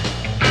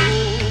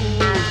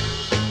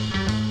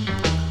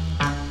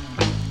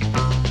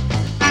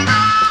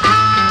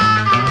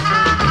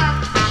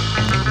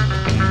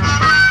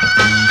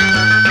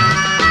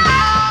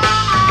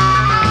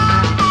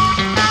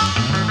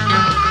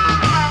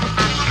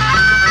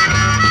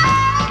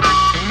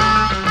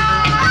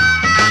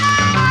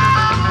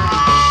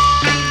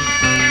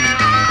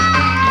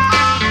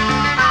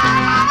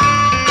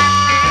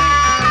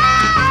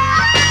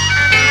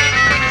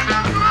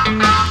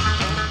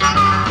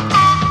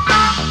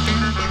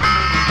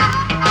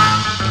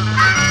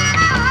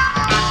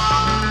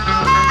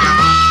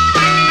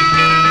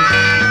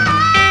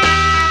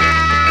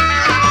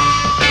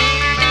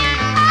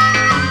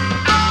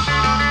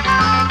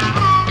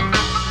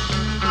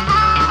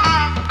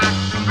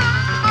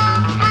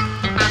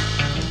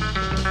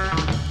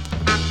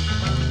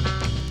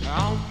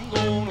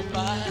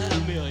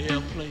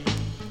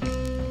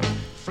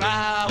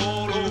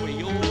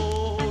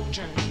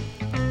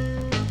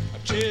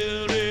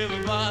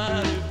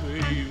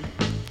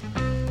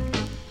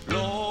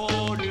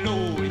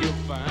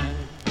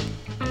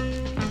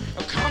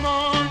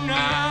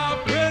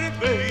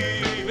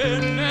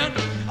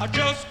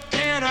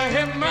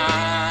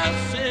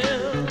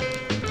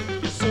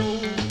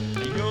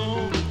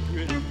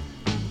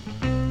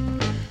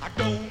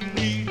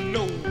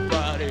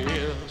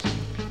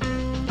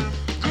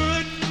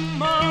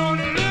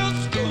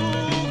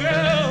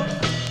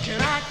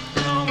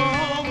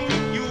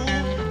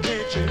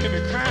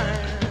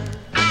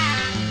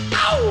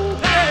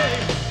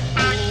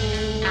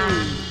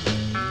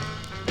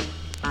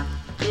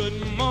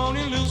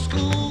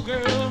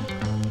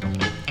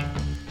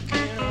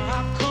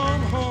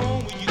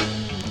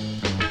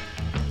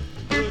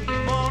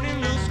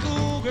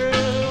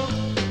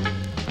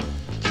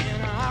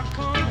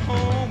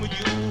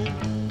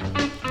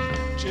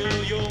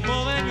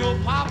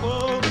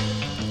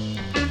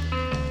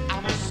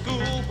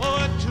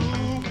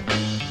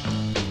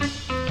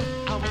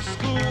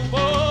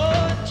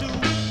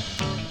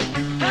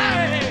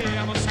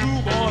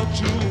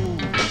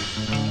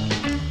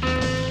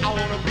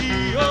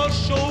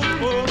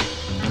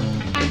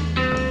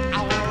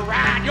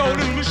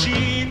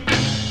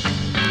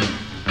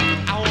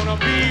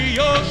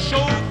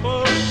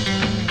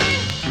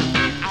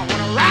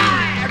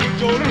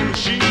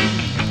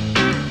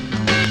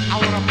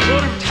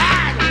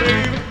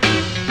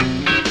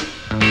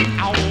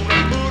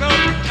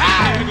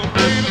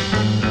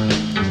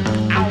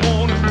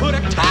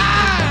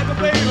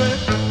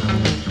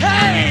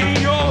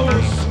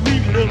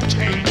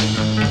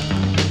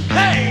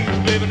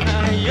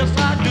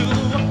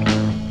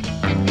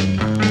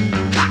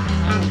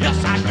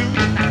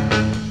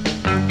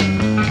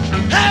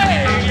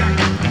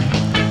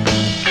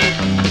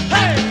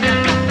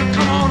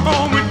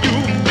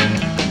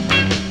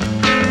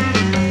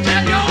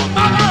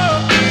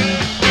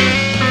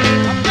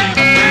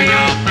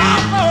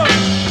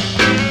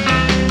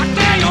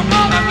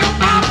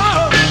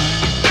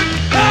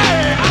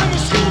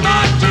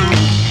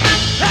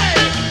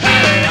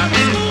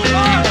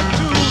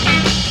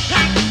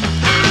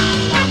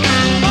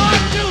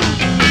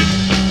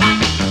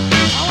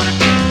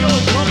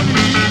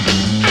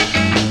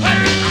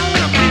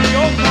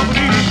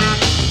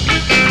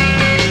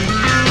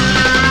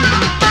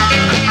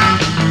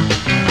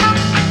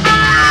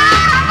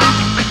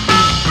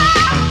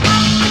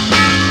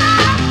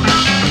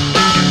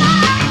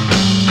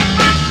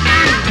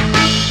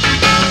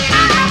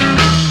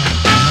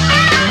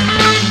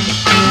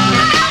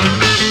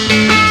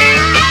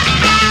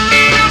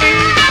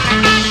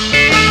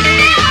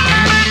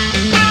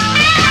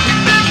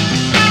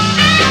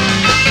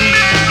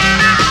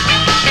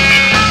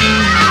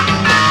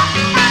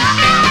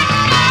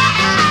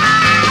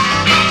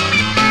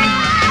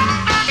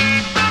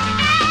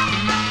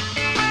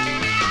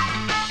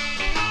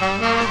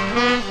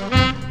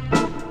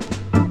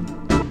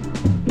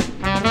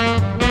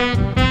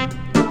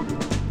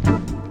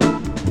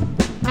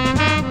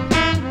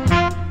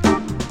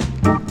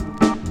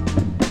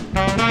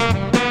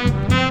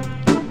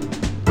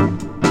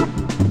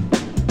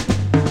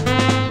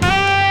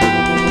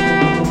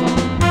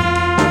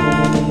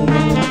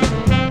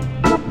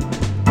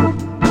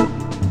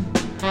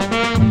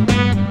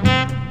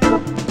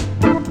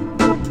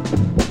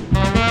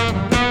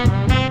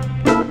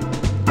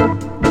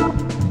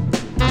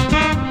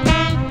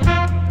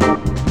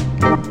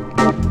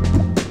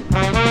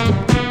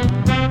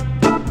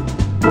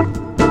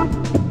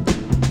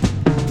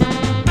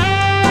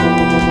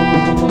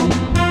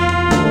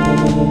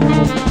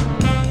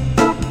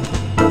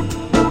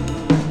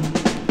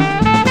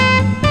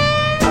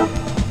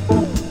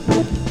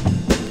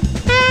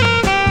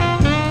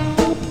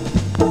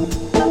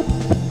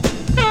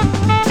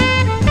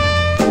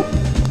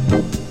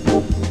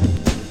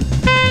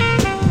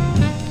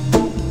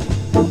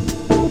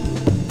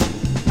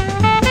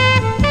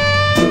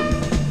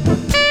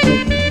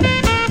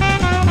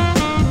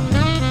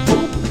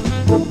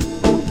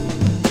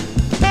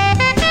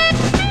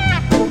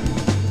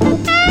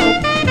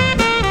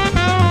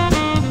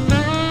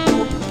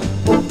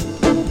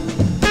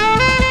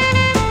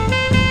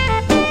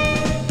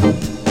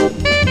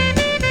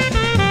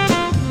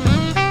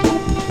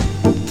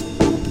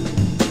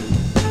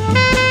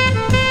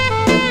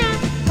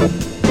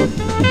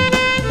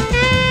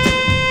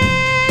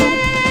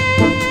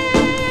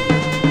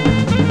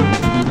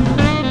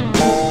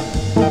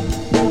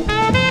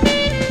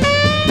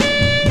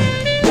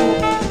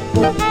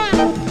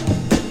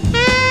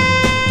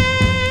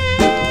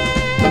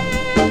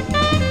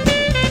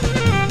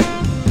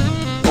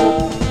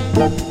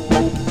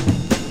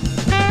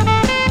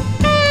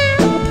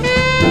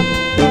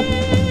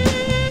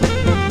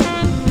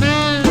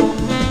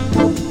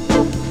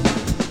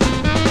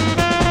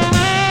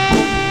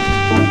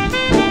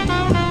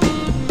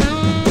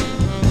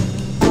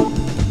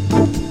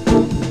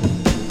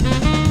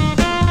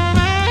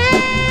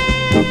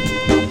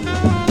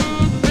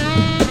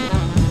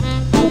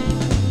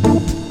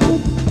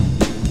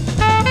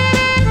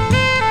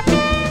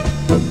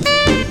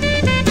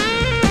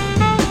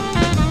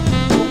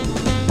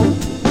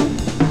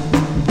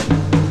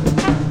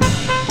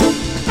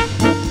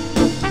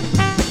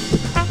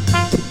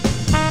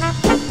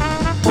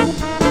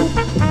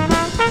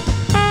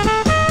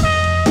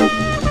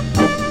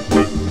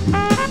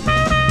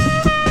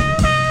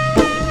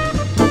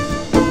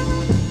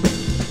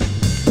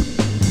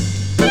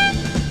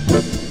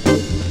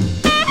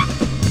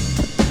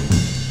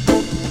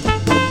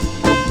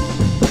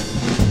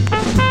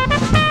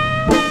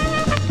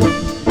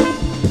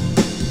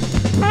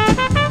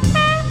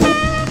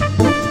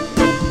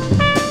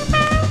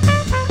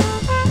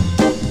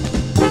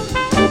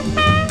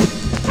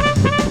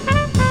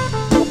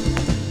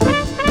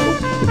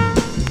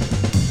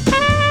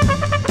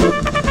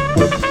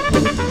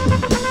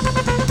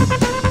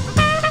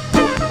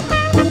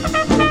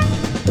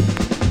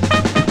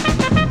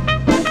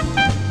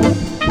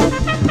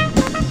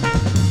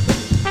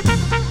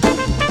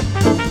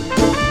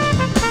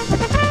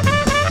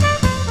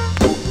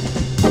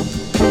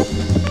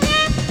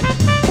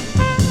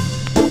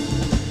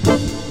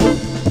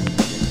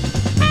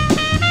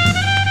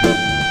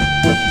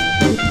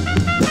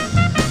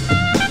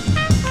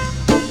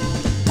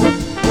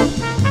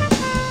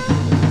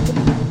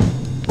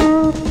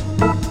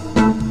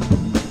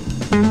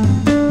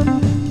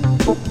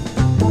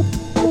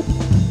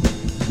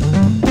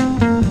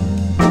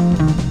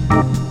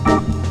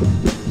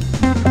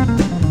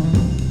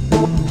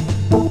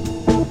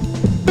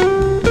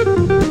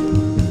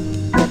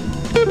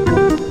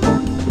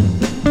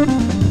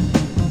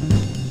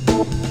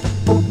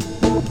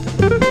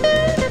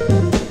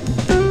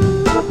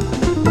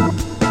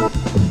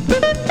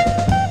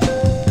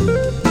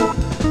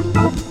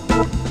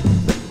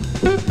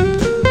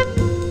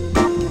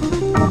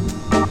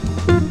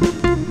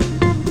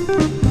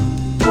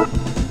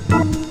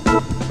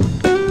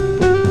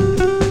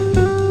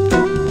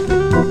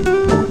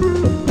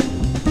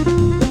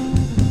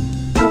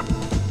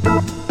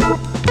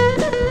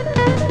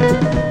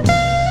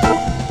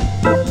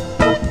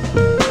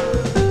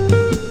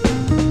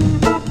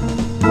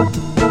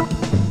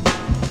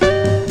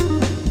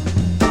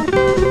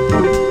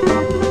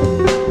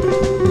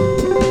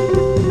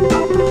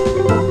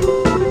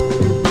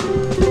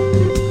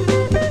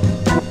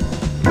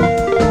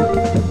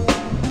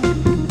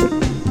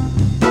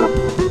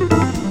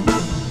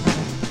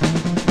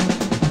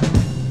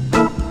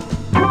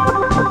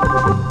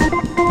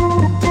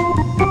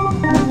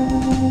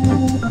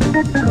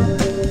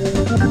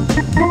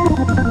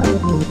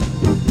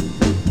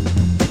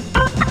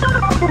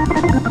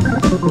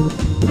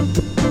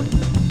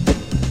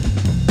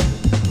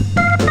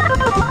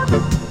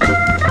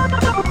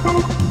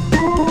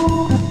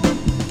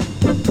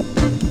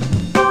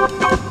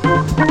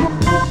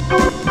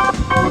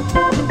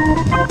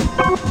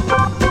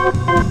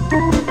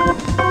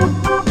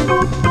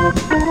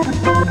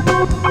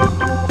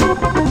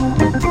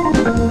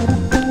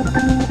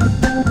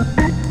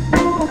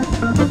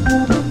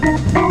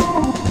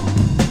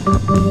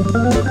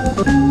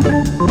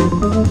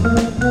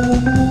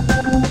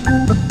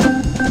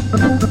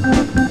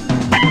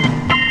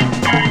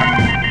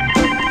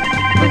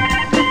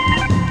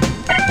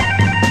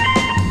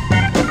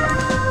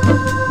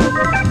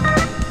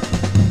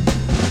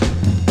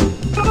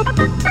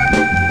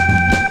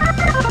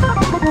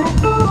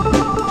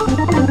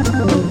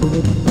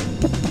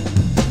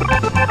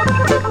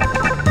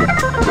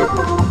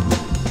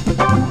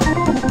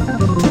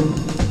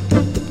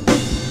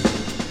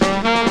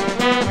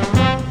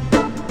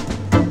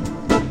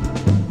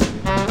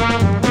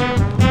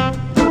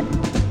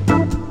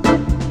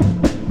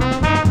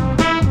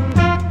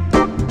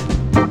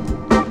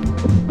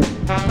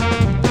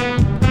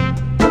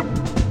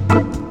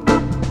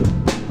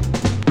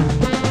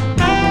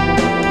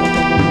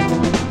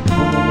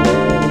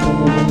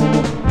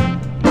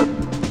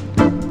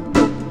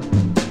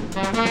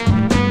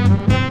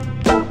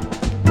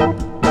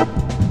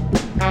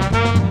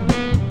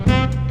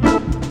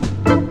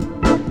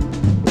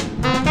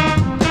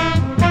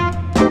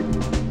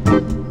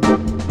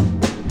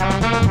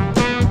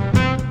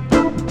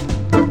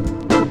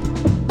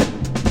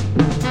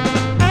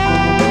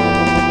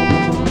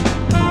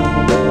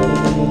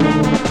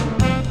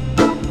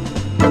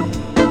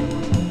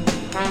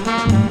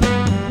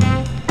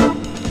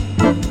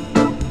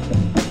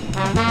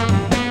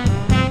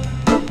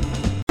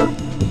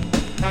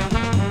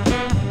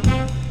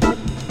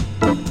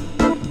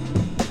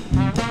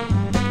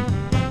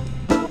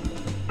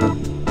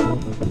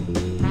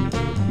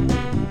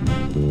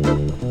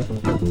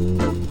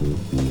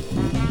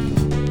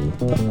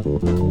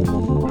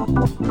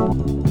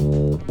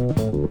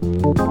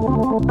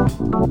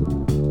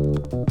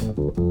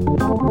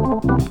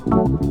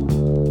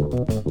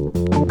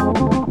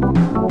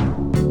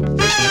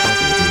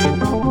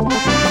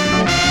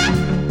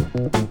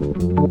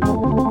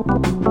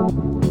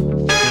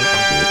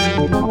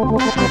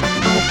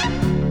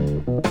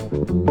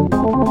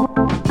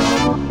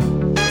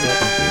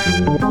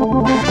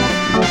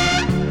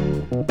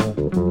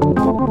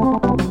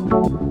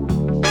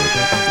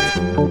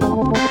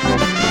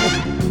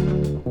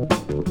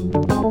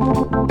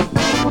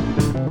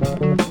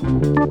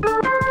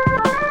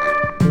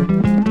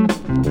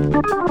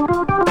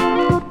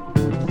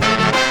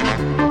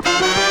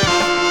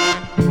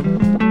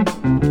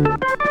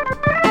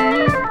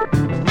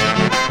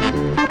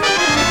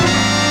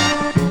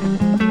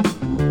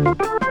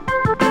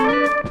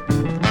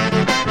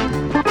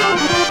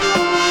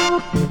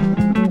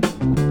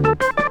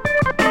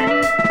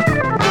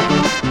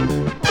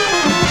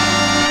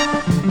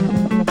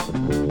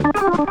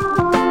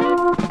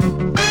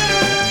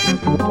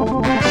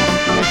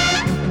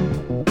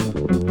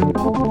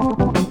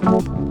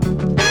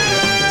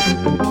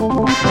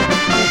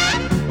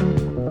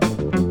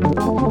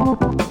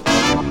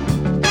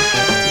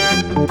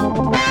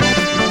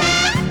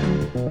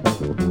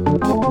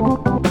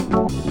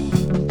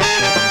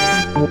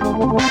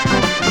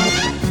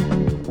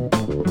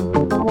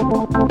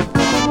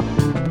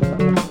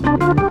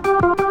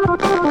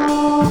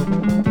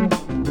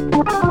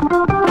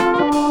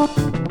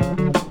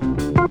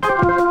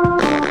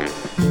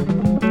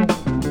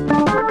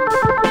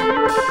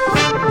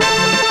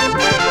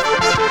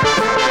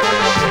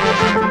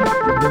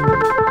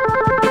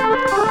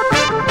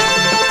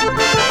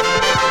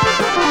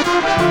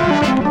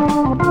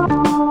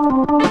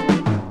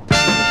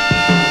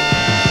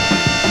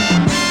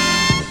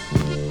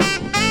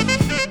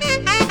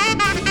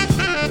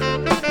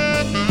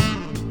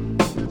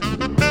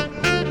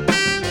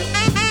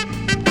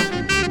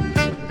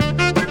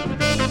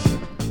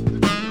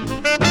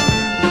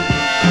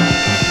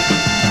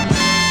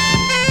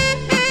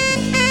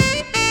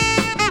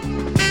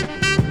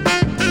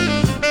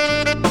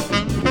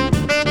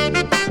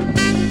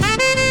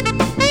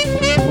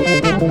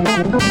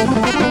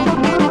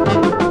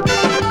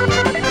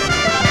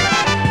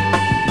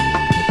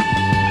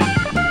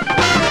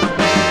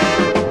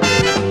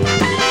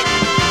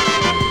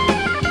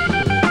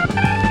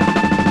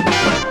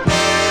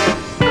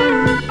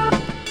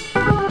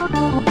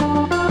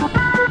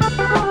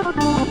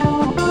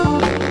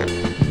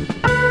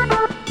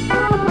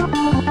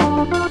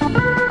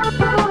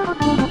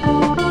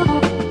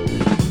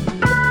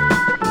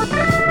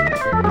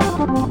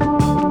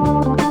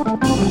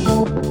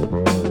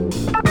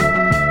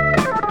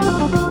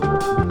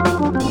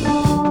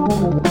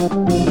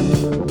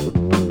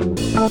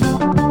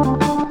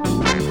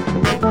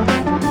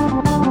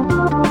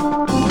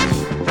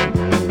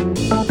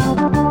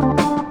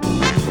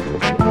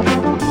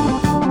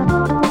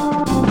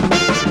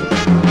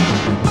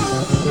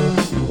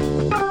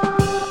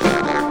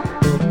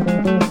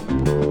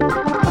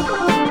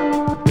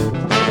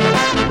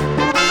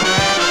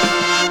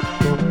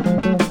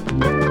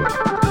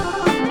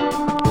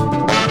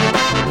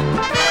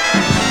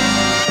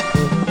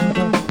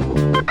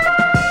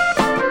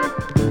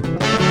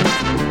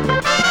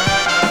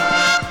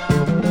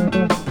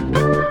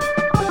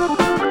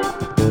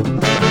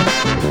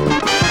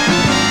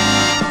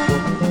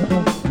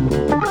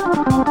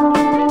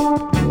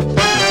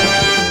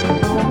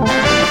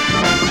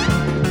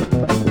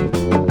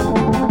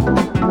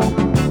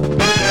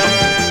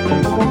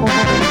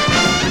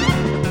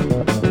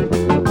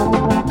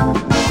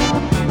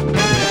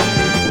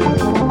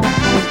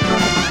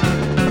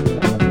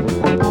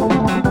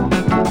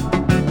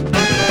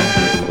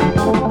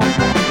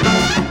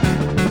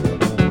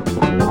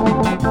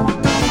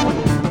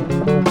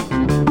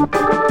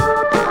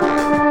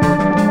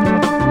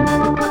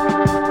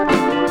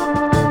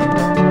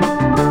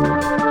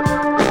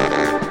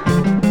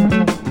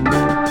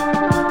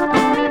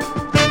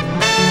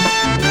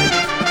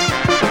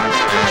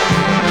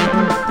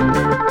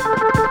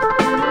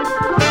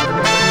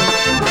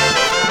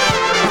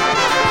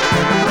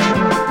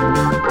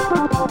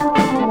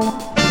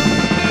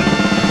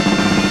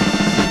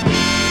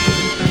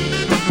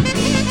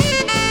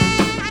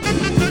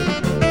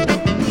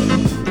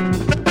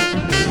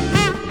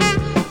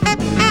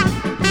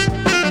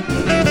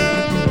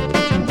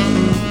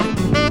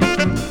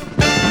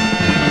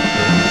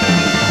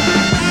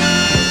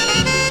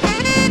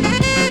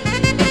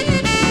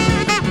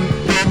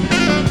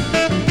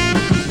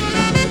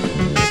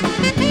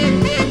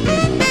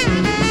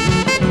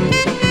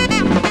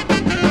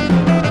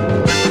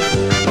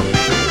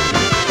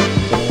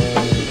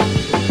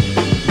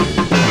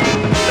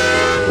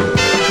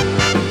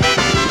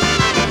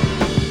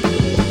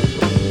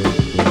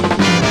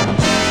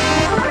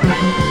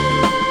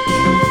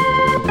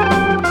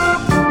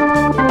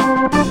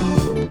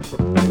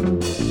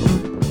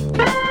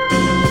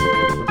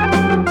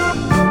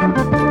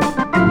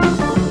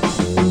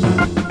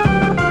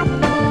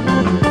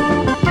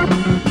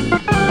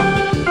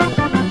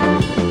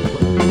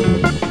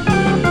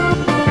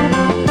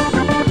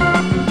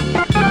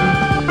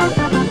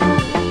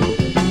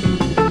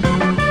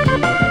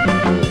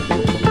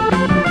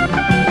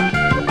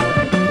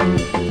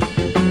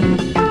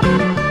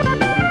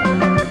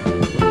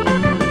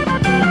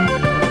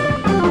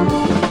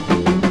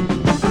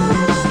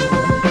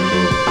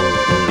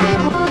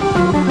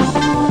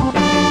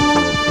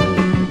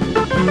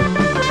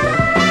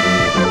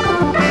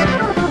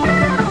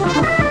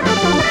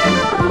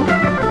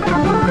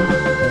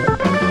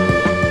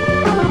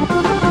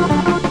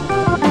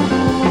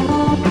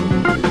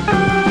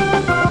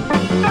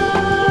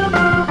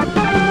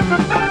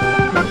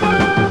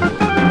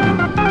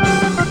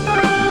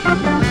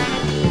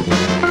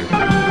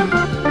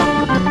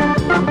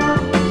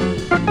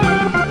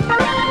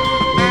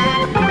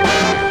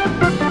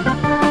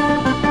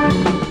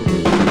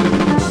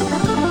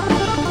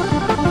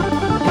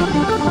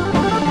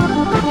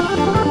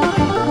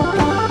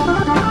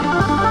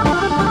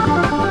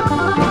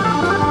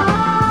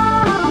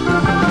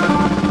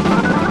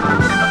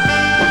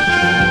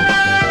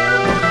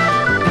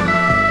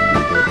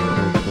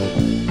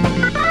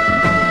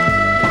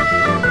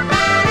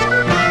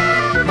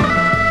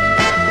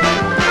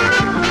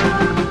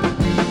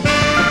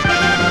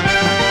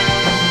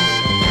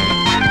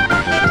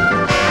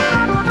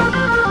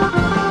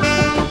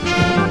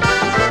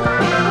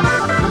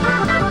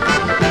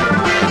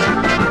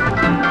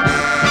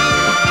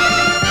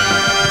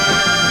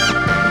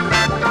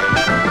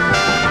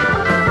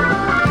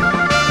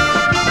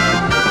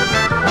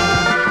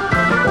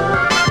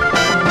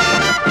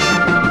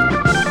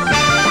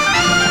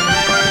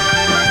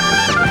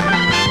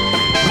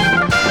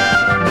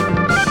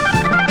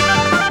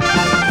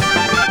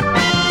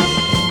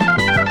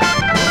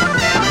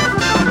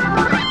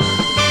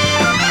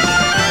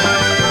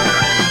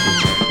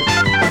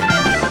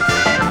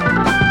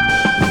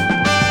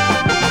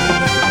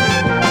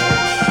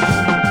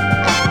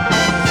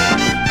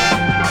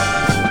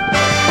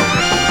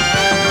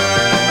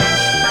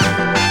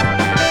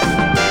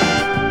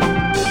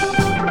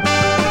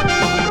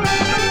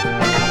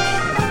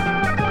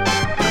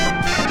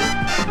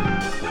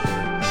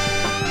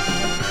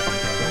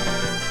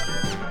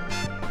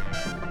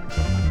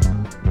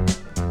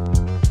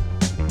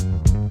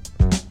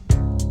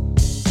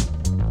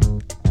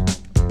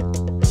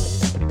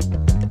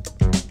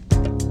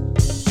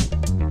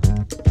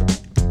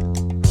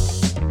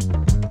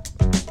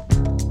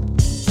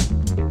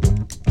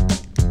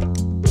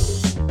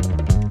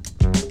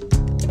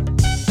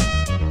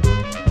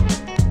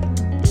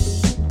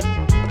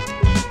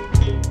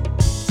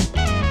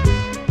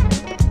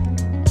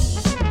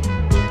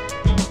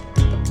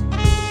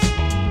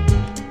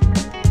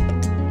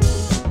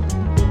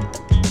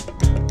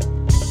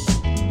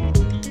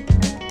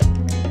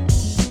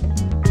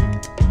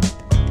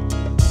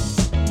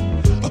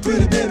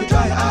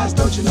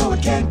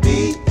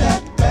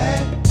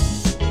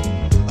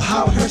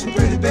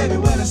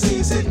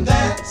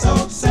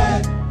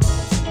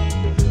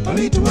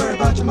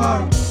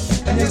 tomorrow,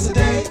 and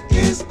yesterday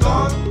is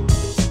gone.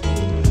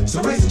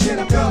 So raise the chin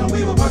up, girl, and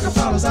we will work our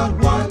problems out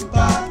one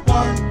by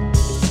one.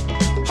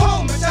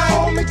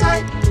 Hold me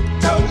tight,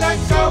 don't let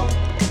go.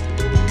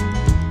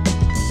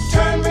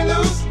 Turn me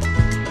loose,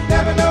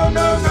 never no,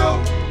 no,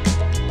 no.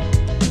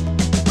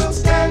 We'll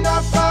stand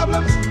our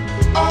problems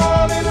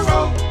all in a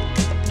row.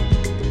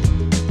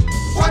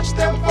 Watch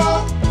them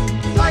fall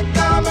like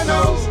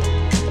dominoes,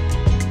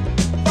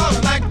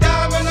 falling like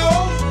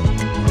dominoes.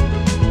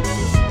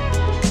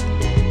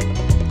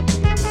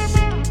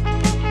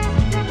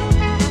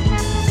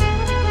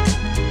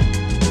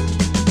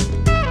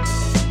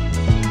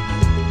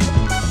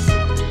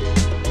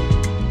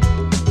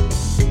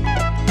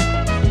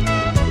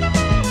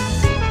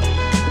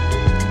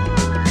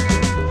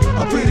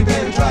 Pretty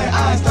baby, dry your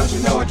eyes, don't you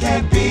know it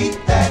can't be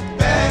that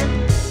bad?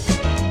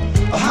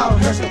 Oh, how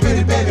it hurts me,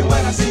 pretty baby,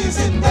 when I see you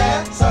sitting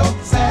there so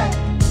sad.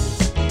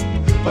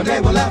 One day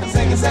we'll laugh and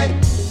sing and say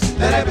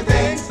that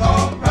everything's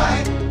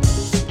alright.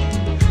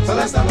 So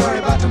let's not worry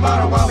about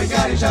tomorrow while we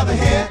got each other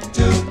here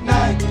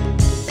tonight.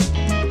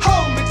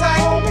 Hold me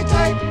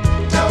tight,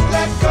 don't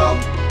let go.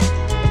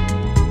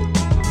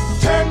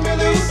 Turn me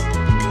loose,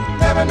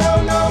 never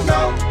no, no,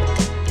 no.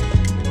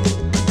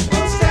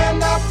 We'll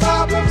stand our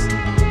problems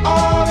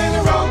all in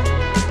a row.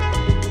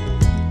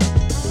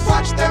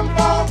 Watch them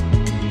fall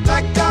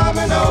like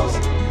dominoes,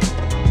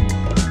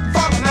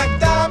 falling like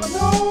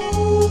dominoes.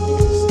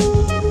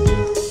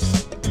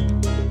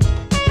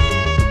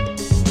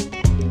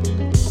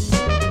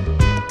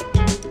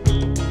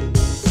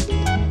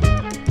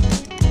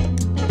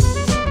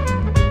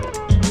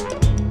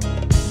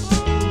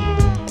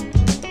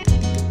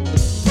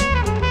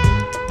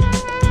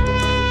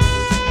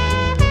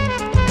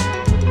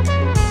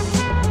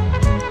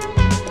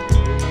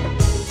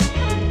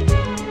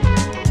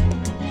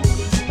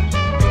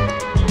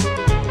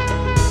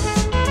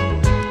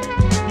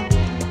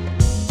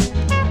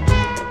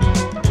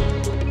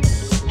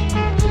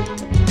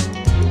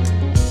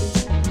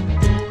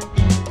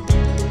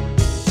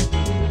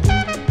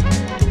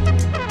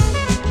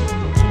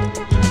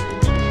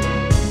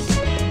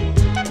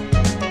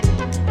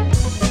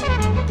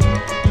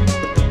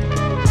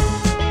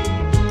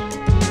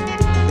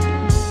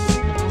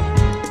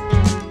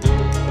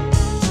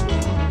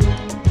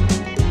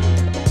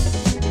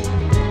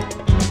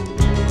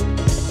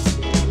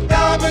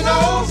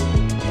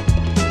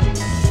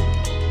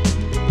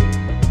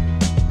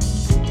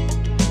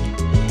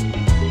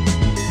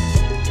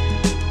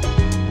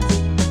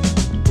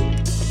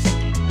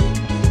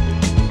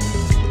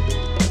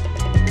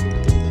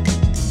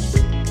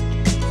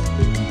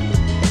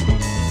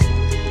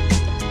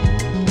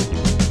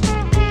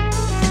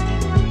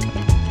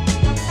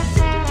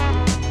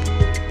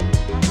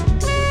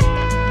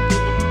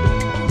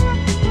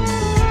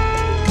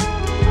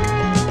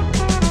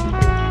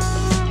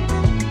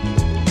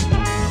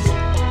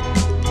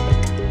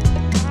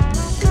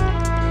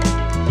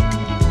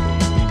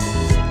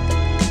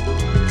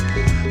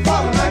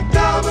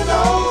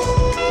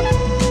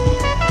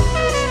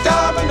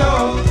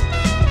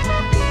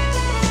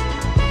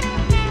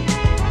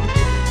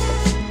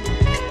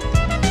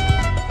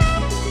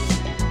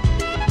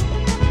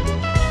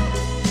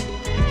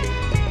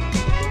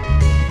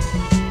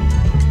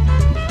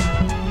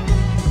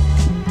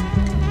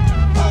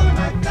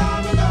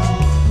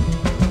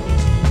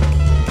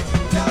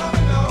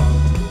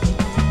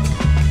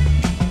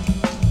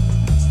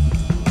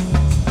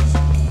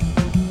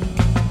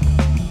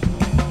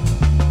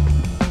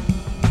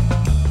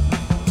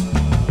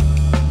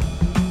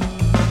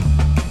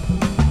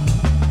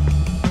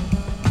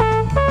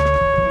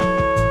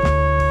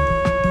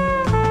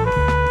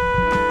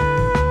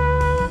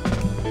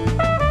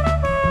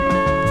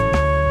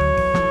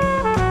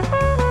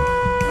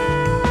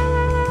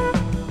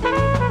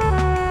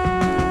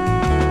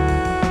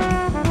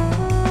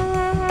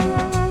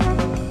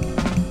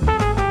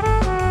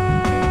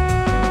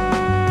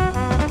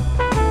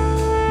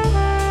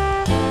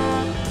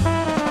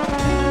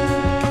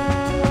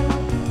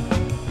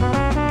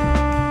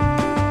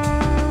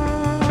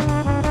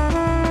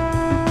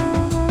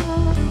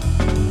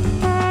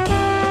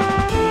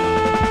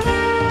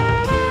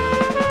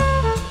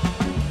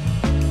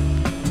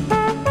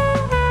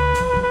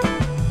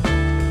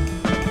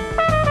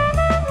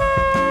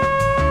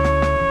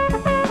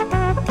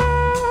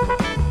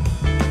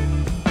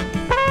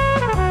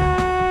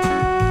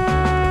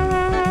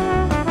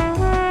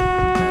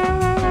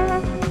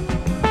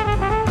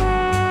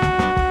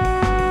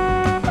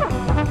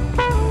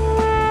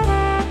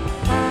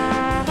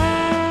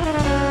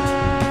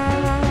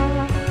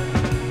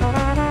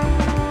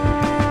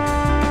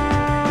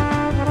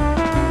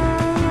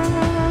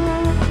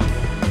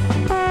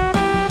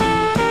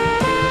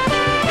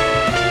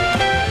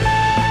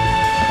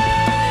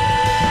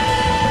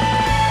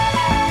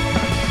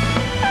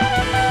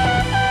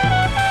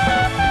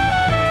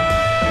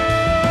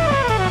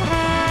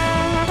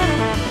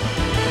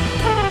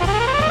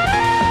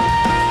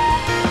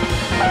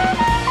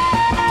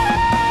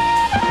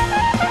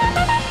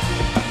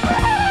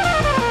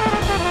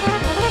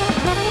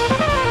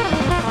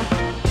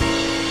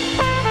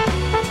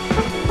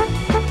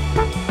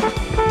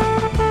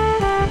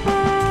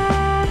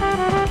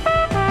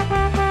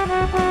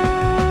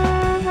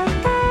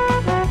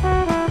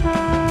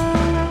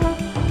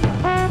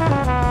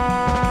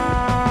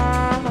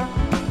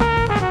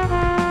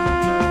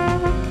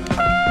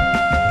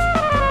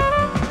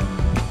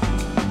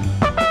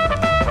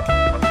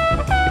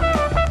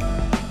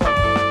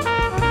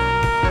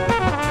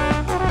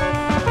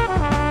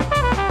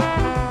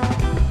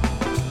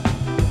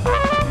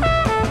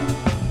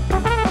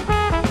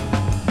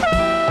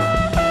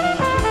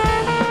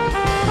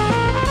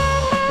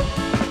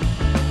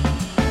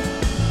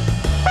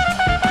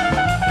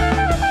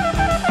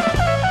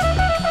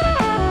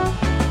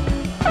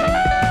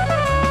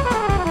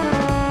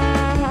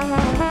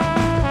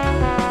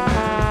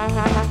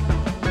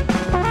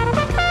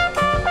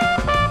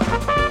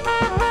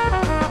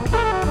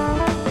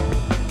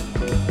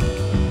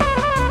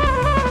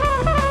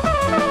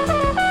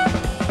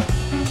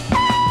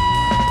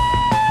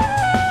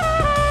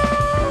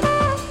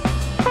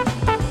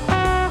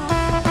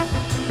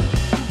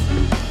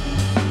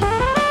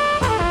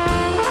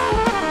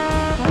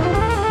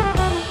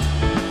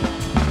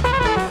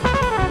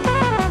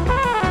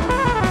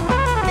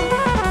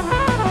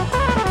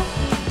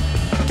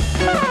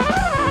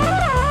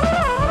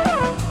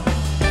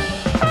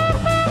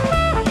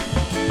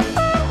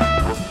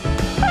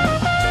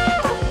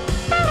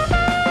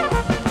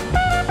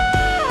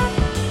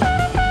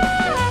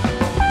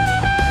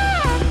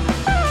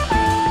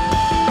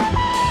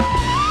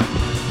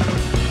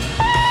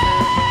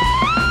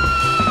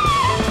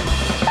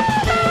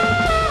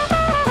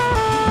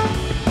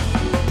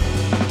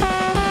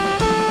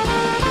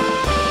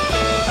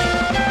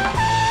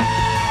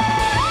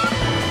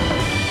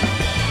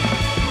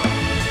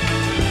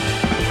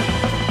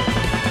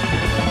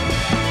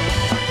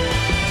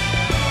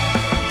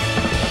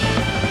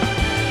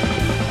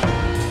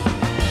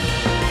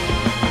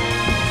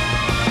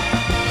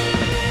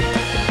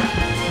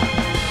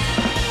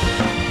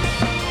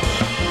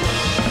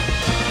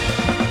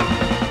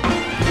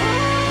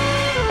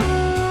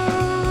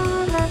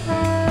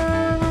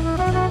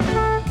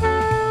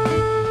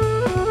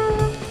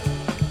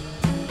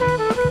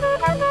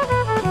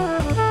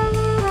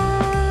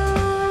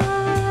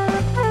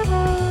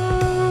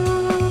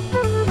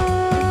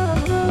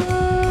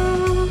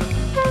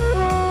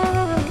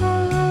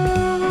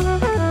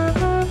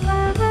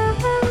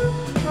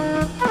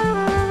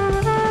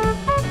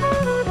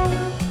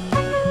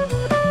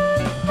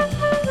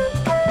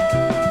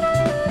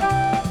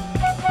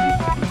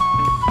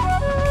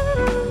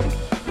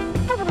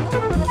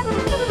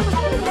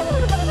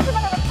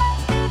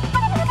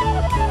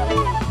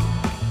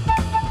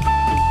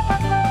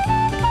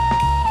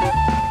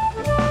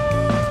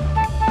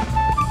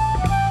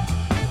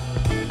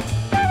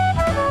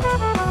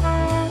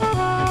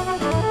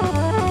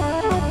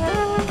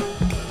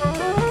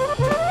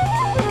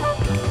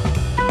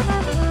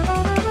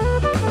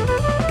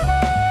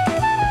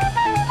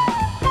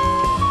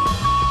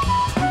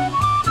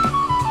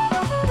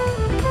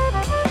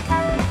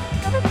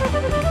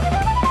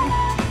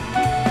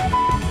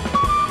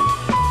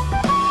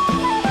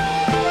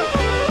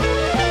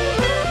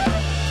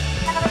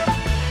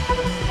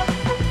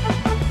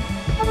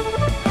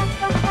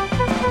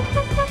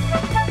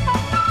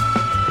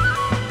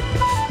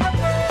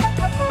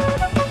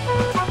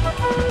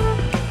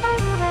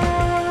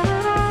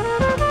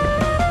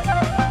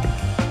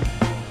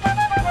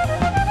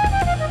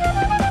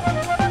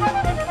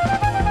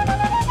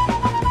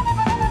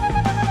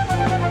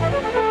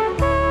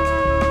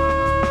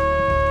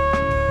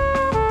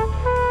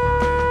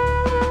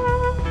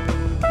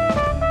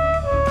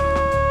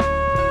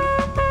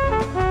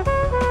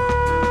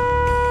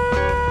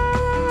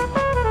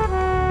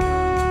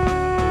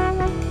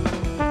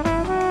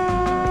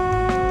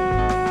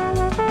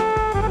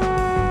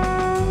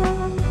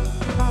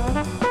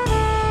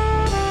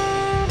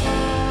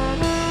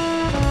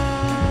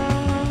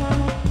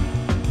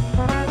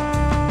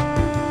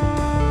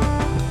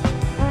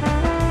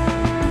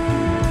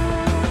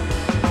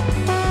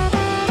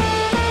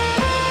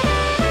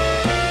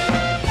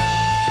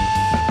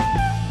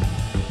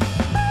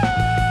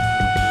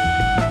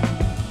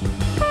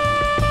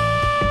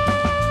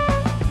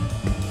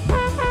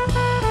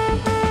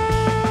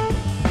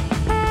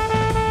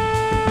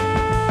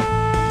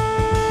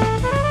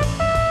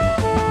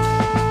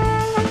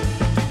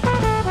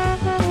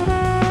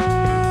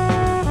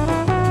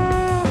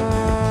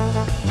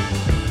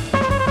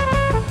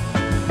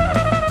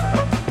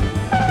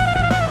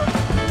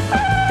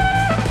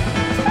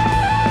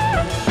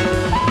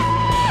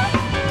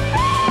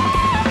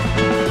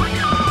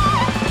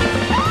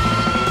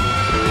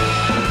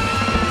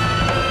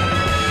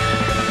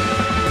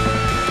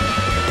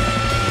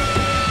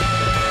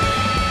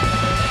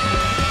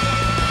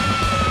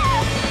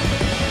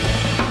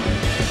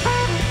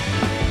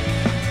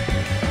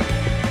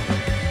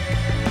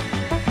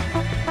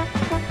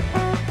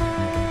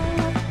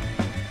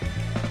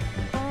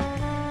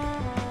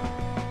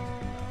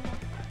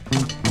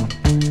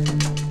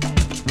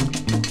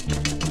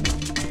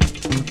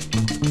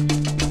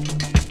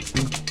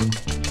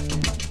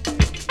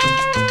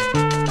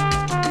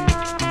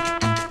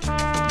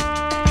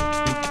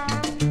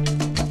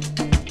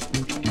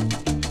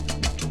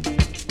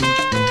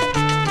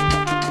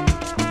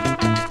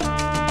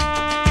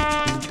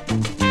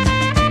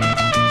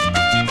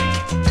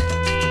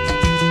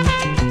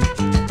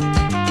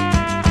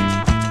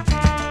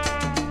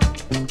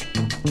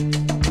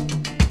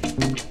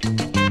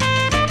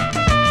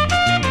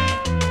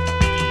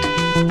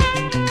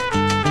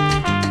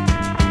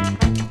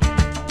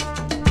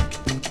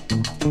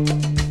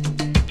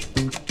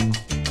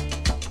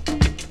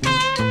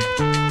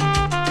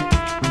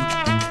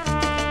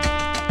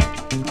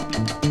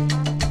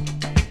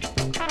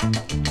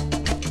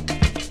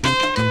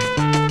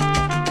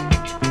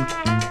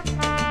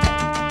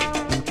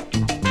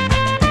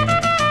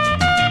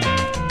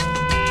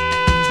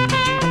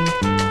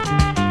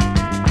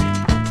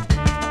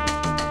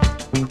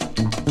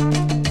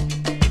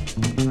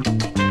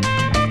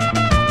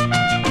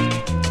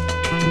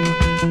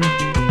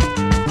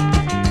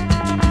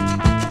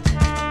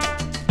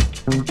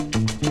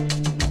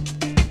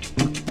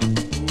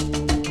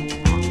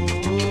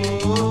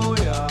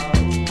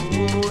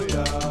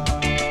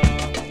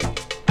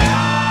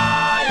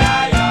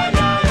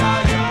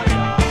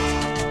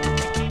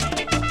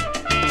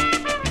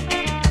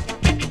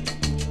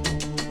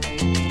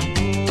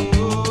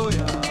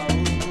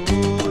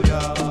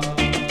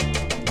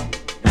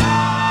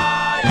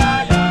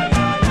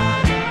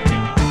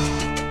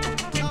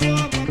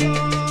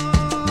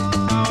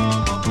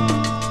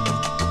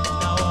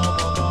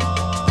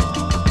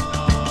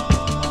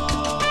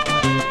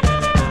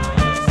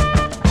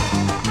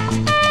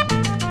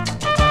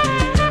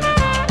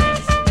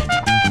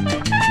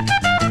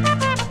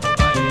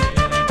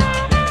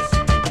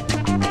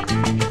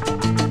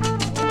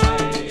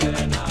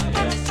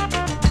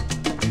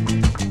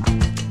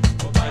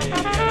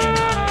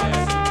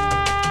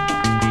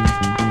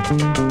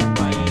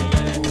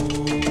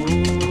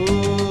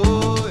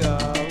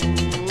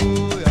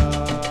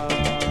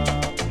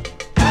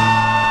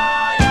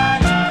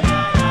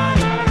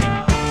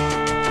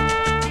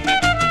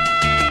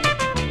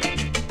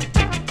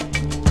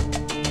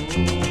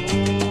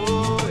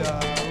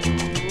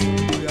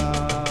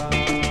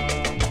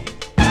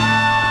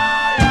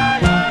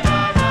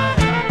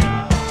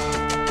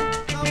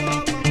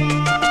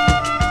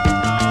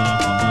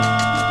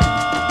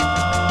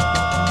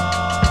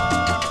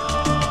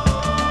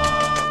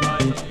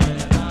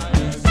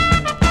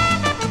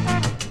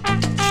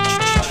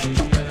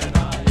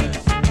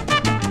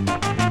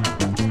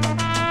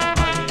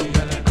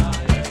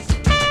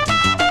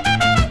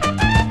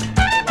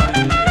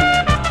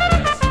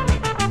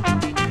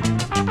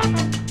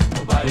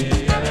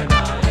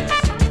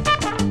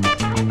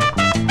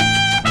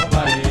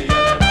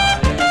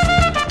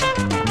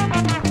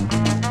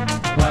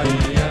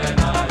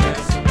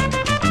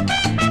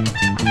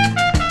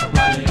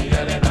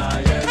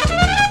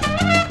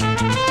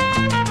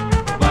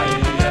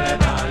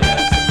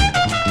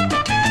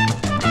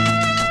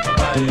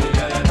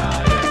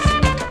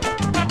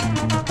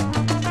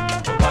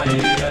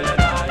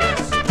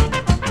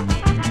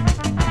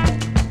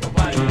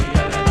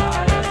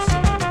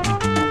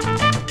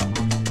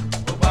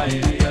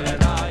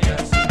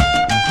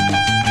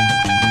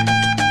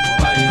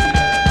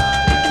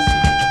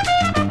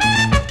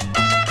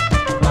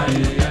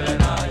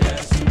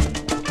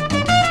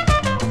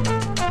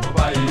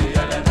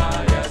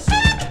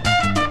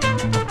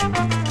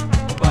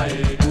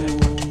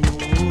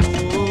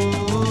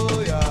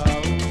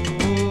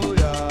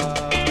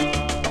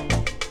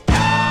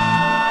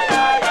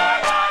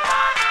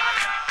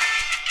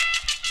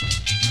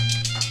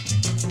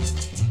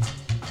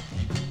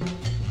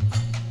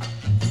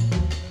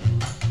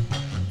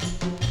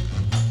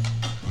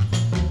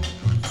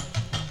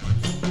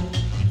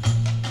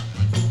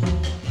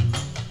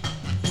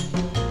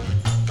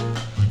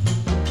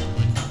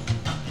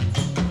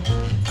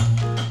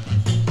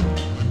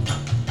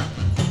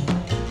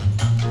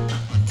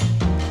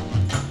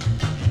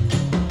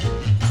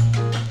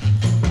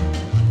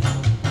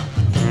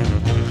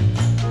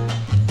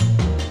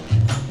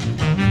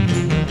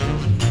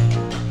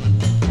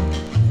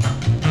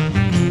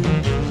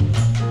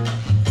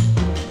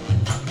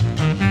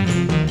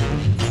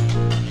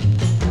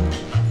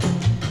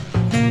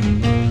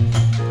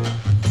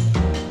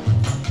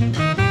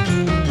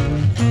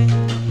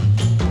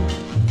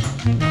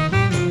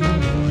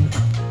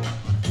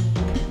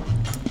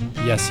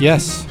 Yes,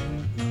 yes.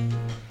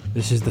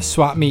 This is the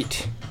Swap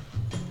Meet.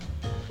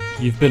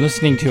 You've been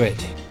listening to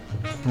it.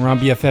 We're on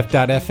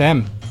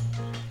BFF.FM.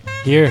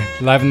 Here,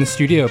 live in the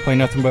studio, playing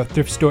nothing but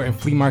thrift store and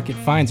flea market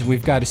finds. And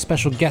we've got a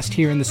special guest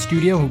here in the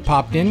studio who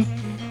popped in.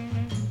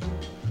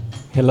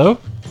 Hello?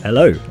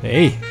 Hello.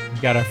 Hey, we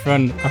got our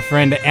friend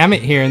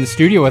Amit here in the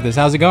studio with us.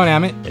 How's it going,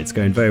 Amit? It's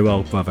going very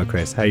well, brother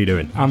Chris. How you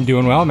doing? I'm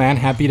doing well, man.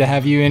 Happy to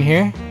have you in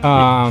here.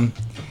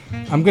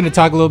 I'm going to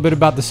talk a little bit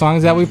about the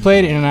songs that we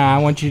played, and I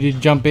want you to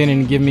jump in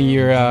and give me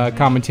your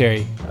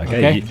commentary.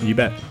 Okay? You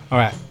bet. All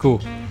right,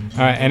 cool. All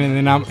right,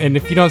 and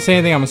if you don't say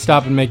anything, I'm going to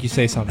stop and make you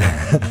say something.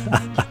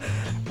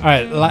 All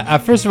right,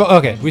 first of all,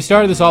 okay, we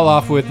started this all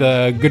off with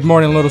Good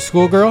Morning Little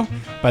Schoolgirl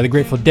by the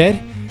Grateful Dead.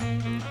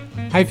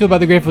 How you feel about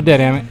the Grateful Dead,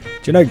 Amit?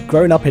 Do you know,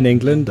 growing up in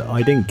England,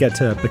 I didn't get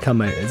to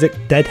become is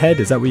it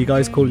Deadhead? Is that what you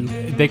guys call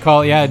it? They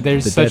call it, yeah,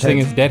 there's such thing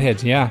as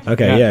Deadheads, yeah.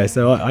 Okay, yeah,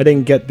 so I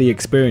didn't get the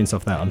experience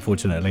of that,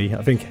 unfortunately.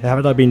 I think,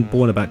 had I been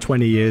born about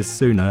 20 years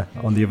sooner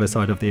on the other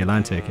side of the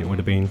Atlantic, it would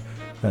have been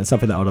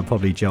something that I would have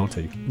probably gelled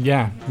to.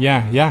 Yeah.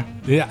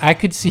 I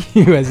could see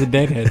you as a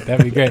Deadhead.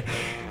 That'd be great.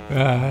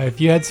 If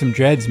you had some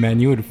dreads, man,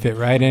 you would fit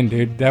right in,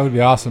 dude. That would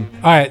be awesome.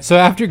 All right, so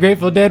after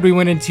Grateful Dead, we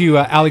went into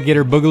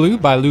Alligator Boogaloo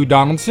by Lou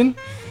Donaldson.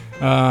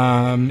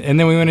 And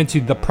then we went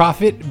into The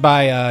Prophet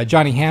by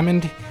Johnny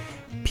Hammond.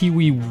 Pee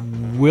Wee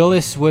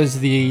Willis was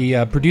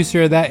the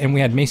producer of that, and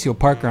we had Maceo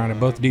Parker on it.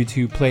 Both dudes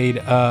who played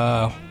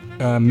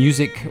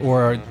music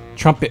or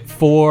trumpet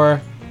for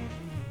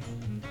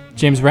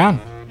James Brown.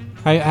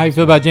 How you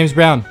feel about James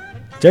Brown?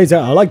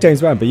 I like James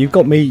Brown, but you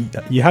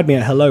had me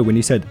at hello when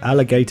you said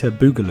Alligator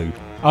Boogaloo.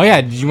 Oh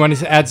yeah, did you want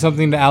to add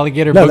something to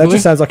Alligator Boogaloo? No, that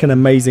just sounds like an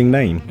amazing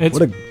name.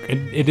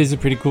 It is a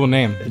pretty cool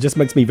name. It just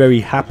makes me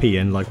very happy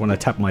and like want to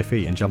tap my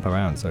feet and jump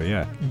around, so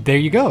yeah. There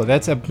you go.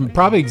 That's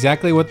probably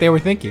exactly what they were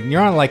thinking.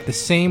 You're on like the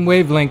same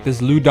wavelength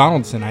as Lou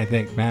Donaldson, I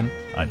think, man.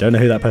 I don't know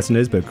who that person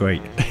is, but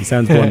great. He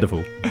sounds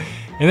wonderful.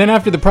 And then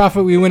after The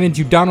Prophet, we went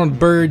into Donald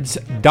Byrd's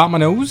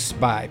Dominoes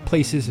by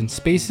Places and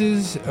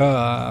Spaces,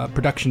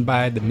 production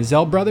by the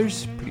Mizell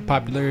Brothers, pretty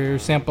popular,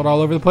 sampled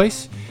all over the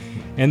place.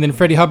 And then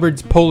Freddie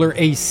Hubbard's Polar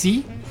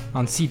AC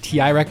on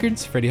CTI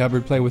Records. Freddie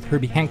Hubbard played with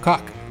Herbie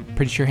Hancock.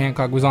 Pretty sure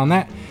Hancock was on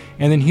that.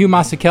 And then Hugh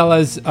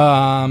Masekela's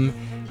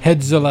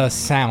Hedzala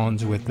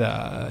Sounds with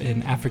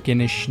an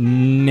Africanish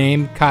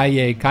name,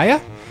 Kaye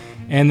Kaya.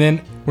 And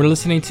then we're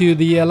listening to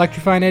the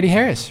Electrifying Eddie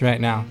Harris right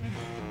now.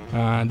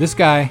 This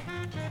guy,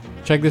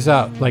 check this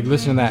out. Like,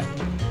 listen to that.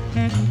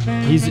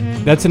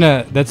 That's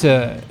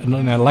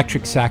an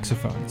electric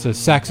saxophone. It's a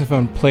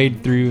saxophone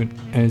played through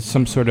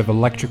some sort of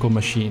electrical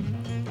machine.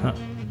 Huh.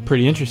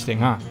 Pretty interesting,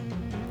 huh?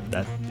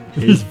 That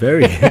is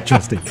very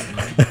interesting.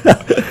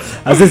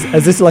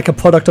 Is this like a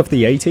product of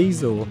the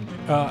 80s or?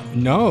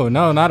 No,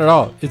 not at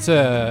all. It's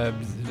a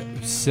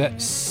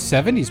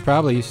 70s,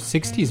 probably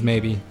 60s,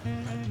 maybe.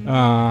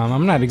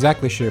 I'm not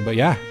exactly sure, but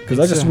yeah. Because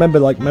I just remember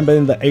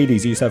in the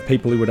 80s, you used to have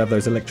people who would have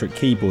those electric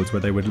keyboards where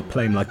they would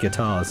play them like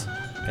guitars.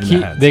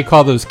 They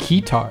call those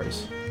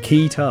keytars.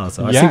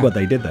 Keytars. I see what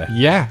they did there.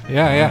 Yeah.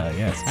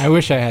 Yes. I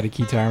wish I had a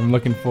keytar. I'm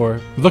looking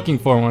for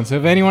one. So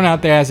if anyone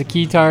out there has a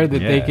keytar that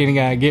they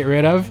can get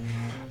rid of,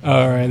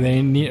 or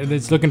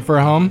that's looking for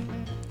a home,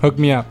 hook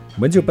me up.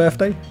 When's your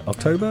birthday?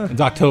 October? It's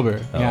October.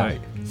 Yeah.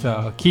 Right.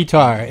 So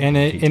keytar,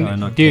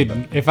 and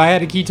dude, if I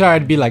had a keytar,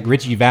 I'd be like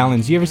Richie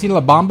Valens. You ever seen La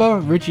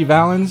Bamba? Richie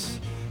Valens?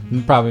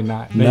 Probably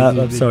not.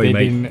 I'm sorry,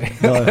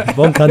 mate. No,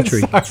 wrong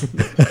country.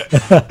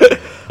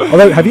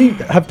 Although,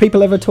 have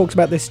people ever talked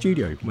about this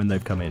studio when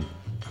they've come in?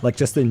 Like,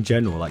 just in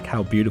general, like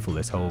how beautiful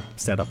this whole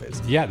setup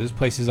is. Yeah, this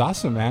place is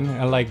awesome, man.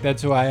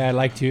 That's why I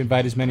like to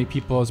invite as many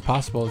people as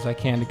possible as I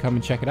can to come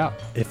and check it out.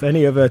 If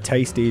any other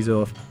tasties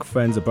or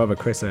friends of Brother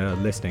Chris are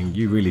listening,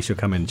 you really should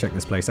come in and check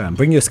this place out. And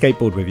bring your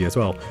skateboard with you as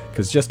well,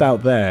 because just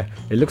out there,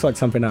 it looks like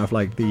something out of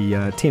like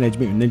the Teenage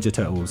Mutant Ninja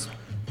Turtles.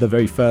 The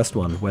very first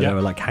one where they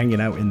were like hanging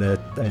out in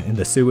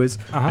the sewers,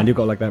 and you've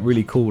got like that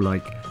really cool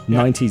like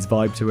 90s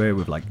vibe to it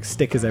with like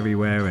stickers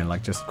everywhere and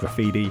like just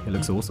graffiti. It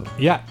looks awesome.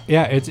 Yeah,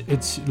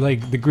 it's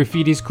like the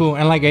graffiti's cool,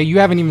 and like you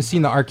haven't even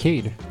seen the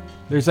arcade.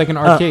 There's like an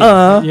arcade.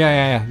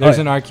 Yeah. There's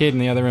an arcade in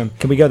the other room.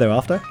 Can we go there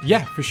after?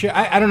 Yeah, for sure.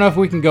 I don't know if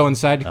we can go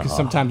inside because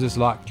sometimes it's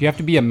locked. You have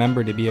to be a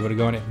member to be able to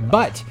go in it.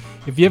 But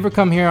if you ever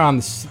come here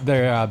on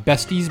their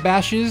Besties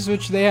Bashes,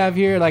 which they have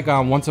here like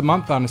once a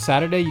month on a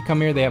Saturday, you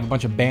come here, they have a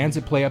bunch of bands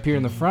that play up here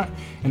in the front,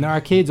 and the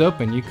arcade's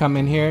open. You come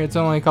in here, it's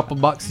only a couple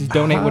bucks. You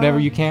donate whatever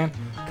you can.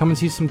 Come and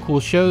see some cool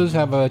shows,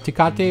 have a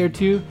Tecate or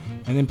two,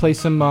 and then play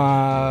some,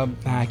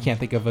 I can't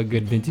think of a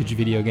good vintage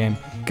video game.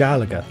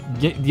 Galaga.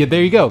 Yeah,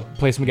 there you go.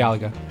 Play some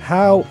Galaga.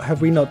 How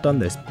have we not done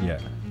this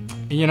yet?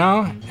 You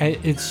know, I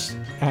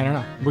don't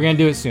know. We're going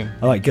to do it soon.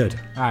 All right, good.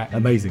 All right.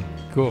 Amazing.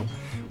 Cool.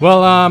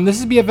 Well, this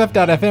is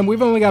BFF.FM.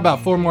 We've only got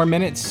about 4 more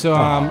minutes, so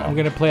I'm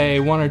going to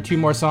play 1 or 2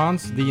 more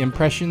songs, The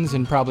Impressions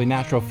and probably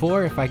Natural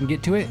 4 if I can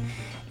get to it.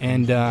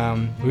 And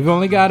we've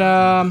only got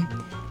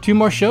 2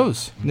 more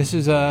shows. This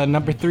is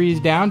number 3 is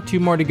down, 2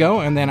 more to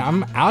go, and then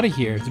I'm out of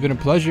here. It's been a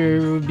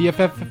pleasure with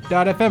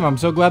BFF.FM. I'm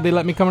so glad they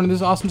let me come into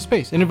this awesome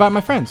space and invite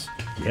my friends.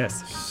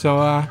 Yes.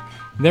 So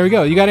There we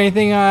go. You got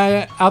anything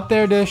out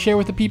there to share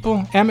with the people,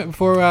 Amit,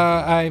 before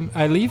I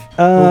leave?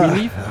 Before we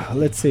leave?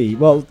 Let's see.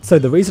 Well, so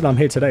the reason I'm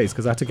here today is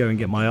because I had to go and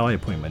get my eye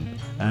appointment.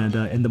 And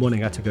in the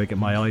morning I had to go get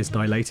my eyes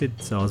dilated.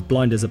 So I was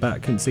blind as a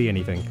bat, couldn't see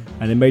anything.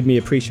 And it made me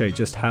appreciate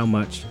just how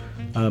much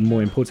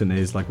more important it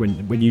is, like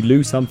when you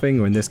lose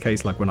something, or in this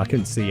case, like when I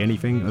couldn't see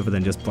anything other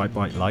than just bright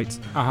lights.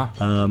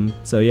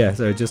 So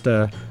just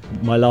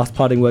my last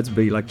parting words would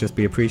be like, just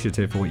be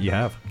appreciative for what you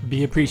have.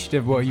 Be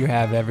appreciative of what you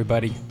have,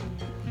 everybody.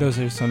 Those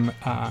are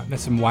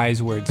that's some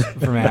wise words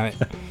from Amit.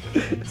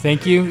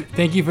 Thank you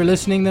for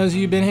listening, those of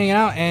you who've been hanging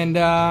out, and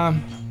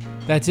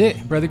that's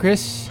it. Brother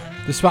Chris,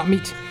 the Swap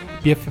Meet,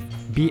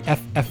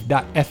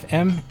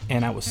 BFF.FM,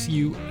 and I will see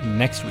you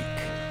next week.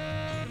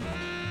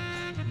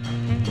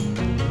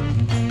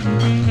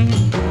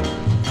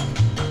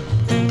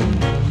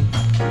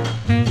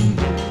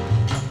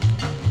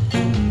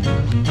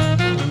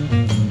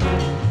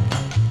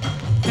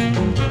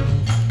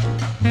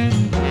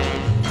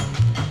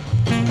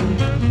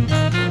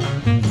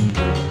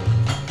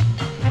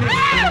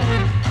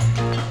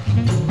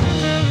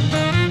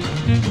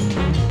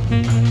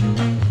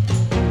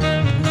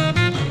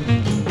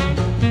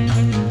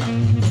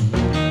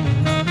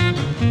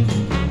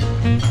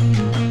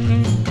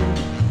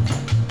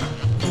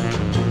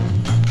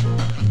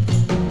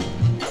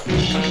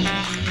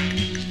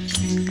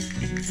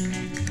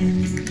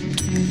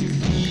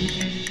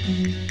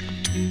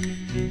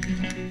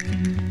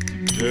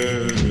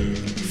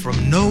 From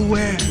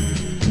nowhere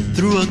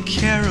through a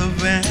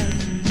caravan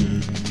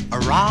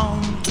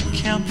around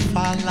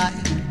campfire light,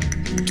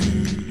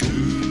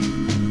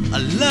 a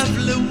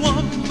lovely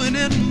woman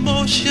in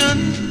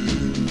motion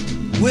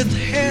with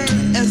hair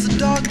as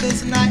dark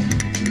as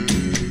night.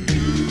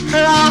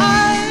 Her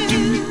eyes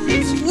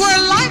were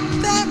like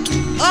that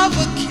of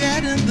a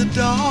cat in the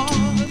dark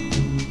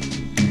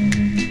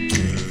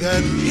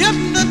that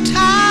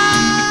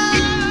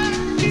hypnotized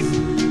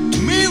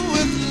me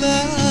with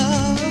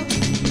love.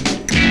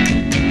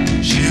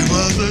 She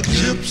was a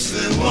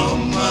gypsy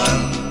woman.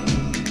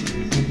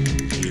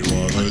 She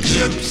was a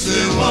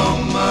gypsy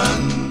woman.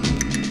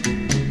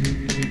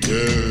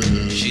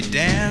 Yeah. She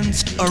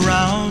danced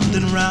around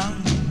and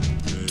round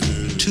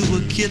to a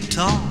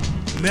guitar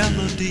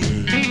melody.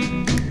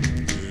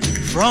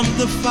 From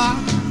the fire,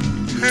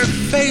 her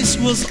face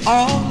was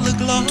all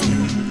aglow.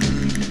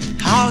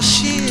 How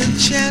she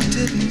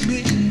enchanted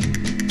me.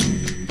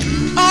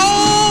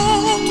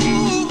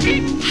 Oh,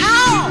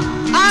 how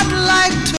I'd like to